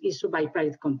coins issued by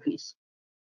private companies.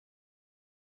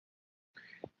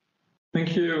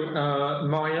 Thank you,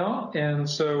 Maria. And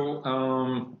so,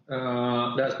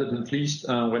 last but not least,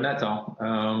 Renata,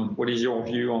 what is your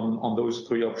view on those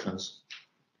three options?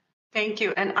 Thank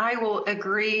you. And I will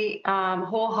agree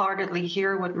wholeheartedly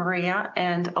here with Maria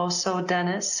and also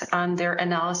Dennis on their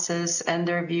analysis and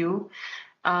their view.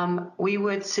 We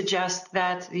would suggest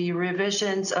that the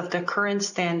revisions of the current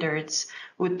standards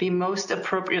would be most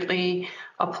appropriately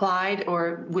applied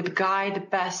or would guide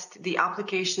best the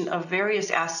application of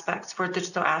various aspects for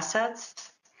digital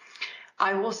assets.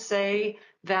 I will say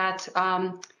that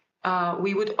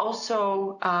we would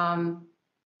also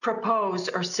propose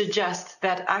or suggest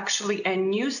that actually a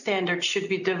new standard should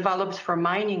be developed for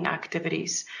mining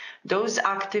activities. Those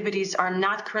activities are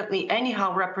not currently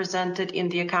anyhow represented in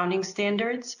the accounting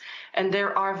standards, and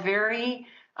there are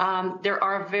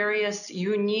various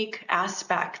unique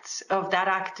aspects of that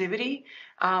activity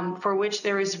for which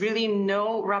there is really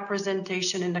no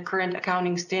representation in the current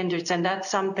accounting standards, and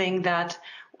that's something that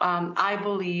I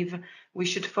believe we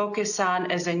should focus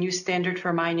on as a new standard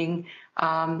for mining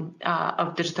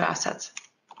of digital assets.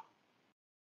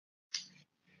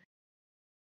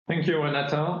 Thank you,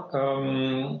 Renata.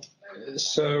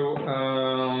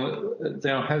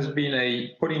 There has been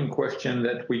a polling question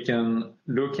that we can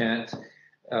look at.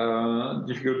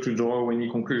 Difficult to draw any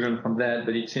conclusion from that,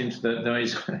 but it seems that there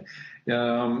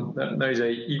is a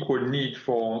equal need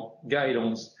for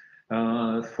guidance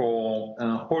for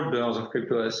holders of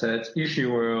crypto assets,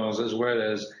 issuers, as well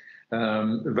as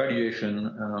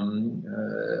valuation.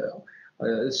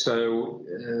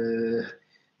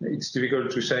 It's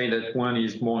difficult to say that one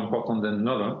is more important than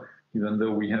another, even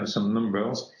though we have some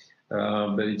numbers,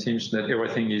 but it seems that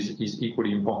everything is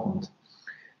equally important.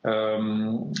 There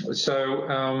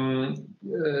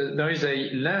is a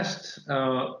last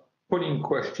polling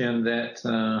question that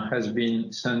has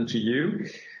been sent to you.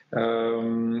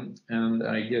 And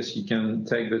I guess you can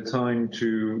take the time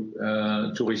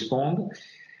to respond,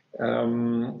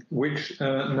 which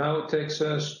now takes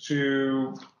us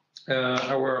to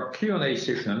our Q&A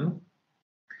session.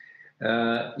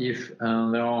 If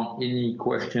there are any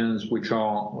questions which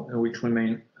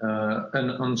remain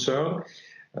unanswered,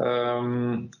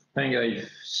 I think I've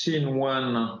seen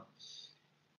one.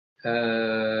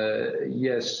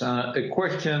 Yes, a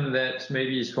question that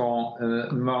maybe is for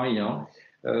Maria.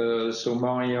 So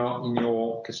Maria, in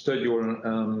your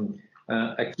custodial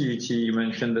activity, you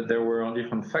mentioned that there were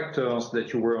different factors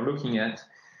that you were looking at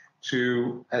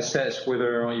to assess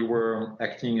whether you were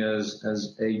acting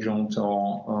as agent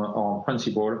or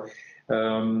principal.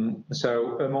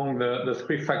 So among the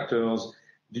three factors,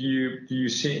 do you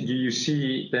think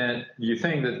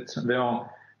that there are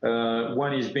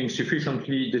one is being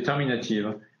sufficiently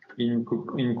determinative in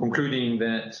concluding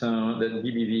that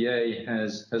BBVA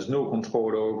has no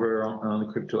control over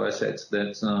the crypto assets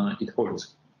that it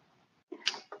holds?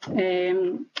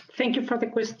 Thank you for the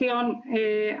question.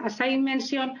 As I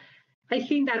mentioned, I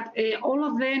think that all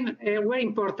of them were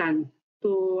important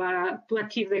to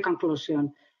achieve the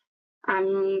conclusion.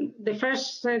 The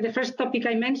first topic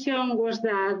I mentioned was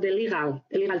the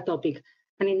legal topic.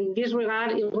 And in this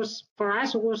regard, for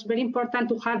us, it was very important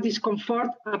to have this comfort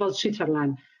about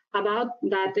Switzerland, about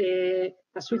that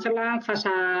Switzerland has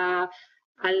a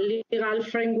legal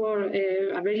framework,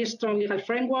 a very strong legal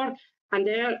framework, and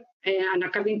there, and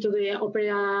according to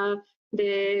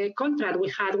the contract we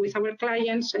had with our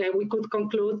clients, we could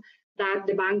conclude that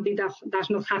the bank does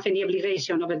not have any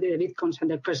obligation over the bitcoins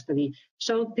under custody.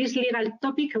 So this legal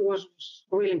topic was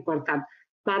really important.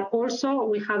 But also,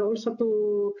 we had also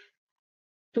to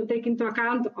take into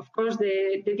account, of course,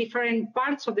 the different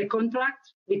parts of the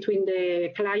contract between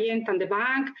the client and the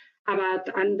bank,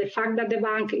 and the fact that the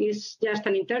bank is just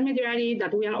an intermediary,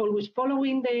 that we are always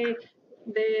following the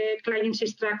client's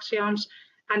instructions,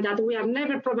 and that we are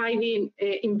never providing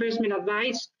investment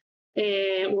advice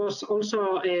was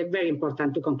also very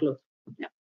important to conclude. Yeah.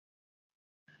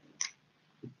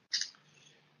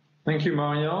 Thank you,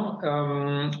 Maria.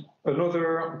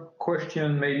 Another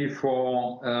question maybe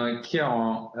for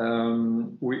Chiara.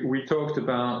 We talked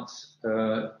about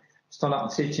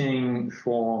standard setting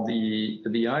for the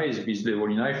IASB's level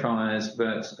in IFRS,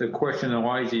 but a question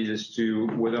arises as to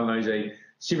whether there is a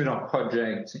similar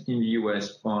project in the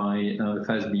US by the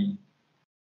FASB.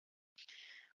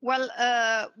 Well,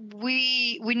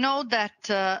 we know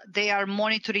that they are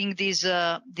monitoring this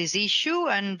issue,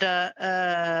 and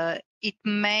it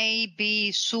may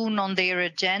be soon on their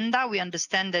agenda. We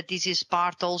understand that this is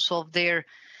part also of their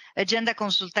agenda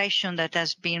consultation that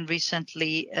has been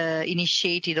recently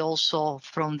initiated also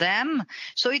from them.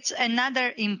 So it's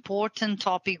another important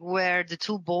topic where the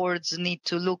two boards need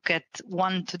to look at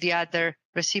one to the other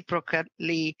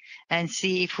reciprocally and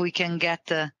see if we can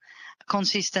get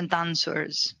consistent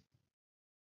answers.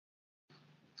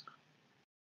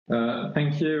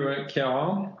 Thank you,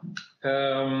 Chiara.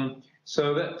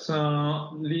 So that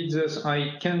leads us,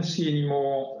 I can't see any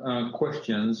more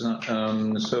questions,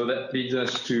 so that leads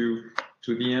us to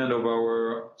the end of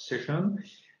our session.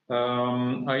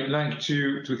 I'd like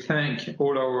to thank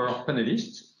all our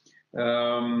panelists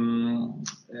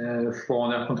for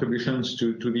their contributions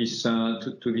to this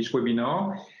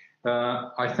webinar.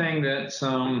 I think that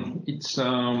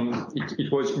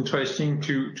it was interesting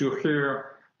to hear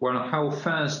how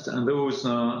fast those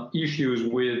issues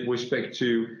with respect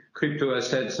to crypto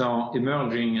assets are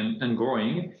emerging and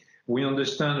growing. We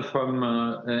understand from,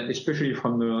 especially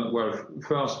from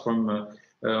first from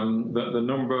the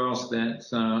numbers that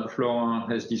Flora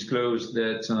has disclosed,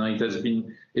 that it has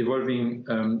been evolving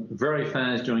very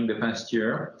fast during the past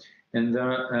year. And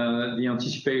the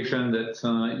anticipation that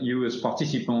you as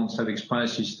participants have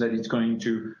expressed is that it's going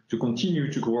to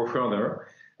continue to grow further.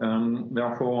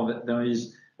 Therefore, there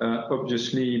is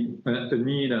obviously a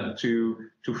need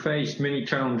to face many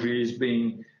challenges,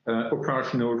 being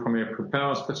operational from a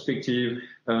preparer's perspective,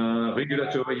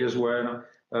 regulatory as well,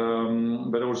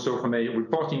 but also from a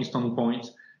reporting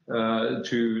standpoint,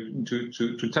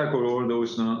 to tackle all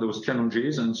those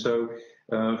challenges. And so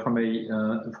from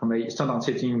a standard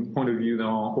setting point of view, there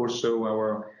are also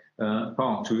our a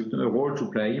role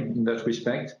to play in that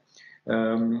respect.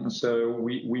 So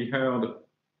we heard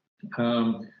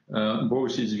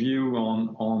Bruce's view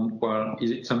on well,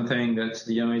 is it something that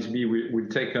the IASB will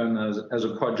take on as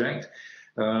a project?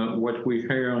 What we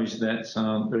hear is that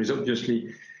there is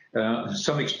obviously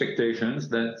some expectations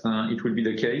that it will be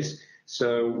the case.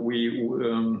 So we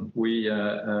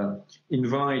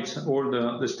invite all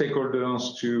the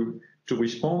stakeholders to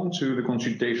respond to the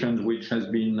consultations which has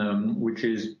been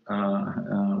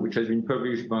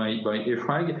published by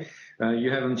EFRAG.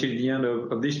 You have until the end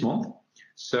of this month.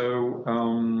 So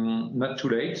not too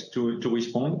late to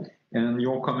respond, and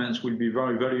your comments will be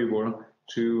very valuable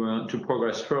to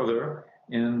progress further,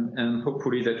 and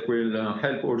hopefully that will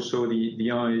help also the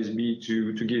IASB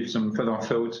to give some further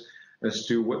thoughts as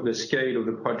to what the scale of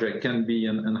the project can be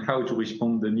and how to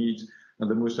respond to the needs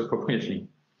the most appropriately.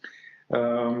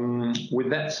 With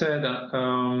that said,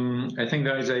 I think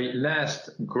there is a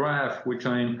last graph which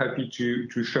I'm happy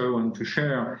to show and to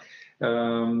share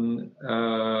from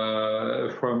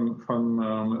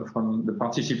the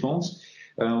participants,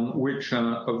 which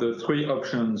of the three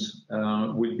options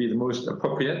would be the most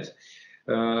appropriate.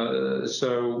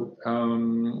 So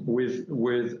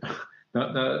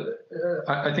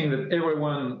I think that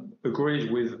everyone agrees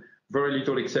with very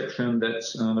little exception that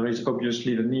there is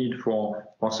obviously the need for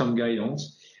some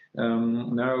guidance.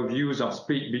 Now views are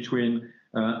split between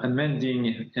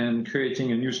amending and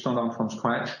creating a new standard from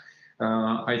scratch.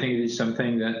 I think it is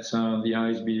something that the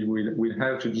IASB will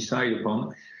have to decide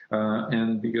upon,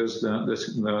 and because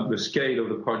the scale of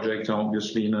the project are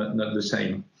obviously not the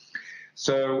same.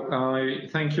 So I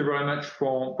thank you very much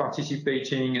for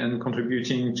participating and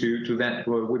contributing to that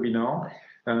webinar.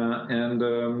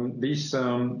 This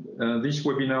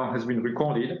webinar has been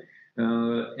recorded,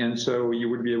 and so you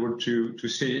will be able to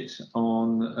see it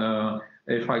on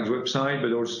EFRAG's website,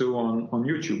 but also on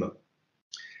YouTube.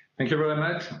 Thank you very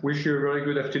much. Wish you a very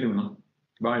good afternoon.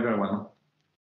 Bye, everyone.